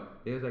different show.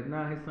 They was like,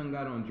 nah, his son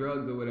got on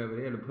drugs or whatever.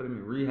 They had to put him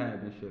in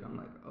rehab and shit. I'm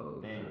like,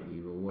 oh, shit.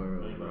 Evil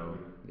world, bro.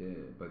 Yeah,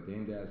 but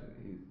Dame Dash,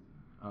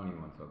 I don't even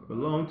want to talk about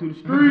Belong to the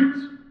streets.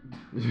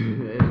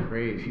 That's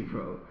crazy,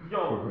 bro.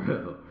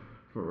 Yo.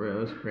 For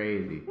real, it's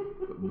crazy.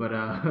 But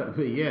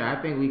yeah,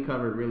 I think we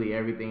covered really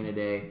everything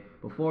today.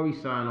 Before we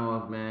sign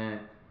off,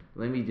 man,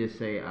 let me just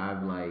say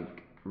I've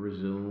like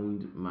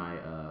resumed my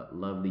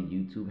lovely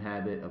YouTube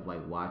habit of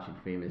like watching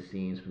famous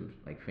scenes from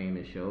like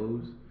famous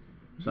shows.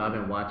 So I've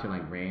been watching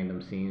like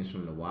random scenes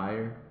from The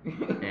Wire,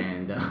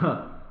 and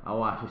I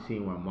watched a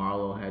scene where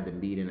Marlo had the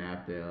meeting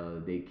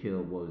after they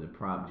killed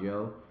Prop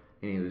Joe,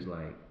 and he was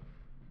like,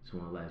 "Just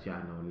want to let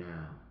y'all know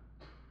now,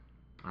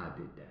 I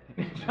did that."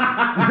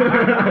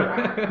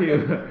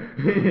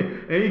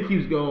 And he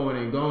keeps going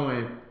and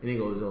going, and he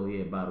goes, "Oh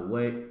yeah, by the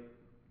way,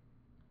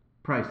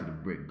 price of the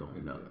brick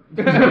going up."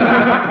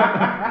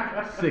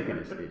 Sick of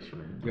this bitch,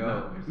 man.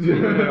 Yo,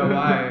 speaking of The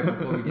Wire,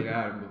 before we get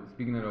out,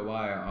 speaking of The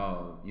Wire,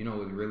 you know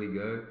what's really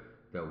good?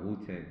 The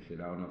Wu-Tang shit.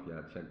 I don't know if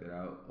y'all checked it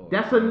out.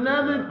 That's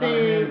another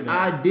thing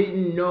I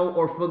didn't know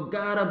or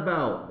forgot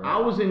about. Bro. I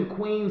was in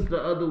Queens the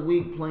other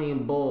week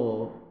playing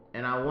ball,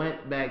 and I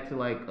went back to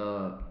like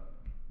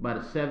by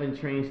the 7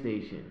 train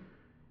station,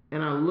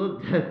 and I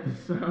looked at the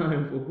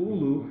sign for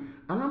Hulu,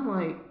 and I'm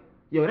like,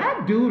 yo,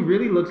 that dude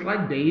really looks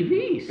like Dave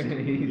East.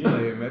 He's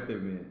playing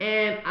Method Man.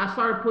 And I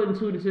started putting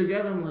two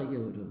together. I'm like, yo,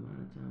 the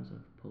amount of times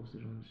I've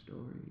posted on the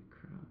story,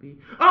 crap. be.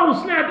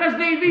 Oh snap, that's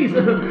Dave East.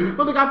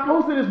 But look, I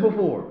posted this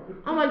before.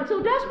 I'm like, so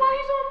that's why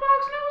he's on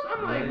Fox News.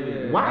 I'm like,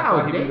 Yeah, wow, that's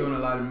why he been Dave. doing a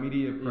lot of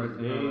media press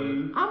and all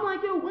that. I'm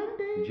like, yo, when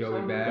Dave?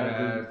 Joey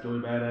Badass. Joey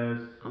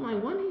Badass. I'm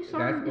like, when he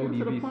started That's getting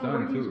to the ODB's point son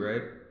where he's. too,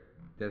 right?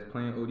 That's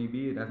playing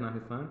ODB. That's not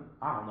his son.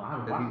 I don't know. I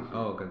haven't Cause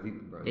watched it. cause he,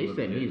 bro. They look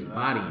said just- he's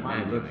bodying He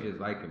that looks joint. just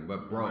like him,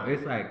 but bro, Wow.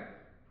 it's like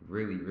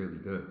really, really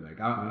good.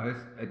 Like I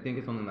think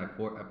it's only like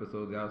 4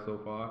 episodes out so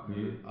far.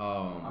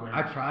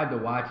 I tried to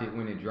watch it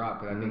when it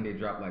dropped because I think they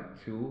dropped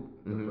like 2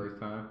 the first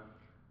time,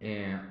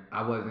 and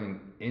I wasn't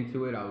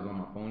into it. I was on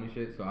my phone and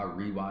shit, so I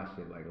rewatched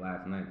it like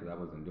last night because I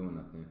wasn't doing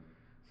nothing.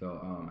 So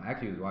I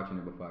actually was watching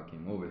it before I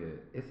came over here.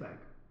 It's like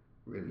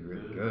really,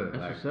 really good. That's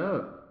Like, what's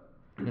up.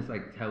 and it's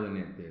like telling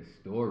it their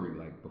story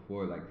like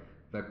before like.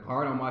 The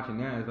part I'm watching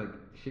now is like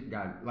shit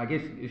got like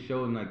it's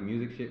showing like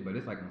music shit, but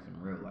it's like on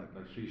some real like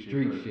street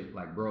shit.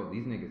 Like bro,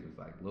 these niggas was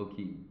like low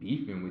key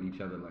beefing with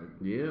each other. Like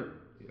Yeah.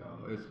 yo,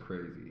 it's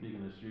crazy.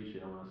 Speaking of street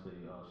shit, I want to say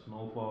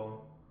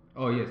Snowfall.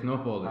 Oh yeah,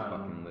 Snowfall is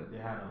fucking lit. They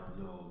had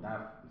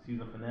that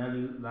season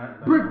finale.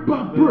 Brick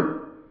by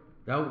brick.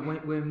 That was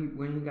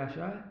when he got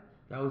shot.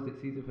 That was the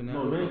season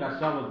finale. No, when he got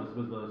shot was the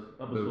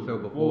episode So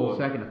before.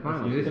 Second to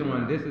final. This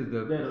is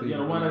the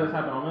The one that just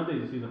happened on Wednesday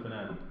is the season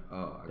finale.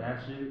 Oh,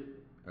 That shit.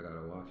 I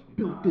gotta watch it.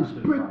 Built this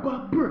brick by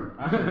brick.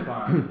 I should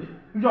find it.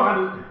 Yo,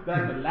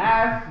 like the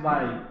last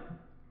like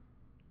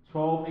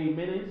 8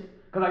 minutes.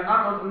 Cause like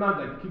I'm not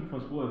like keeping from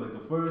spoilers.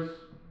 Like the first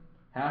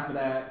half of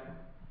that,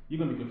 you're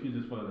gonna be confused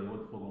as fuck. Like what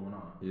the fuck going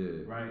on?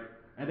 Yeah. Right.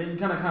 And then you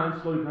kind of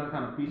slowly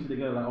kind of piece it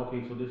together. Like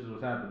okay, so this is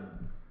what's happening.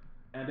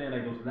 And then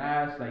like those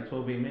last like 8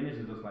 minutes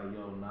is just like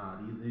yo nah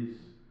these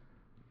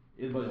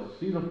it's like yo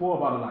season 4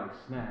 about to like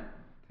snap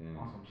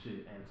on some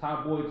shit. And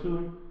Top Boy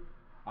 2.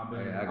 I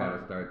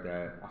gotta start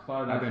that. I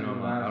started that I've been on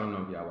season my. last. I don't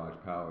know if y'all watch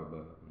Power,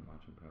 but I'm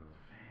watching Power.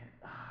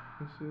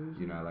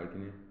 You not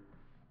liking it?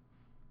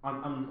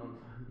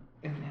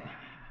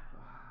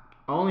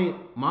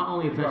 My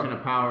only attention to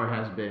Power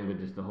has been with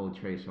just the whole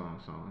Trey song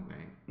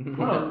thing.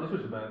 Oh, this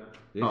was bad.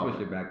 They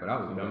switched it back, but I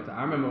was dumb.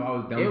 I remember I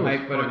was dumb It was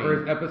hyped for the funny.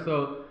 first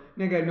episode.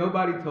 Nigga,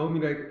 nobody told me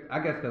that. I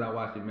guess because I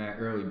watched it mad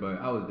early, but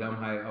I was dumb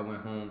hyped. I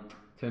went home,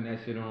 turned that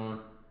shit on.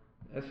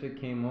 That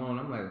shit came on.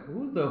 I'm like,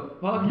 who the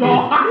fuck Yo, is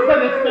I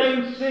said the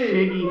same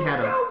shit. Shiggy had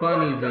a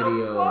funny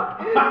video. I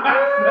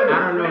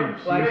don't know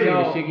if like, Shiggy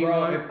yo, the Shiggy bro,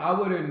 one? if I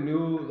would have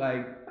knew,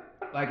 like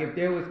if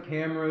there was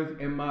cameras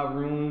in my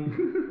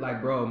room,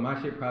 like, bro, my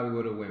shit probably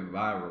would have went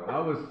viral. I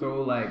was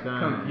so, like,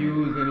 Son.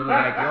 confused and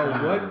like, yo,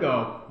 what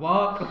the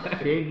fuck?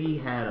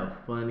 Shiggy had a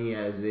funny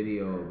ass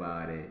video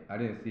about it. I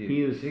didn't see it.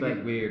 He was Shit like-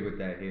 gets weird with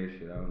that hair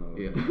shit. I don't know.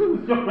 Yeah.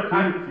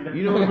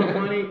 You know what's so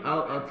funny?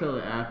 I'll tell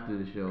it after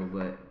the show,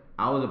 but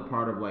I was a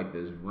part of like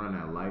this run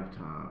at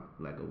Lifetime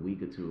like a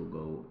week or 2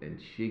 ago, and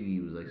Shiggy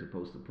was like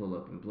supposed to pull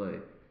up and play.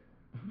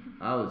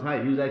 I was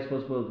hyped. He was actually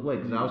supposed to pull up and play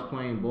because I was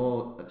playing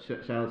ball.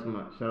 Shout out to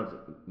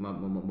my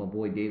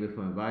boy David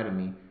for inviting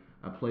me.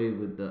 I played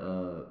with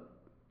the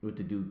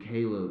dude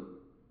Caleb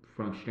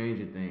from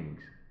Stranger Things,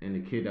 and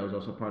the kid that was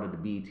also part of the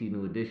BET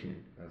New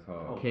Edition. That's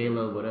hard.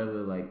 Caleb,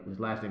 whatever, like his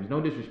last name.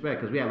 No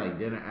disrespect, because we had like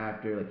dinner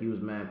after. Like he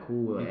was mad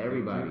cool with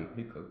everybody.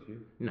 He cooked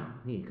you. No,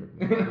 he ain't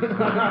cooking. I'm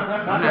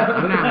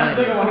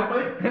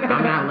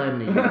not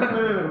letting it. Yo,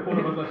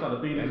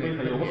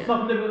 what's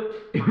up, nigga?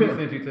 He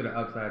sent you to the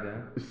upside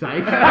down. Psych. Sent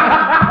him to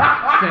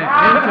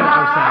the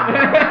upside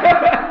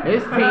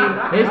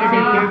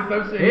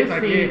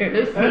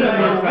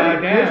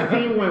down. His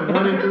team went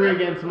 1-3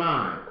 against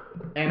mine.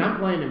 And I'm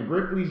playing in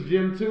Brickley's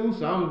gym too,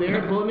 so I'm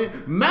there pulling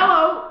it.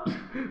 Mellow!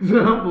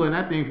 So I'm pulling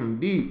that thing from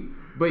deep.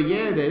 But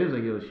yeah, it was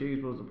like, yo, Shiggy's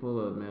supposed to pull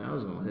up, man. I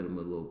was gonna hit him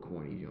with a little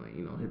corny joint,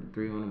 hit the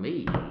 3 on him,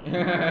 8.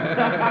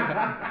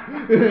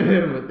 Hit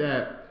him with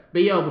that.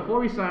 But yo, before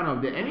we sign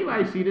off, did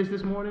anybody see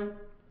this morning?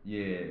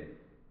 Yeah.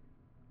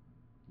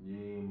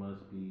 You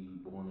must be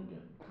born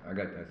again. I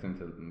got that sent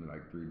to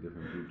like 3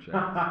 different group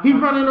chats. He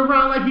running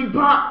around like he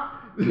pop.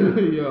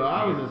 Yo,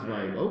 I was just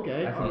like,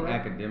 okay. I all seen right.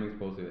 academics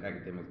posted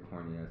academics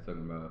corny ass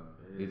talking about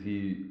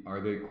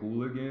are they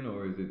cool again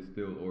or is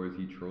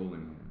he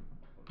trolling him?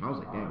 I was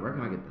like, damn, where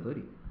can I get the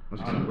hoodie?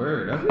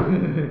 Word. That's I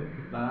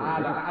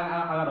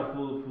got a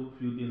full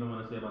few things I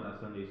want to say about that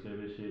Sunday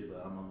service shit,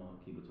 but I'm gonna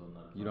keep it to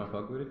another time. You don't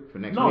fuck with it? For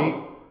next week?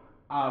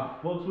 I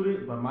fucks with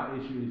it, but my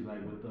issue is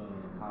like with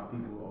how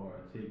people are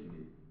taking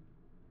it.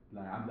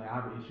 Like I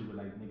have an issue with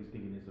like niggas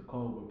thinking it's a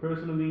code, but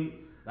personally,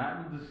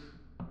 I'm just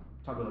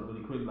talk about it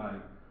really quick.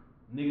 Like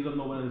niggas don't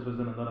know when this was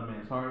in another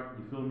man's heart.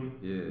 You feel me?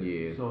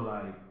 Yeah. So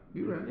like,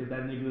 right. if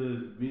that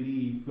nigga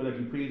really feel like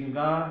he praising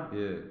God,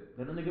 Yeah.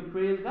 let the nigga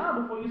praise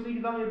God before you see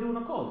he's out here doing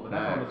a cult. But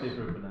that's all I'm gonna say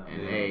for now.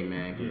 And hey,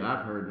 man, because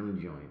I've heard them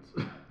joints.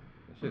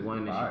 shit's One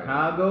in fire.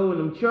 Chicago and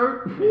them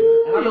church. And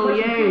Yo, I'm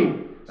yay. Like,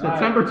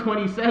 September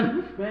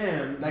 27th.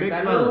 Fam, like Big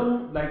that fella. little,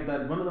 like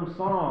that one of them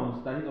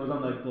songs that was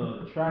on like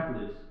the track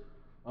list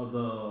of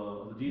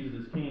the Jesus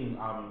is King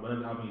album,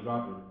 whatever album he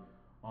dropping,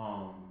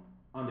 on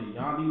the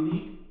Yandi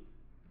League.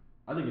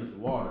 I think it's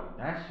Water.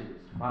 That shit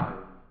is fire.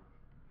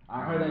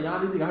 I heard that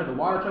Yandi League. I heard the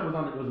Water track was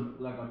on. It was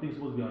like I think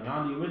supposed to be on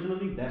Yandi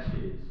originally. That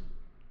shit is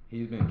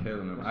He's been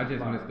killing them. I That's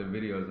just fire. missed the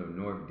videos of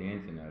North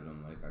dancing at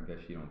him. Like, I guess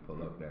she don't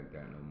pull up like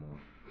that no more.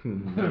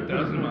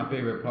 Those are my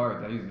favorite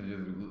parts. I used to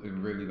just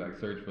really like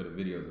search for the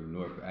videos of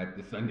North at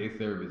the Sunday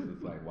service.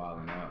 It's like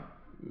wilding out.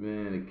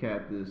 Man, to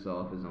cap this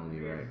off is only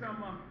right.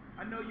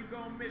 I know you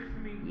gon' miss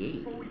me. Yeah.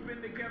 Before we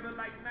been together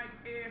like Night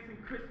Airs and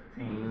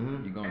Christine.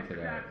 Mhm. You going to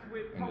that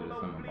end of the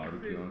summer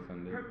barbecue on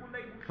Sunday?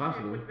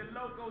 Possibly. With the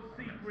logo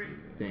secret.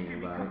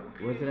 Thinking about it.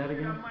 Where's it at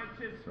again?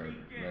 It's right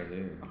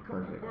here.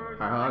 Perfect.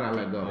 Alright, I gotta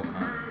let go.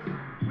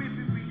 We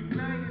be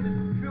reunited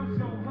and feel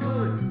so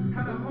hood.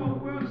 How the whole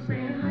world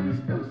saying how you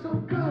still so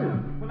good.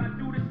 Well, I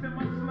do this in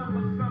my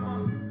slumber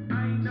summer.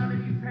 I ain't none of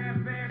these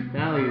half-ass.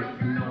 Valley,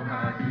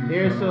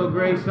 here's so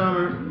great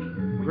summer,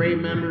 great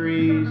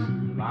memories.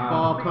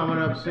 Fall coming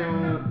up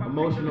soon.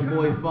 Emotional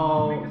boy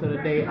fall to the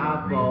day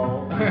I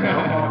fall. Nah,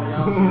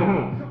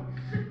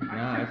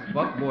 it's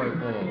fuckboy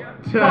fall.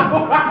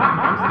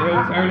 I'm still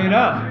turning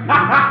up.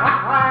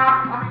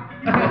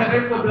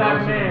 Faithful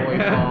black man. Boy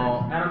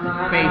fall.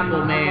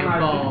 Faithful man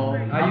fall.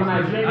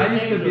 I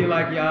used to be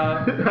like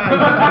y'all.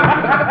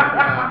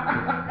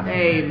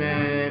 Hey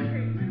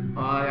man,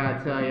 all I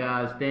gotta tell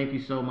y'all is thank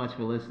you so much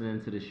for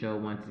listening to the show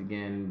once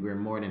again. We're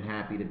more than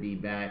happy to be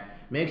back.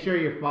 Make sure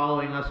you're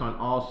following us on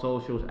all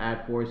socials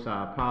at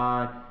Foresight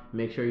Pod.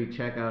 Make sure you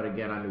check out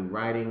again our new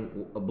writing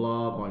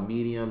blog on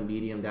Medium,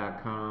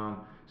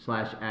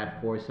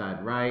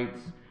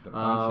 medium.com/@ForesightWrites. The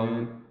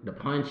Punch-In. The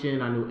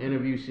Punch-In, our new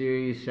interview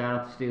series.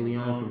 Shout out to Steve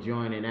Leon for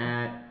joining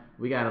that.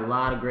 We got a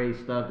lot of great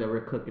stuff that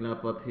we're cooking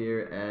up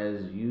here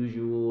as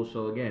usual.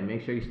 So again,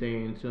 make sure you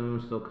stay in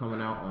tune. Still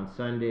coming out on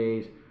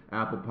Sundays.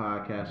 Apple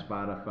Podcasts,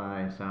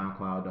 Spotify, and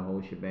SoundCloud, the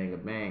whole shebang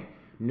of bang.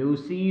 New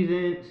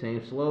season,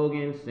 same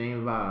slogan,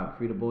 same vibe.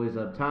 Free the boys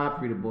up top,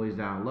 free the boys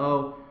down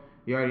low.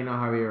 You already know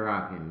how we're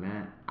rocking,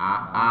 man.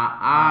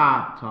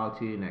 Talk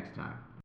to you next time.